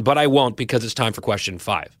go on, but I won't because it's time for question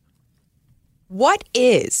 5. What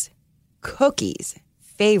is Cookie's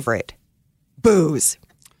favorite booze?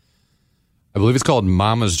 I believe it's called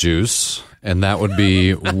Mama's Juice, and that would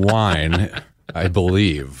be wine, I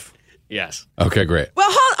believe. Yes. Okay, great. Well,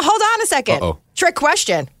 hold on a second. Uh-oh. Trick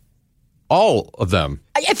question. All of them.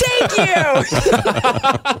 Thank you.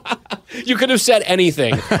 You could have said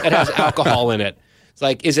anything that has alcohol in it. It's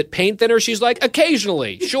like, is it paint thinner? She's like,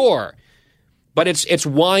 occasionally, sure. But it's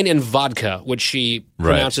wine and vodka, which she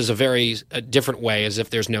pronounces a very different way, as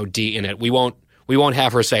if there's no D in it. We won't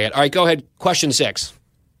have her say it. All right, go ahead. Question 6.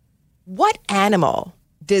 What animal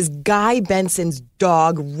does Guy Benson's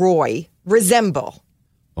dog, Roy, resemble?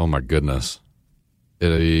 Oh, my goodness.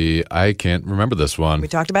 I can't remember this one. We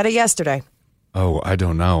talked about it yesterday. Oh, I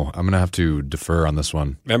don't know. I'm going to have to defer on this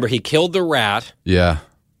one. Remember, he killed the rat. Yeah.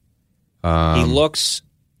 He looks,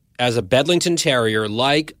 as a Bedlington Terrier,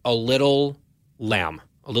 like a little lamb,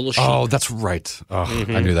 a little sheep. Oh, that's right. Oh,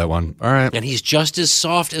 I knew that one. All right. And he's just as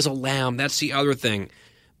soft as a lamb. That's the other thing.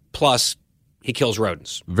 Plus, he kills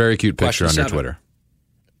rodents. Very cute picture Question on your 7. Twitter.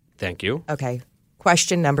 Thank you. Okay.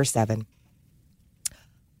 Question number 7.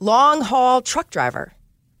 Long haul truck driver,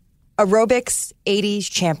 aerobics 80s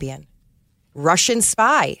champion, Russian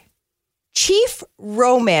spy, chief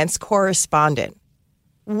romance correspondent.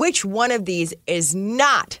 Which one of these is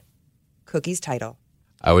not Cookie's title?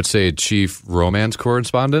 I would say chief romance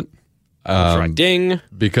correspondent. That's right. Ding.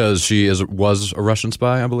 Because she was a Russian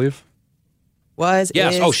spy, I believe.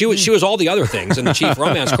 Yes. She was all the other things, and the chief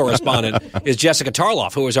romance correspondent is Jessica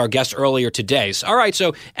Tarloff, who was our guest earlier today. So, all right,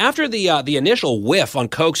 so after the initial whiff on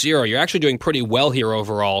Coke Zero, you're actually doing pretty well here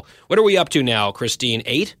overall. What are we up to now, Christine?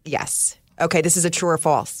 8? Yes. Okay, this is a true or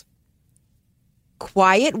false.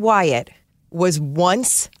 Quiet Wyatt was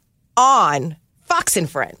once on Fox and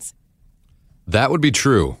Friends. That would be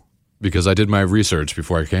true, because I did my research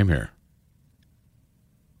before I came here.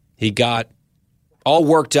 He got all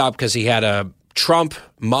worked up because he had a Trump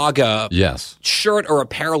MAGA shirt or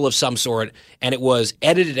apparel of some sort, and it was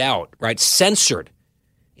edited out, right? Censored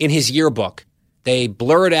in his yearbook. They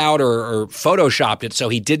blurred out or photoshopped it so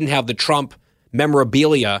he didn't have the Trump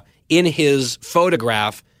memorabilia in his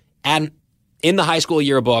photograph and in the high school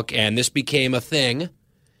yearbook, and this became a thing.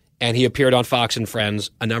 And he appeared on Fox and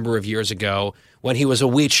Friends a number of years ago when he was a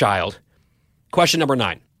wee child. Question number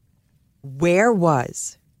 9. Where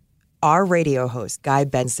was our radio host, Guy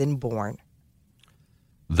Benson, born?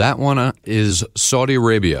 That one is Saudi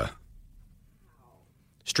Arabia.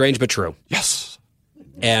 Strange but true. Yes.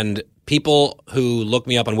 And people who look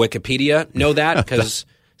me up on Wikipedia know that because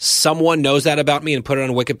someone knows that about me and put it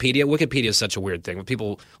on Wikipedia. Wikipedia is such a weird thing with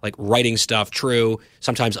people like writing stuff true,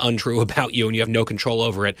 sometimes untrue about you, and you have no control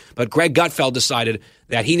over it. But Greg Gutfeld decided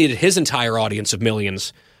that he needed his entire audience of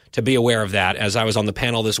millions to be aware of that as I was on the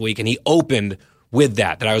panel this week, and he opened with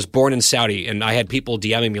that I was born in Saudi, and I had people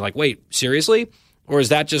DMing me like, wait, seriously? Or is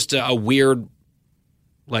that just a weird,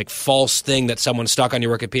 like, false thing that someone stuck on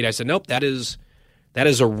your Wikipedia? I said, nope, that is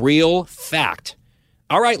a real fact.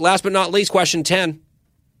 All right, last but not least, question 10.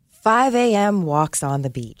 5 a.m. walks on the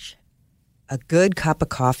beach. A good cup of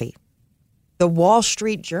coffee. The Wall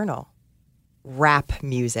Street Journal. Rap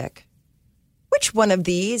music. Which one of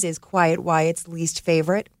these is Quiet Wyatt's least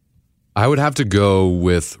favorite? I would have to go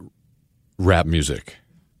with rap music.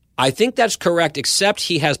 I think that's correct, except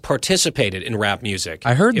he has participated in rap music.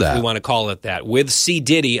 I heard that. If we want to call it that. With C.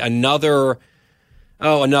 Diddy, another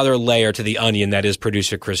layer to the onion that is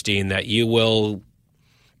producer Christine that you will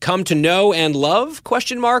come to know and love, ?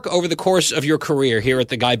 Over the course of your career here at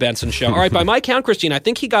the Guy Benson Show. All right, by my count, Christine, I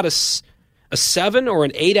think he got a 7 or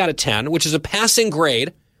an 8 out of 10, which is a passing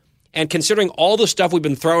grade. And considering all the stuff we've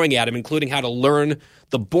been throwing at him, including how to learn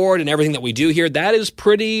the board and everything that we do here, that is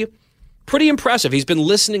pretty impressive. He's been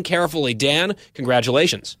listening carefully. Dan,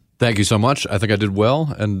 congratulations. Thank you so much. I think I did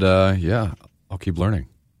well, and I'll keep learning.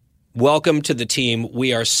 Welcome to the team.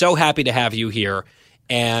 We are so happy to have you here,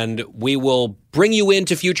 and we will bring you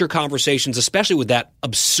into future conversations, especially with that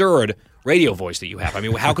absurd radio voice that you have. I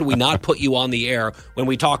mean, how could we not put you on the air when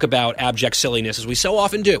we talk about abject silliness, as we so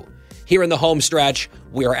often do? Here in the home stretch,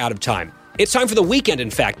 we are out of time. It's time for the weekend, in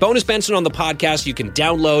fact. Bonus Benson on the podcast. You can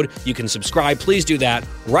download, you can subscribe. Please do that.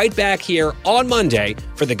 Right back here on Monday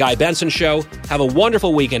for the Guy Benson Show. Have a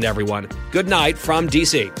wonderful weekend, everyone. Good night from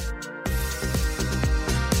D.C.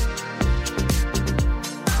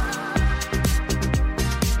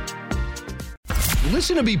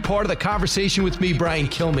 Listen to be part of the conversation with me, Brian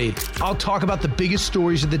Kilmeade. I'll talk about the biggest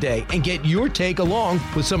stories of the day and get your take along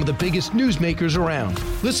with some of the biggest newsmakers around.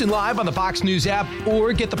 Listen live on the Fox News app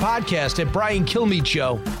or get the podcast at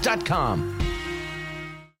BrianKilmeadShow.com.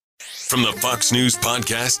 From the Fox News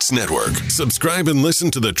Podcasts Network, subscribe and listen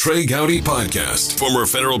to the Trey Gowdy Podcast. Former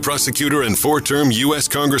federal prosecutor and 4-term U.S.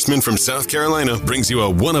 Congressman from South Carolina brings you a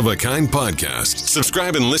one-of-a-kind podcast.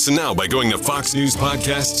 Subscribe and listen now by going to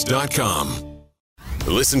FoxNewsPodcasts.com.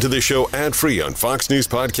 Listen to the show ad-free on Fox News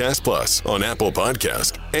Podcast Plus on Apple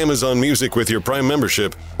Podcast. Amazon Music with your Prime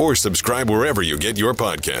membership, or subscribe wherever you get your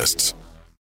podcasts.